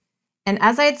subscription. And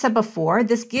as I had said before,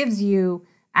 this gives you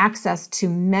access to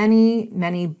many,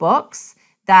 many books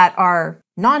that are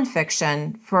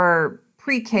nonfiction for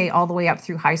pre-K all the way up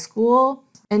through high school.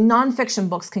 And nonfiction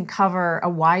books can cover a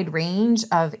wide range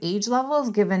of age levels,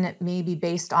 given it may be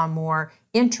based on more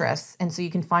interests. And so you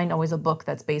can find always a book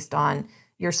that's based on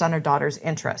your son or daughter's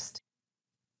interest.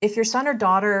 If your son or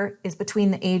daughter is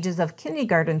between the ages of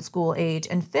kindergarten school age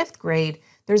and 5th grade,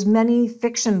 there's many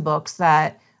fiction books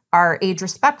that are age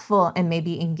respectful and may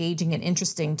be engaging and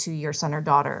interesting to your son or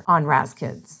daughter on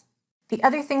RazKids. The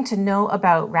other thing to know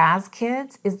about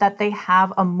RazKids is that they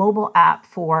have a mobile app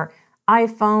for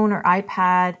iPhone or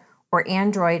iPad or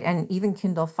Android and even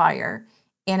Kindle Fire,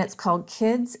 and it's called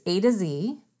Kids A to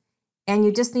Z. And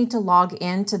you just need to log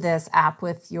into this app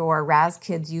with your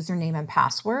RazKids username and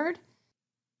password.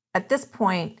 At this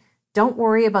point, don't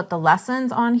worry about the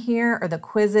lessons on here or the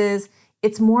quizzes.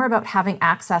 It's more about having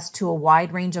access to a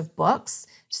wide range of books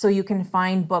so you can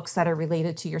find books that are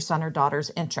related to your son or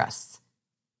daughter's interests.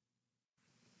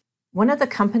 One of the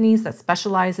companies that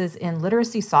specializes in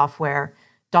literacy software,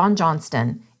 Don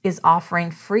Johnston, is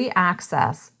offering free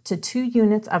access to 2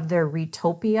 units of their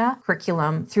Readtopia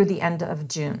curriculum through the end of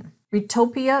June.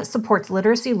 Readtopia supports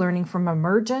literacy learning from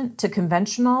emergent to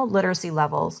conventional literacy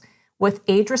levels with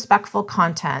age-respectful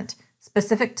content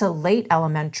specific to late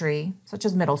elementary, such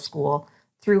as middle school,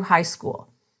 through high school.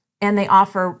 And they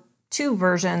offer 2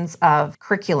 versions of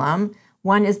curriculum.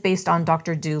 One is based on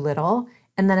Dr. Dolittle,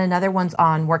 and then another one's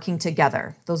on Working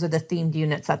Together. Those are the themed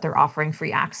units that they're offering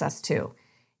free access to.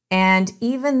 And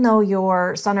even though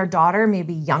your son or daughter may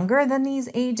be younger than these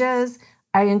ages,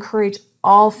 I encourage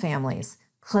all families,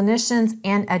 clinicians,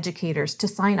 and educators to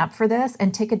sign up for this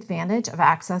and take advantage of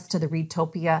access to the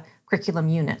Readtopia curriculum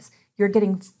units. You're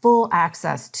getting full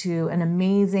access to an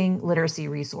amazing literacy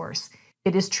resource.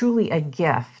 It is truly a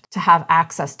gift to have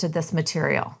access to this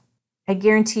material. I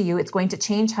guarantee you it's going to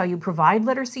change how you provide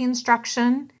literacy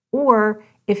instruction, or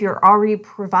if you're already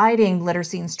providing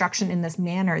literacy instruction in this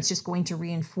manner, it's just going to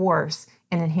reinforce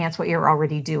and enhance what you're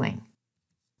already doing.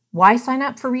 Why sign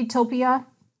up for Readtopia?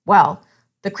 Well,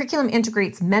 the curriculum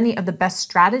integrates many of the best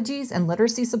strategies and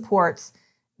literacy supports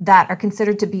that are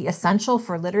considered to be essential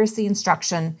for literacy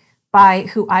instruction by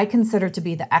who I consider to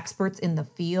be the experts in the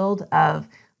field of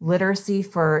literacy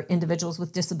for individuals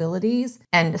with disabilities,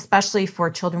 and especially for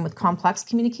children with complex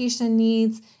communication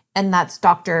needs, and that's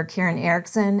Dr. Karen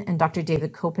Erickson and Dr.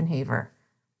 David Copenhaver.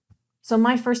 So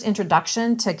my first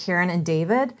introduction to Karen and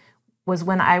David was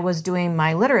when I was doing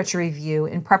my literature review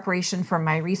in preparation for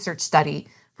my research study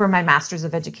for my Master's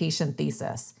of Education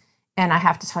thesis. And I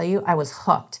have to tell you, I was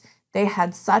hooked. They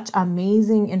had such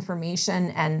amazing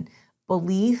information and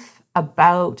belief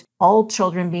about all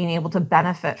children being able to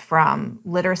benefit from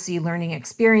literacy learning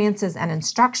experiences and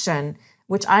instruction,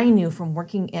 which I knew from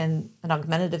working in an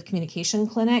augmentative communication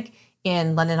clinic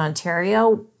in London,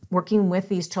 Ontario, working with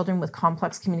these children with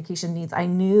complex communication needs. I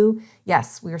knew,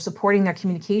 yes, we were supporting their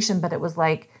communication, but it was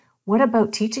like, what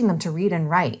about teaching them to read and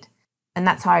write? And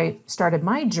that's how I started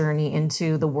my journey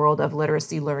into the world of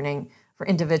literacy learning for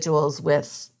individuals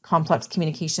with complex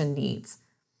communication needs.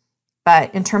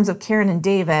 But in terms of Karen and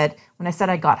David, when I said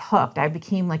I got hooked, I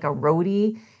became like a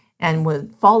roadie and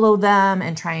would follow them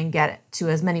and try and get to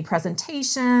as many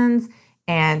presentations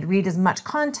and read as much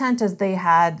content as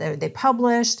they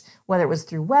published, whether it was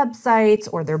through websites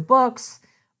or their books,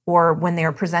 or when they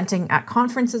were presenting at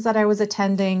conferences that I was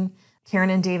attending. Karen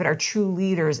and David are true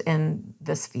leaders in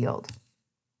this field.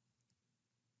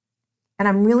 And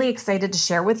I'm really excited to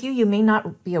share with you. You may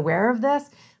not be aware of this,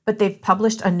 but they've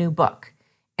published a new book.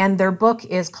 And their book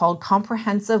is called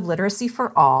Comprehensive Literacy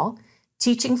for All,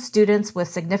 Teaching Students with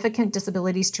Significant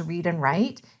Disabilities to Read and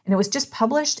Write. And it was just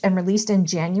published and released in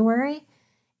January.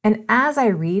 And as I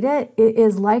read it, it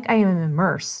is like I am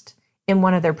immersed in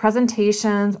one of their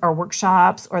presentations or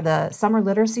workshops or the summer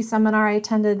literacy seminar I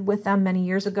attended with them many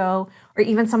years ago, or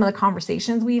even some of the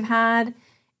conversations we've had.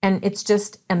 And it's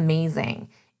just amazing.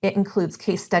 It includes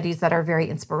case studies that are very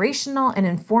inspirational and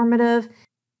informative.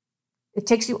 It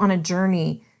takes you on a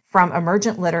journey from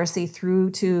emergent literacy through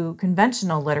to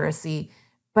conventional literacy,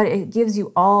 but it gives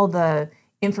you all the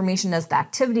information as the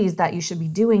activities that you should be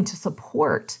doing to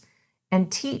support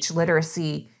and teach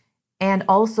literacy, and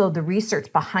also the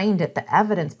research behind it, the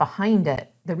evidence behind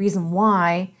it, the reason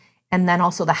why, and then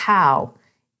also the how.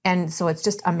 And so it's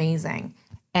just amazing.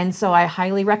 And so I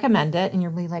highly recommend it. And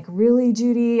you're really like, really,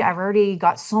 Judy? I've already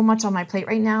got so much on my plate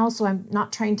right now, so I'm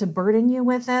not trying to burden you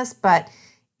with this. But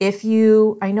if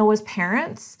you, I know as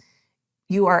parents,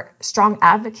 you are strong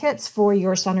advocates for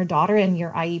your son or daughter and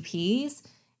your IEPs.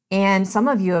 And some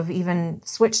of you have even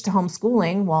switched to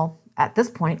homeschooling. Well, at this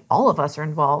point, all of us are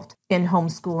involved in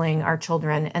homeschooling our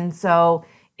children. And so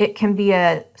it can be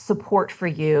a support for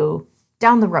you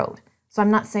down the road. So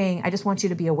I'm not saying, I just want you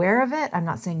to be aware of it. I'm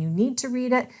not saying you need to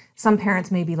read it. Some parents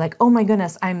may be like, oh my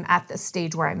goodness, I'm at this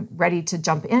stage where I'm ready to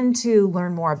jump into,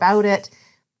 learn more about it.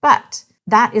 But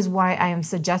that is why I am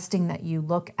suggesting that you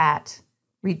look at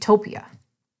Readtopia.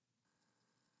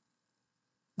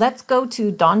 Let's go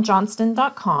to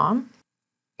donjohnston.com.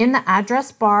 In the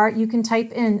address bar, you can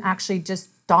type in actually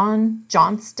just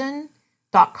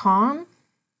donjohnston.com.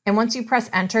 And once you press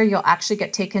enter, you'll actually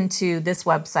get taken to this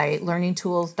website,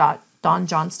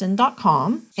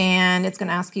 learningtools.donjohnston.com. And it's going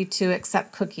to ask you to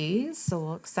accept cookies. So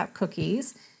we'll accept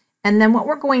cookies. And then what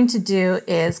we're going to do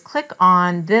is click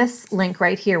on this link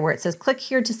right here where it says click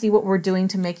here to see what we're doing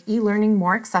to make e-learning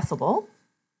more accessible.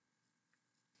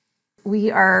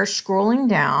 We are scrolling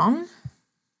down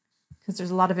because there's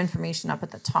a lot of information up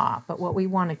at the top, but what we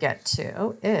want to get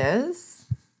to is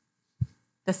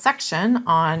the section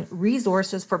on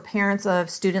resources for parents of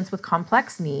students with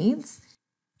complex needs.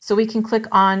 So we can click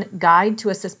on Guide to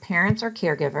Assist Parents or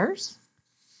Caregivers,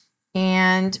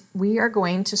 and we are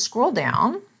going to scroll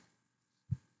down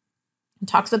It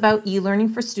talks about e-learning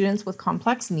for students with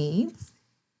complex needs.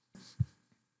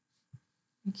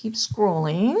 We keep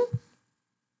scrolling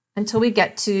until we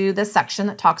get to the section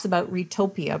that talks about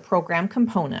Readtopia program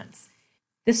components.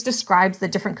 This describes the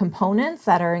different components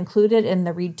that are included in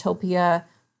the Readtopia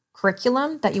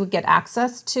curriculum that you would get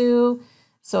access to.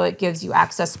 So it gives you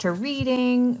access to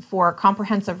reading for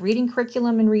comprehensive reading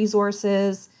curriculum and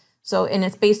resources. And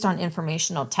it's based on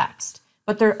informational text.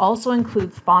 But there also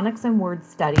includes phonics and word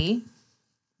study,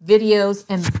 videos,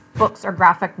 and books or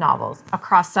graphic novels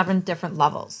across 7 different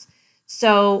levels.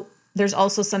 So there's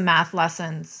also some math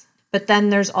lessons, but then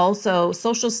there's also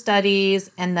social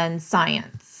studies and then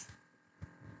science.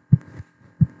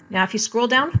 Now, if you scroll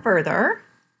down further,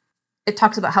 it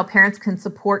talks about how parents can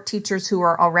support teachers who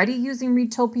are already using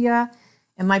Readtopia.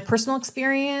 And my personal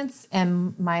experience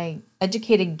and my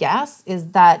educated guess is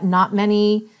that not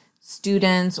many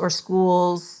students or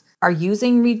schools are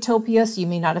using Readtopia, so you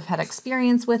may not have had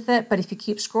experience with it. But if you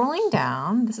keep scrolling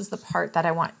down, this is the part that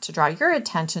I want to draw your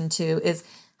attention to, is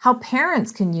how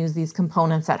parents can use these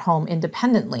components at home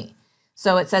independently.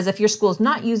 So it says if your school is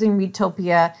not using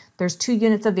Readtopia, there's 2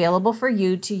 units available for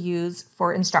you to use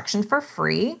for instruction for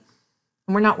free.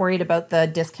 And we're not worried about the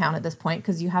discount at this point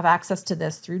because you have access to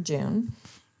this through June.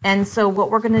 And so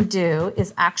what we're going to do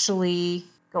is actually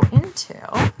go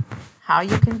into how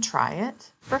you can try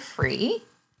it for free.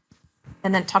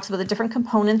 And then it talks about the different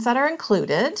components that are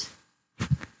included.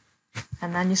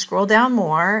 And then you scroll down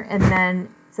more, and then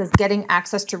it says getting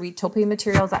access to Readtopia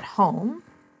materials at home.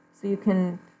 So you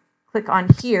can click on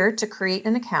here to create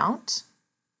an account.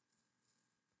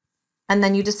 And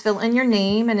then you just fill in your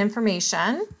name and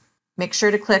information. Make sure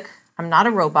to click I'm not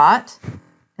a robot,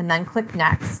 and then click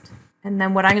next. And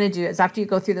then what I'm going to do is after you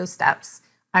go through those steps,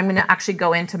 I'm going to actually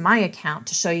go into my account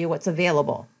to show you what's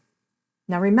available.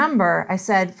 Now remember, I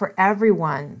said for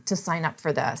everyone to sign up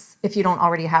for this if you don't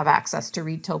already have access to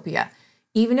Readtopia,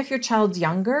 even if your child's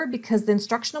younger, because the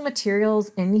instructional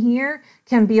materials in here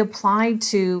can be applied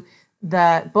to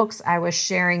the books I was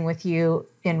sharing with you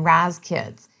in Raz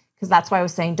Kids. Because that's why I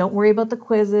was saying, don't worry about the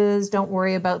quizzes, don't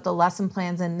worry about the lesson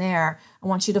plans in there. I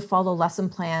want you to follow lesson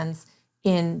plans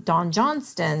in Don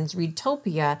Johnston's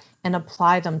Readtopia and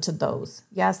apply them to those.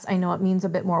 Yes, I know it means a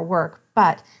bit more work,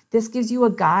 but this gives you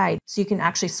a guide so you can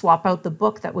actually swap out the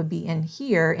book that would be in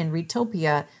here in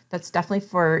Readtopia. That's definitely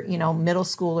for, middle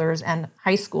schoolers and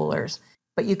high schoolers.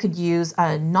 But you could use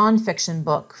a nonfiction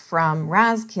book from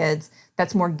Raz Kids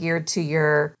that's more geared to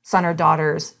your son or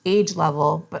daughter's age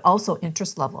level, but also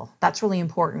interest level. That's really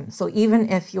important. So even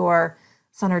if your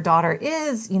son or daughter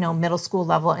is, middle school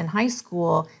level and high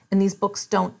school, and these books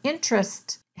don't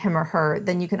interest him or her,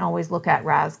 then you can always look at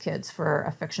Raz Kids for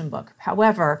a fiction book.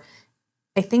 However,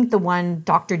 I think the one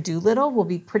Dr. Dolittle will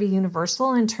be pretty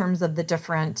universal in terms of the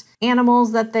different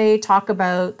animals that they talk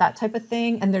about, that type of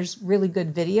thing. And there's really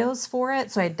good videos for it.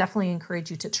 So I definitely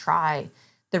encourage you to try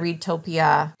the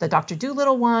Readtopia, the Dr.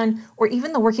 Dolittle one, or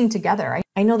even the Working Together.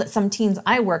 I know that some teens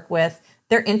I work with,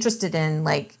 they're interested in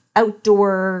like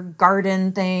outdoor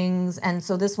garden things. And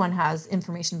so this one has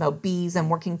information about bees and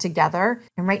working together.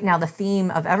 And right now the theme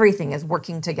of everything is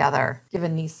working together,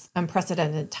 given these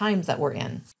unprecedented times that we're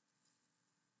in.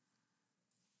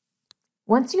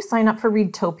 Once you sign up for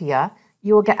Readtopia,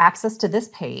 you will get access to this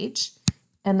page.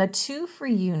 And the 2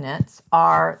 free units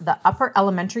are the upper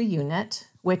elementary unit,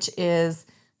 which is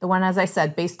the one, as I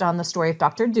said, based on the story of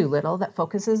Dr. Dolittle that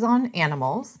focuses on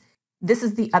animals. This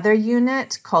is the other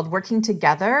unit called Working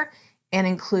Together and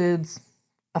includes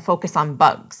a focus on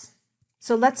bugs.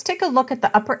 So let's take a look at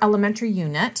the upper elementary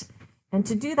unit. And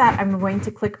to do that, I'm going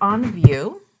to click on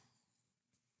View.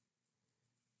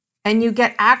 And you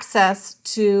get access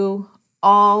to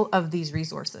all of these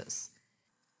resources.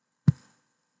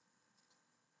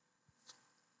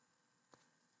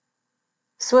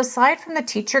 So aside from the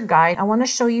teacher guide, I want to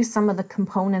show you some of the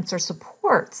components or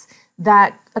supports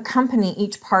that accompany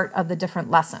each part of the different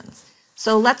lessons.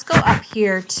 So let's go up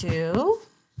here to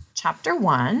chapter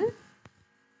 1.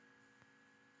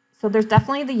 So there's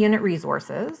definitely the unit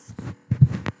resources.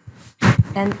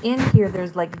 And in here,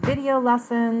 there's like video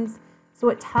lessons. So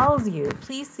it tells you,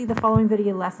 please see the following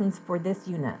video lessons for this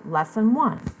unit, lesson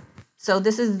 1. So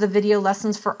this is the video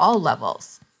lessons for all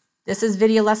levels. This is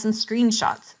video lesson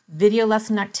screenshots, video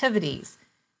lesson activities,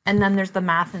 and then there's the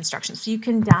math instructions. So you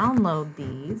can download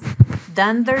these.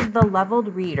 Then there's the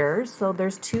leveled readers. So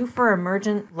there's 2 for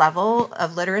emergent level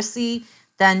of literacy,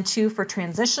 then 2 for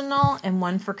transitional, and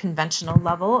 1 for conventional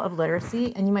level of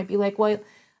literacy. And you might be like, well,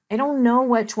 I don't know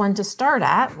which one to start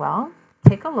at. Well,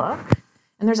 take a look.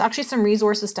 And there's actually some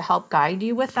resources to help guide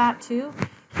you with that too.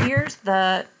 Here's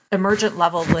the emergent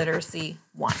level literacy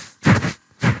 1.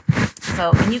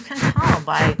 So, and you can tell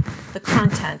by the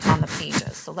content on the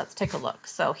pages. So let's take a look.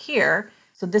 So here,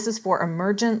 so this is for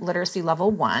Emergent Literacy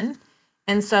Level 1.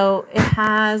 And so it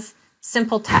has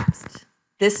simple text.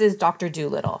 This is Dr.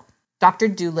 Dolittle. Dr.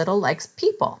 Dolittle likes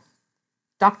people.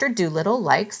 Dr. Dolittle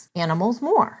likes animals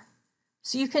more.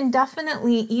 So you can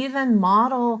definitely even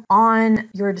model on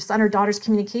your son or daughter's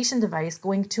communication device,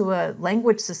 going to a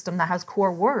language system that has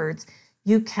core words.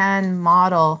 You can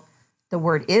model the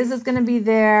word is going to be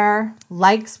there,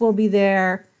 likes will be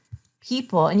there,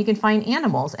 people, and you can find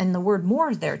animals, and the word more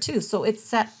is there too. So it's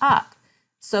set up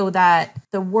so that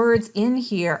the words in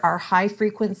here are high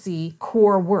frequency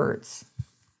core words.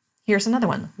 Here's another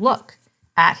one. Look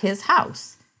at his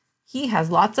house. He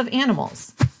has lots of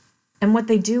animals. And what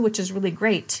they do, which is really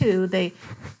great too, they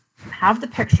have the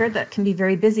picture that can be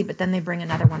very busy, but then they bring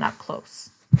another one up close.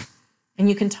 And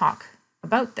you can talk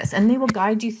about this, and they will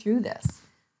guide you through this.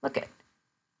 Look at,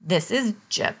 this is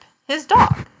Jip, his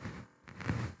dog.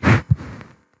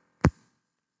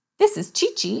 This is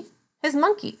Chi-Chi, his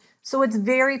monkey. So it's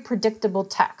very predictable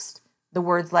text. The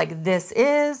words like this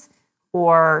is,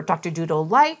 or Dr. Doodle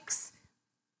likes,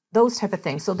 those type of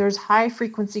things. So there's high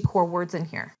frequency core words in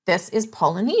here. This is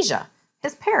Polynesia,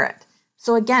 his parrot.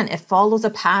 So again, it follows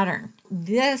a pattern.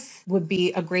 This would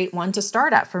be a great one to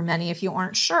start at for many if you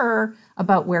aren't sure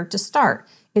about where to start.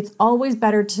 It's always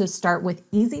better to start with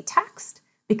easy text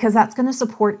because that's going to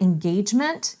support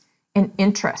engagement and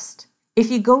interest. If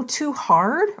you go too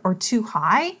hard or too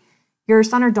high, your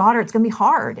son or daughter, it's going to be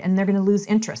hard and they're going to lose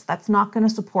interest. That's not going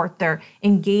to support their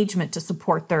engagement, to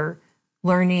support their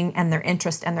learning and their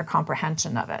interest and their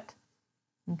comprehension of it.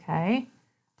 Okay?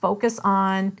 Focus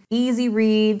on easy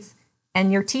reads,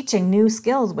 and you're teaching new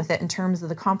skills with it in terms of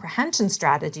the comprehension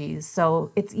strategies,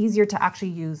 so it's easier to actually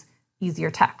use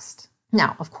easier text.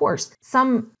 Now, of course,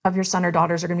 some of your son or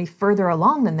daughters are going to be further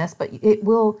along than this, but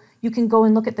you can go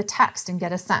and look at the text and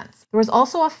get a sense. There was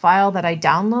also a file that I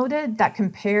downloaded that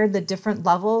compared the different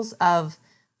levels of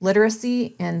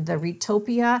literacy in the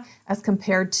Readtopia as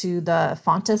compared to the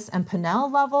Fontes and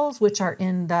Pinnell levels, which are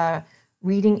in the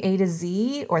Reading A to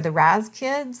Z or the RAS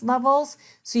Kids levels.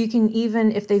 So you can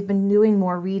even, if they've been doing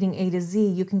more Reading A to Z,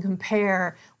 you can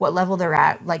compare what level they're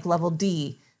at, like level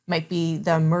D might be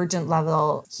the emergent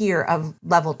level here of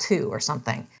level 2 or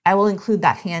something. I will include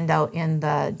that handout in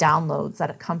the downloads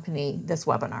that accompany this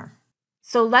webinar.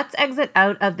 So let's exit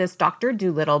out of this Dr.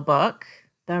 Dolittle book,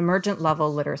 the emergent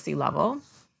level literacy level.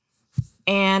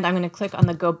 And I'm going to click on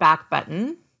the Go Back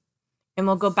button, and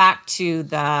we'll go back to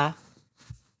the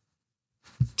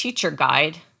teacher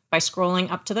guide by scrolling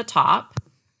up to the top.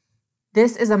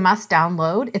 This is a must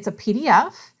download. It's a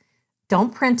PDF.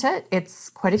 Don't print it. It's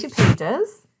quite a few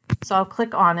pages. So I'll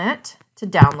click on it to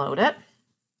download it.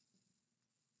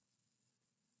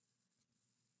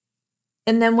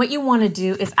 And then what you want to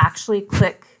do is actually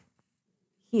click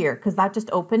here because that just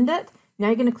opened it. Now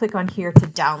you're going to click on here to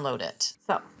download it.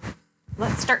 So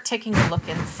let's start taking a look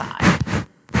inside.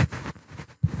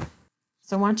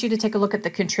 So I want you to take a look at the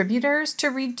contributors to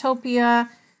Readtopia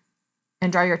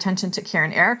and draw your attention to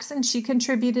Karen Erickson. She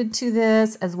contributed to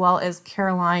this, as well as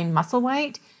Caroline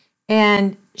Musselwhite.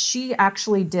 And she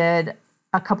actually did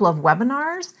a couple of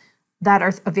webinars that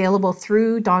are available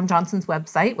through Don Johnson's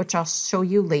website, which I'll show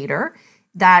you later,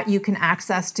 that you can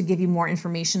access to give you more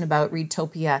information about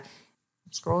Readtopia.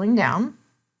 Scrolling down.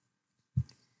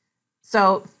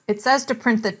 So it says to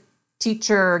print the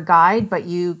teacher guide, but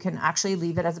you can actually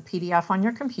leave it as a PDF on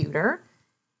your computer.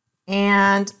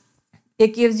 And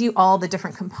it gives you all the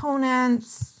different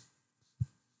components.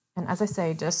 And as I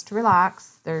say, just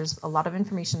relax. There's a lot of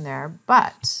information there.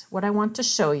 But what I want to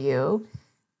show you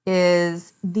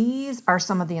is these are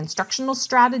some of the instructional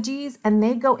strategies, and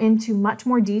they go into much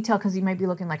more detail because you might be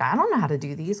looking like, I don't know how to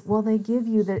do these. Well, they give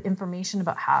you the information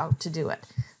about how to do it.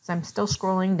 So I'm still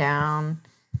scrolling down.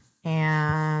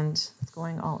 And it's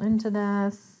going all into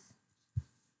this.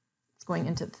 It's going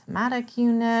into the thematic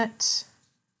unit.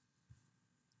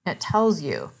 It tells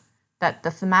you that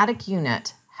the thematic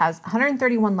unit has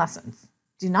 131 lessons.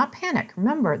 Do not panic.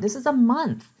 Remember, this is a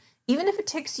month. Even if it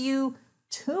takes you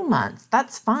 2 months,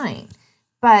 that's fine.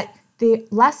 But the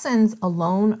lessons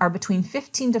alone are between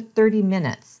 15 to 30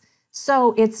 minutes.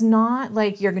 So it's not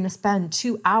like you're going to spend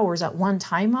 2 hours at one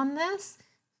time on this.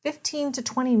 15 to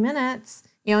 20 minutes.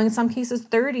 You know, in some cases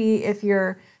 30 if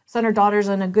your son or daughter's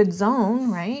in a good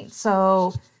zone, right?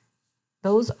 So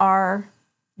those are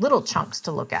little chunks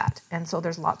to look at. And so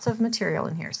there's lots of material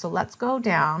in here. So let's go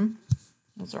down.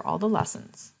 Those are all the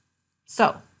lessons.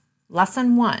 So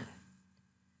lesson 1.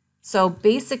 So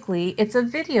basically it's a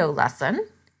video lesson,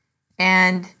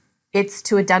 and it's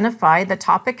to identify, the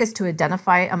topic is to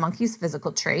identify a monkey's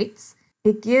physical traits.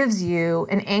 it gives you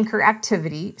an anchor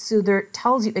activity. So there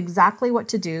tells you exactly what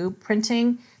to do,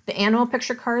 printing the animal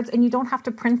picture cards, and you don't have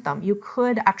to print them. You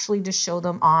could actually just show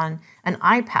them on an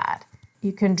iPad.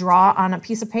 You can draw on a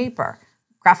piece of paper,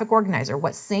 graphic organizer,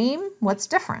 what's same, what's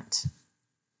different.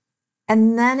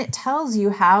 And then it tells you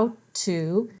how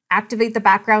to activate the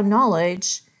background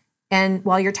knowledge. And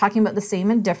while you're talking about the same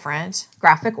and different,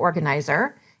 graphic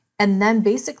organizer, and then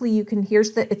basically you can,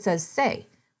 it says, say,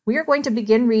 we are going to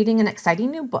begin reading an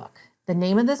exciting new book. The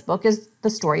name of this book is The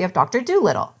Story of Dr.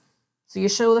 Dolittle. So you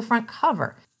show the front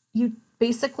cover. You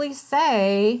basically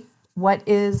say what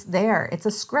is there. It's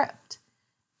a script.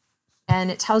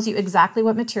 And it tells you exactly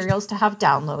what materials to have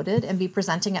downloaded and be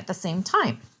presenting at the same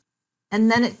time. And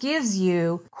then it gives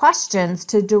you questions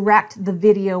to direct the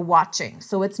video watching.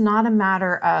 So it's not a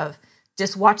matter of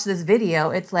just watch this video.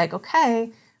 It's like,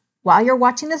 okay, while you're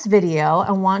watching this video,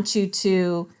 I want you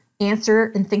to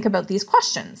answer and think about these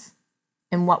questions.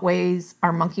 In what ways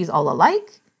are monkeys all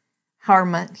alike? How are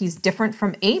monkeys different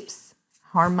from apes?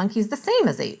 How are monkeys the same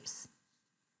as apes?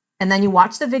 And then you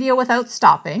watch the video without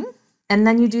stopping, and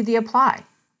then you do the apply.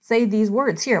 Say these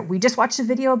words here. We just watched a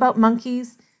video about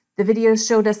monkeys. The video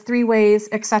showed us 3 ways,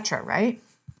 etc., right?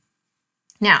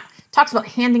 Now, talks about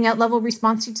handing out level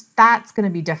responses. That's going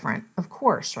to be different, of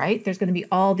course, right? There's going to be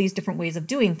all these different ways of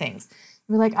doing things.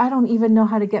 You're like, I don't even know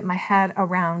how to get my head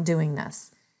around doing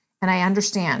this. And I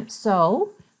understand.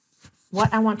 So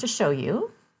what I want to show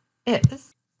you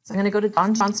is, so I'm going to go to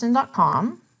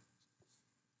donjohnston.com.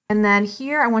 And then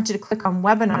here I want you to click on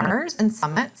webinars and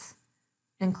summits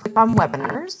and click on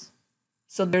webinars.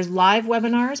 So there's live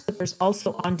webinars, but there's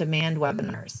also on-demand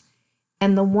webinars.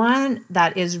 And the one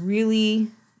that is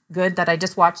really good that I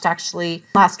just watched actually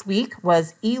last week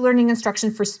was e-learning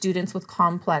instruction for students with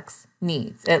complex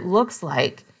needs. It looks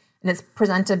like, and it's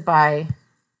presented by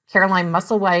Caroline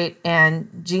Musselwhite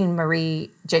and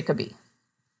Jean-Marie Jacoby.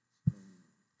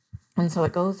 And so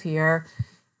it goes here,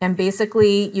 and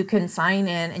basically you can sign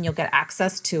in and you'll get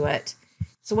access to it.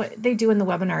 So what they do in the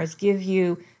webinar is give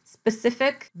you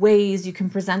specific ways you can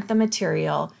present the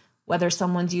material, whether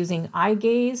someone's using eye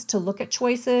gaze to look at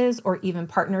choices or even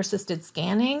partner-assisted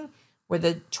scanning, where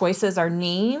the choices are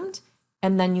named,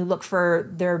 and then you look for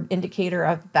their indicator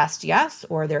of best yes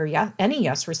or their yes, any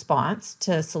yes response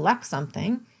to select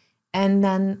something, and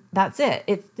then that's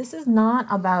it. This is not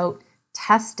about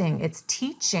testing, it's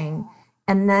teaching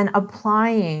and then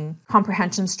applying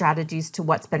comprehension strategies to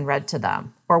what's been read to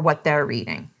them or what they're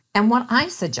reading. And what I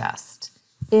suggest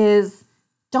is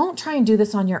don't try and do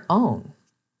this on your own.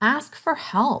 Ask for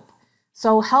help.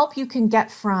 So help you can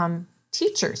get from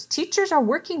teachers. Teachers are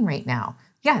working right now.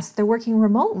 Yes, they're working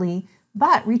remotely,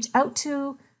 but reach out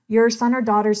to your son or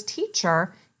daughter's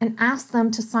teacher and ask them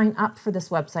to sign up for this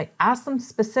website. Ask them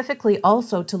specifically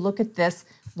also to look at this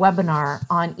webinar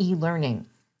on e-learning.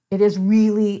 It is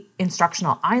really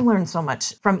instructional. I learned so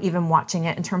much from even watching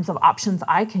it in terms of options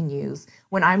I can use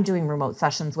when I'm doing remote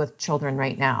sessions with children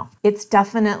right now. It's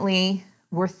definitely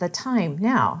worth the time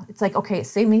now. It's like, okay,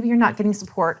 say maybe you're not getting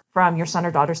support from your son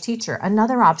or daughter's teacher.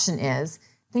 Another option is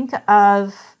think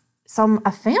of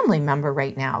a family member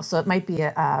right now. So it might be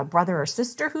a brother or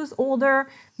sister who's older,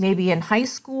 maybe in high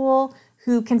school,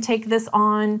 who can take this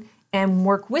on and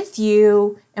work with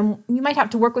you. And you might have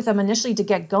to work with them initially to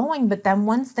get going, but then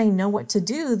once they know what to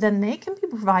do, then they can be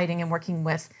providing and working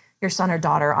with your son or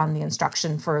daughter on the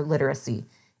instruction for literacy.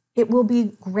 It will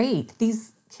be great.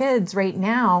 These kids right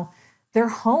now, they're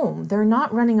home. They're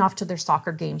not running off to their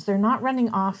soccer games. They're not running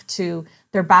off to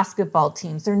their basketball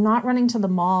teams. They're not running to the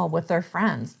mall with their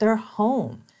friends. They're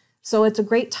home. So it's a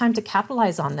great time to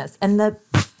capitalize on this. And the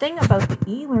thing about the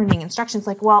e-learning instructions,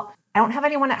 like, well, I don't have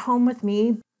anyone at home with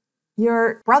me.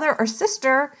 Your brother or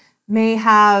sister may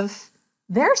have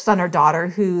their son or daughter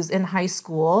who's in high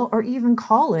school or even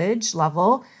college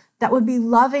level that would be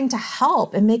loving to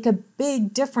help and make a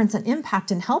big difference and impact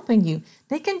in helping you.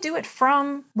 They can do it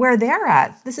from where they're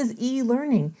at. This is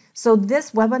e-learning. So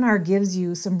this webinar gives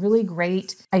you some really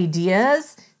great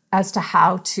ideas as to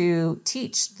how to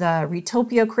teach the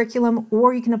Retopia curriculum,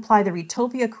 or you can apply the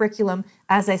Retopia curriculum,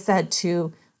 as I said,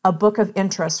 to a book of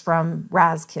interest from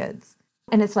Raz Kids.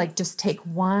 And it's like, just take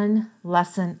one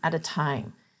lesson at a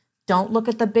time. Don't look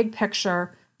at the big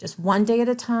picture, just one day at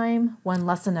a time, one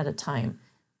lesson at a time.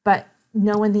 But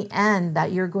know in the end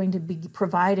that you're going to be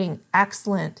providing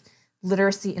excellent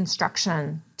literacy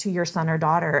instruction to your son or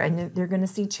daughter, and they're going to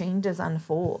see changes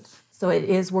unfold. So it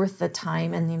is worth the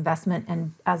time and the investment.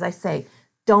 And as I say,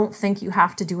 don't think you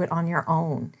have to do it on your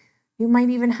own. You might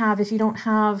even have, if you don't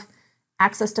have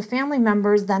access to family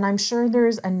members, then I'm sure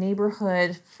there's a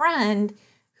neighborhood friend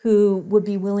who would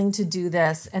be willing to do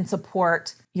this and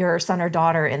support your son or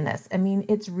daughter in this. I mean,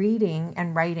 it's reading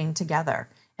and writing together.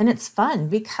 And it's fun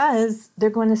because they're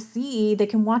going to see, they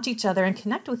can watch each other and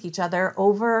connect with each other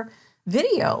over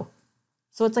video.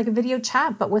 So it's like a video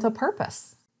chat, but with a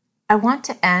purpose. I want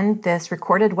to end this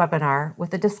recorded webinar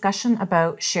with a discussion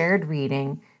about shared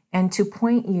reading and to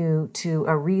point you to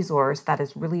a resource that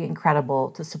is really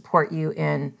incredible to support you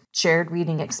in shared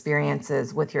reading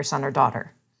experiences with your son or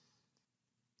daughter.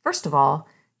 First of all,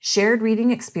 shared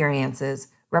reading experiences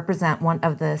represent one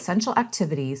of the essential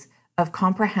activities of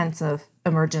comprehensive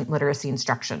emergent literacy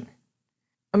instruction.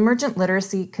 Emergent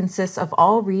literacy consists of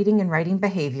all reading and writing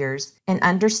behaviors and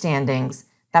understandings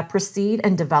that proceed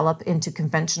and develop into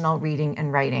conventional reading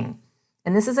and writing.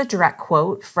 And this is a direct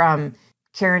quote from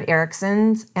Karen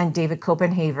Erickson's and David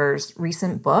Copenhaver's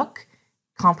recent book,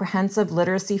 Comprehensive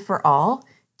Literacy for All,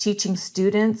 Teaching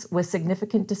Students with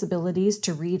Significant Disabilities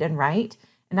to Read and Write.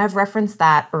 And I've referenced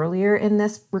that earlier in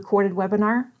this recorded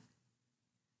webinar.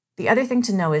 The other thing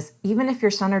to know is even if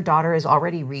your son or daughter is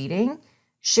already reading,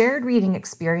 shared reading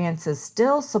experiences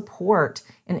still support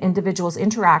an individual's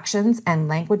interactions and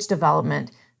language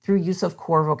development through use of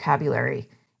core vocabulary.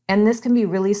 And this can be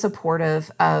really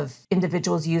supportive of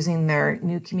individuals using their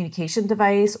new communication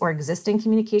device or existing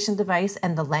communication device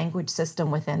and the language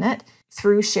system within it.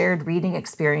 Through shared reading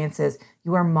experiences,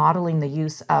 you are modeling the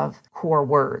use of core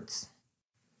words.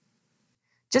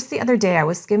 Just the other day, I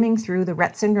was skimming through the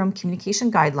Rett syndrome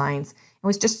communication guidelines and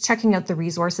was just checking out the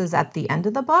resources at the end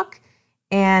of the book.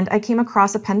 And I came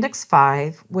across Appendix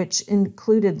 5, which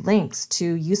included links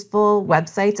to useful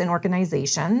websites and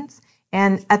organizations.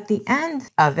 And at the end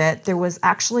of it, there was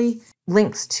actually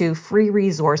links to free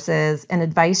resources and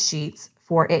advice sheets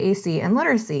for AAC and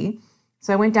literacy.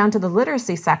 So I went down to the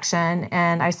literacy section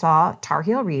and I saw Tar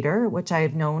Heel Reader, which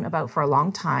I've known about for a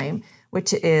long time,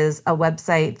 which is a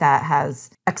website that has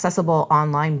accessible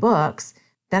online books.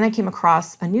 Then I came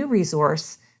across a new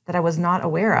resource that I was not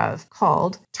aware of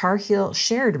called Tar Heel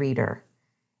Shared Reader.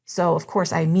 So of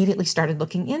course I immediately started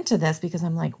looking into this because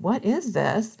I'm like, what is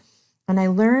this? And I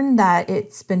learned that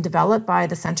it's been developed by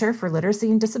the Center for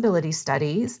Literacy and Disability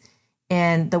Studies.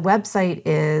 And the website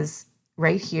is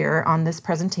right here on this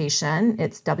presentation.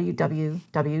 It's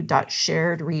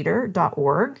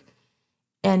www.sharedreader.org.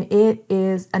 And it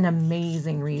is an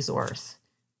amazing resource.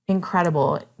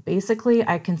 Incredible. Basically,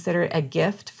 I consider it a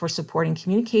gift for supporting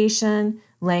communication,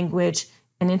 language,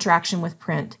 and interaction with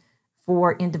print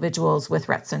for individuals with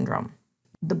Rett syndrome.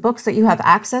 The books that you have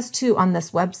access to on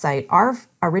this website are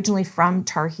originally from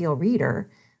Tar Heel Reader,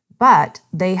 but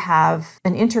they have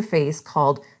an interface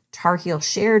called Tar Heel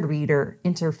Shared Reader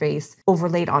interface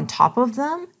overlaid on top of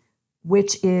them,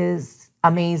 which is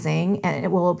amazing, and it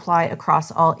will apply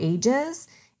across all ages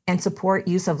and support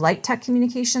use of light tech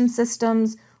communication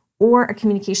systems or a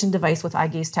communication device with eye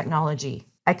gaze technology.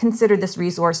 I consider this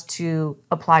resource to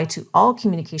apply to all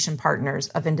communication partners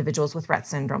of individuals with Rett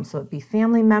syndrome, so it be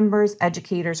family members,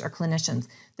 educators, or clinicians.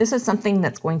 This is something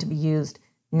that's going to be used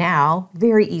now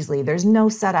very easily. There's no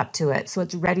setup to it, so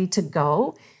it's ready to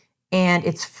go, and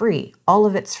it's free. All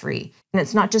of it's free. And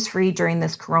it's not just free during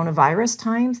this coronavirus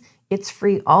times, it's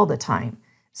free all the time.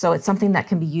 So it's something that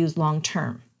can be used long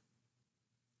term.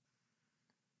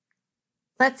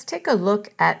 Let's take a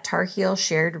look at Tar Heel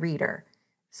Shared Reader.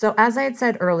 So as I had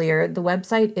said earlier, the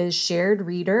website is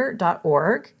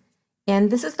sharedreader.org,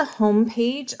 and this is the home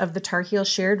page of the Tar Heel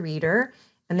Shared Reader.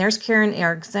 And there's Karen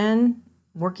Erickson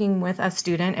working with a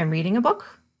student and reading a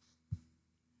book.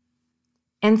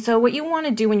 And so what you want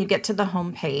to do when you get to the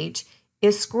home page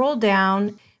is scroll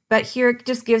down, but here it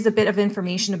just gives a bit of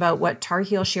information about what Tar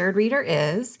Heel Shared Reader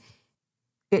is.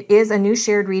 It is a new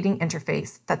shared reading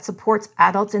interface that supports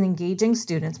adults in engaging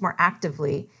students more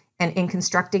actively and in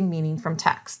constructing meaning from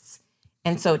texts.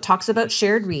 And so it talks about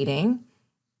shared reading.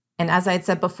 And as I had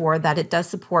said before, that it does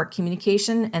support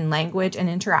communication and language and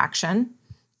interaction.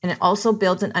 And it also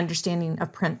builds an understanding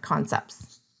of print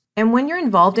concepts. And when you're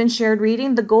involved in shared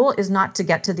reading, the goal is not to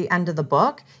get to the end of the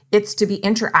book. It's to be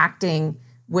interacting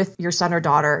with your son or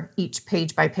daughter each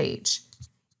page by page.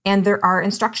 And there are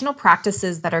instructional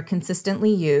practices that are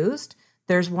consistently used.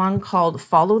 There's one called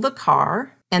Follow the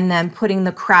Car, and then putting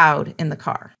the crowd in the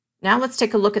car. Now let's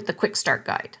take a look at the Quick Start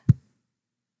Guide.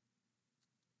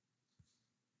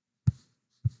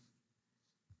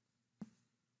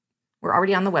 We're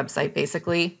already on the website,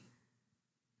 basically.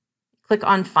 Click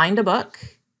on Find a Book.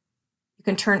 You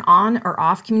can turn on or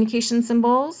off communication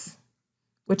symbols,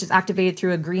 which is activated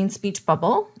through a green speech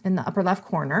bubble in the upper left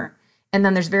corner. And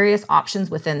then there's various options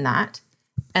within that.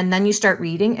 And then you start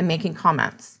reading and making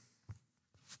comments.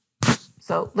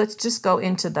 So let's just go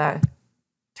into the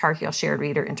Tar Heel Shared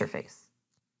Reader interface.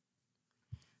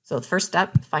 So the first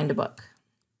step, find a book.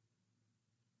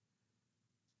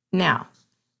 Now,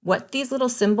 what these little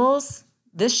symbols,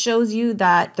 this shows you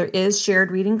that there is shared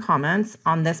reading comments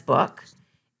on this book.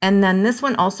 And then this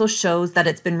one also shows that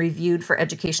it's been reviewed for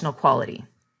educational quality.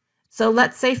 So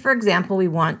let's say, for example, we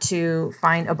want to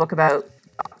find a book about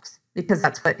dogs because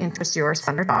that's what interests your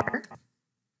son or daughter.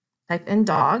 Type in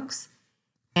dogs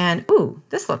and, ooh,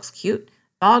 this looks cute.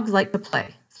 Dogs like to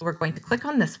play. So we're going to click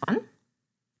on this one.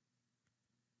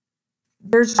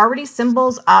 There's already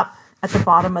symbols up at the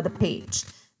bottom of the page.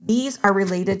 These are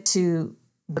related to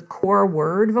the core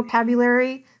word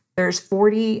vocabulary. There's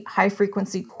 40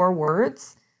 high-frequency core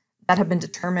words that have been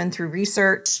determined through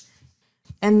research.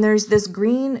 And there's this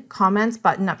green comments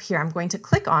button up here. I'm going to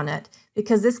click on it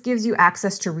because this gives you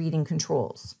access to reading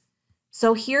controls.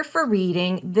 So here for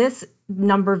reading, this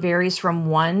number varies from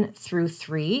 1 through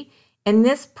 3. And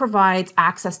this provides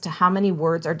access to how many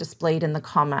words are displayed in the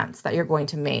comments that you're going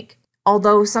to make.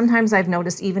 Although sometimes I've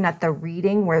noticed even at the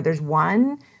reading where there's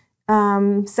 1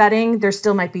 setting, there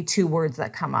still might be 2 words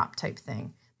that come up type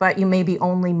thing. But you may be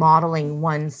only modeling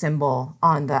 1 symbol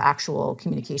on the actual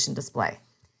communication display.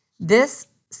 This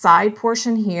side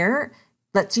portion here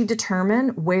lets you determine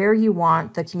where you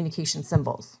want the communication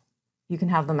symbols. You can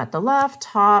have them at the left,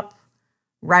 top,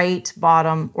 right,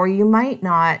 bottom, or you might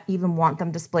not even want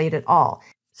them displayed at all.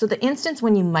 So the instance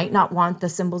when you might not want the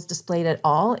symbols displayed at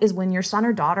all is when your son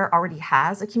or daughter already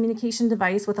has a communication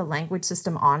device with a language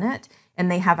system on it, and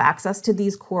they have access to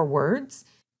these core words.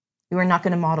 You are not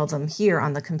going to model them here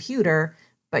on the computer,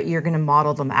 but you're going to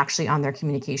model them actually on their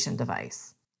communication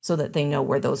device so that they know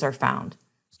where those are found.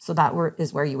 So that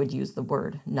is where you would use the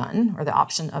word none or the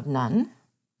option of none.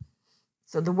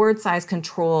 So the word size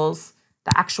controls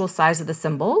the actual size of the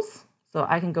symbols. So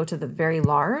I can go to the very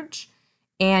large,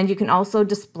 and you can also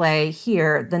display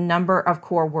here the number of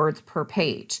core words per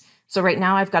page. So right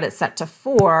now I've got it set to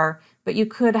 4, but you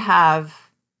could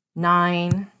have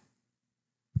 9,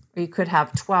 or you could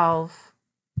have 12.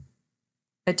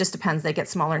 It just depends. They get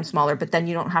smaller and smaller, but then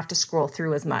you don't have to scroll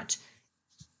through as much.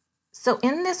 So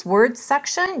in this words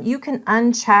section, you can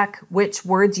uncheck which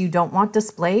words you don't want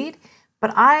displayed,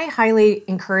 but I highly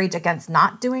encourage against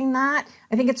not doing that.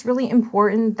 I think it's really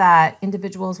important that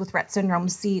individuals with Rett syndrome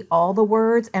see all the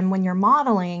words, and when you're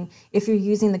modeling, if you're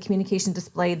using the communication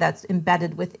display that's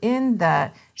embedded within the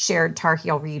shared Tar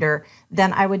Heel reader,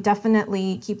 then I would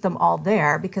definitely keep them all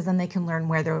there because then they can learn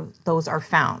where those are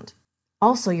found.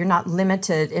 Also, you're not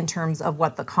limited in terms of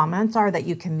what the comments are that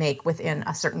you can make within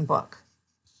a certain book.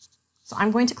 So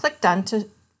I'm going to click done to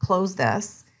close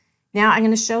this. Now I'm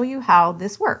going to show you how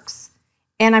this works.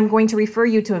 And I'm going to refer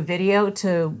you to a video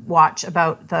to watch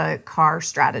about the CAR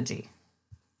strategy.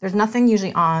 There's nothing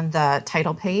usually on the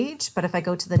title page, but if I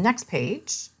go to the next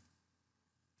page,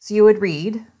 so you would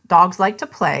read, dogs like to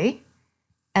play.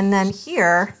 And then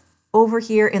here, over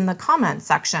here in the comment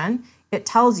section, it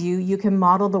tells you you can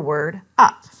model the word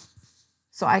up.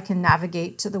 So I can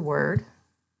navigate to the word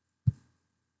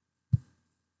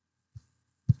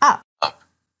up. Go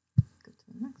to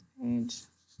the next page.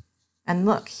 And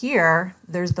look here,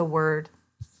 there's the word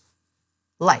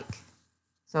like.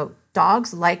 So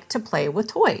dogs like to play with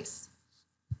toys.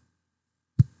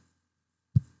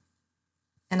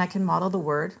 And I can model the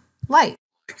word like.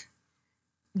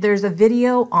 There's a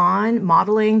video on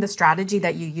modeling the strategy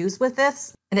that you use with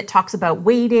this, and it talks about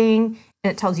weighting,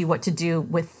 and it tells you what to do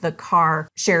with the CAR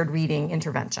shared reading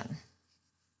intervention.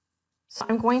 So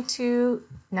I'm going to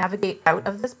navigate out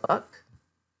of this book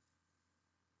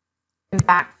and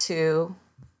back to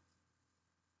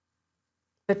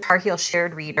the Tar Heel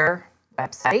Shared Reader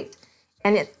website.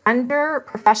 And it's under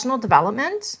Professional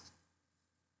Development.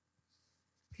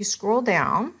 If you scroll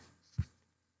down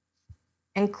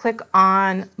and click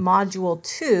on Module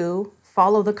 2,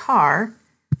 Follow the CAR,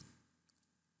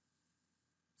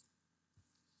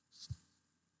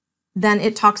 then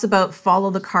it talks about Follow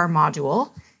the CAR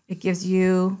module. It gives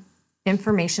you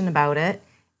information about it.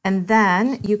 And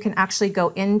then you can actually go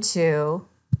into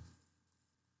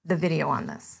the video on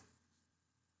this.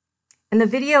 And the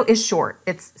video is short.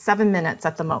 It's 7 minutes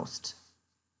at the most.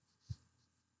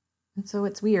 And so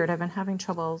it's weird. I've been having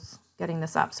troubles getting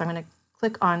this up. So I'm going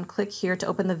to click here to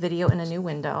open the video in a new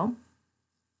window.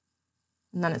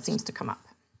 And then it seems to come up.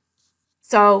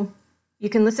 So you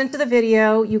can listen to the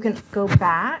video. You can go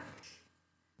back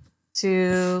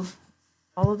to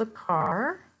Follow the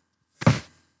CAR.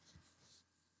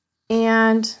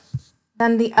 And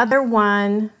then the other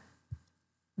one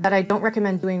that I don't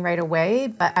recommend doing right away,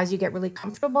 but as you get really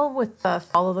comfortable with the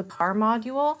Follow the CAR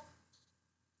module,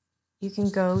 you can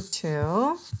go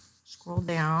to, scroll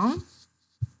down,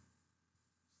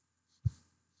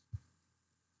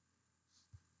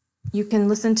 You can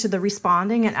listen to the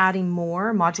responding and adding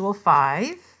more, module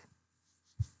 5.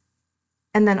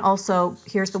 And then also,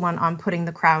 here's the one on putting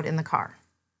the crowd in the car.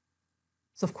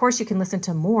 So of course you can listen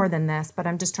to more than this, but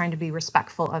I'm just trying to be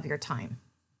respectful of your time.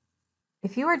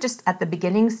 If you are just at the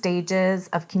beginning stages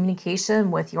of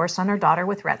communication with your son or daughter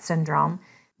with Rett syndrome,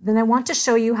 then I want to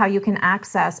show you how you can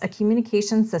access a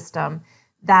communication system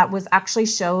that was actually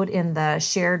showed in the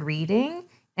shared reading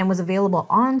and was available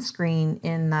on screen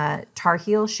in the Tar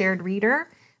Heel shared reader.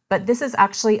 But this is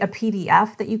actually a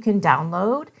PDF that you can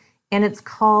download, and it's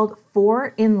called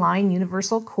 4 Inline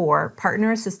Universal Core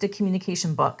Partner Assisted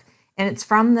Communication Book. And it's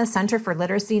from the Center for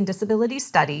Literacy and Disability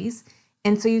Studies.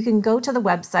 And so you can go to the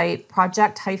website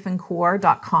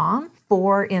project-core.com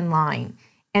 4 Inline.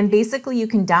 And basically you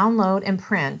can download and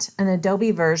print an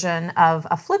Adobe version of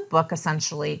a flip book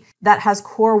essentially that has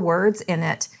core words in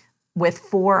it with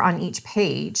 4 on each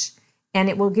page. And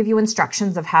it will give you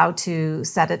instructions of how to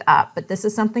set it up. But this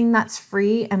is something that's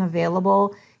free and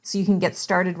available, so you can get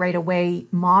started right away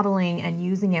modeling and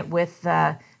using it with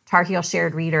the Tar Heel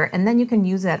shared reader. And then you can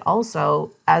use it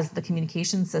also as the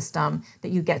communication system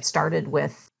that you get started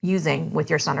with using with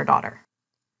your son or daughter.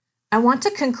 I want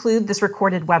to conclude this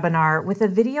recorded webinar with a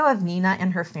video of Nina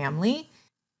and her family.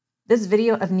 This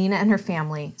video of Nina and her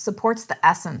family supports the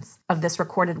essence of this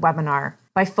recorded webinar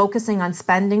by focusing on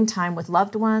spending time with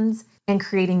loved ones and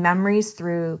creating memories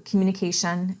through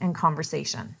communication and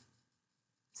conversation.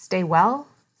 Stay well,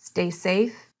 stay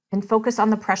safe, and focus on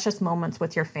the precious moments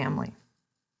with your family.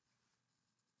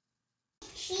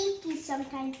 Cheeky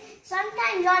sometimes.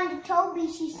 Sometimes on the Toby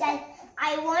she says,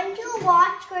 I want to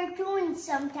watch cartoons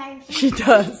sometimes. She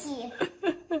does.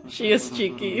 She is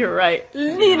cheeky, you're right.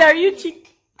 Nina, are you cheeky?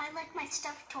 I like my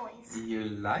stuffed toys. You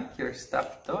like your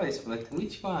stuffed toys, but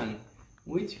which one?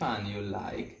 Which one you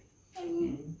like?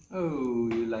 Oh,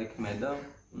 you like Meadow?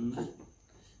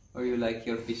 Or you like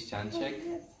your Piszczanczek?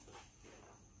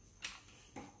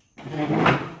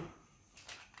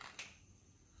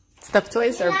 Stuffed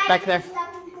toys are back there.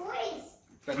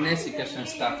 Per Nessie some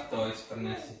stuffed toys for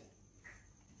Nessie.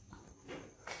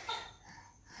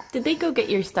 Did they go get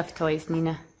your stuffed toys,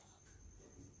 Nina?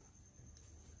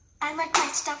 I like my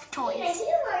stuffed toys.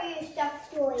 Here are your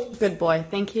stuffed toys. Good boy.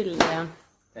 Thank you, Leon.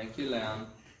 Thank you, Leon.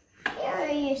 Here are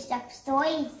your stuffed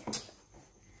toys.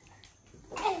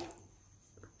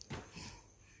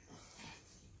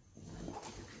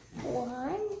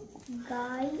 One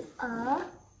guy up.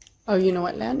 Oh, you know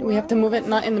what, Leon? We have to move it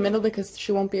not in the middle because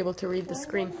she won't be able to read the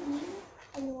screen.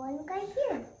 And one guy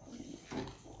here.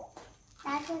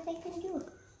 That's what they can do.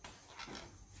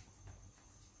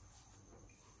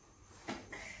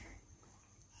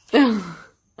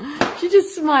 She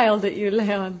just smiled at you,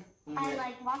 Leon. I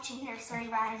like watching nursery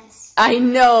rhymes. I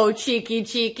know, cheeky,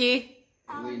 cheeky.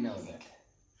 We know that.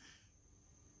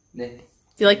 Do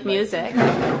you like music?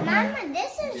 Mama,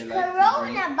 this is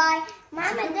Corona by...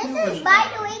 Mama, this is, by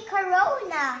the way,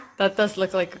 Corona. That does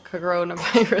look like a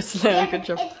coronavirus, Leon. Good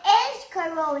job. It is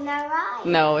Corona, right?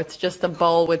 No, it's just a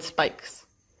ball with spikes.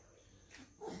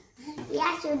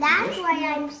 Yeah, so that's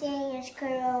why I'm saying it's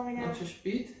Corona. Not your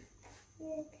speed?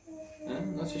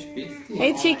 Not your speed?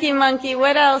 Hey, cheeky monkey.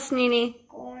 What else, Nini?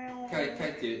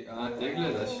 Kijk,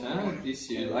 Tigledus, huh?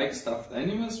 You like stuffed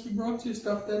animals? We brought you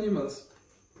stuffed animals.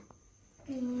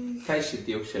 Kijk, zit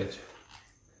die ook zet.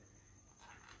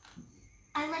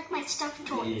 I like my stuffed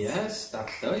toys. Yes,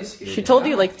 stuffed toys. Here She told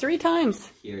you like 3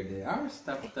 times. Here they are,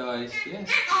 stuffed toys,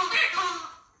 yes.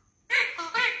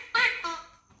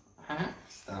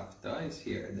 Stuffed toys,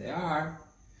 here they are.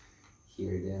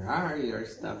 Here they are, your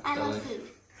stuffed toys. I love food.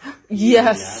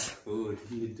 Yes. Food.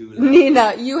 You do like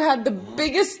Nina, you had the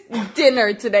biggest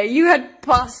dinner today. You had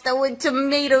pasta with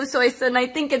tomato sauce, and I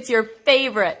think it's your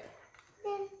favorite.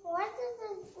 Then what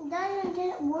doesn't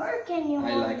it work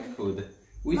anymore? I like food.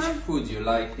 Which food you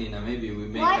like, Nina? Maybe we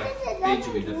make Why a does it page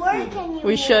with the work food. anymore?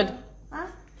 We should. Huh?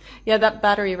 Yeah, that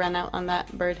battery ran out on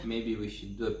that bird. Maybe we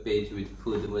should do a page with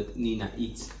food, what Nina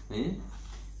eats. Eh?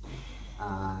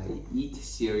 I eat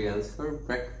cereals for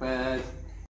breakfast.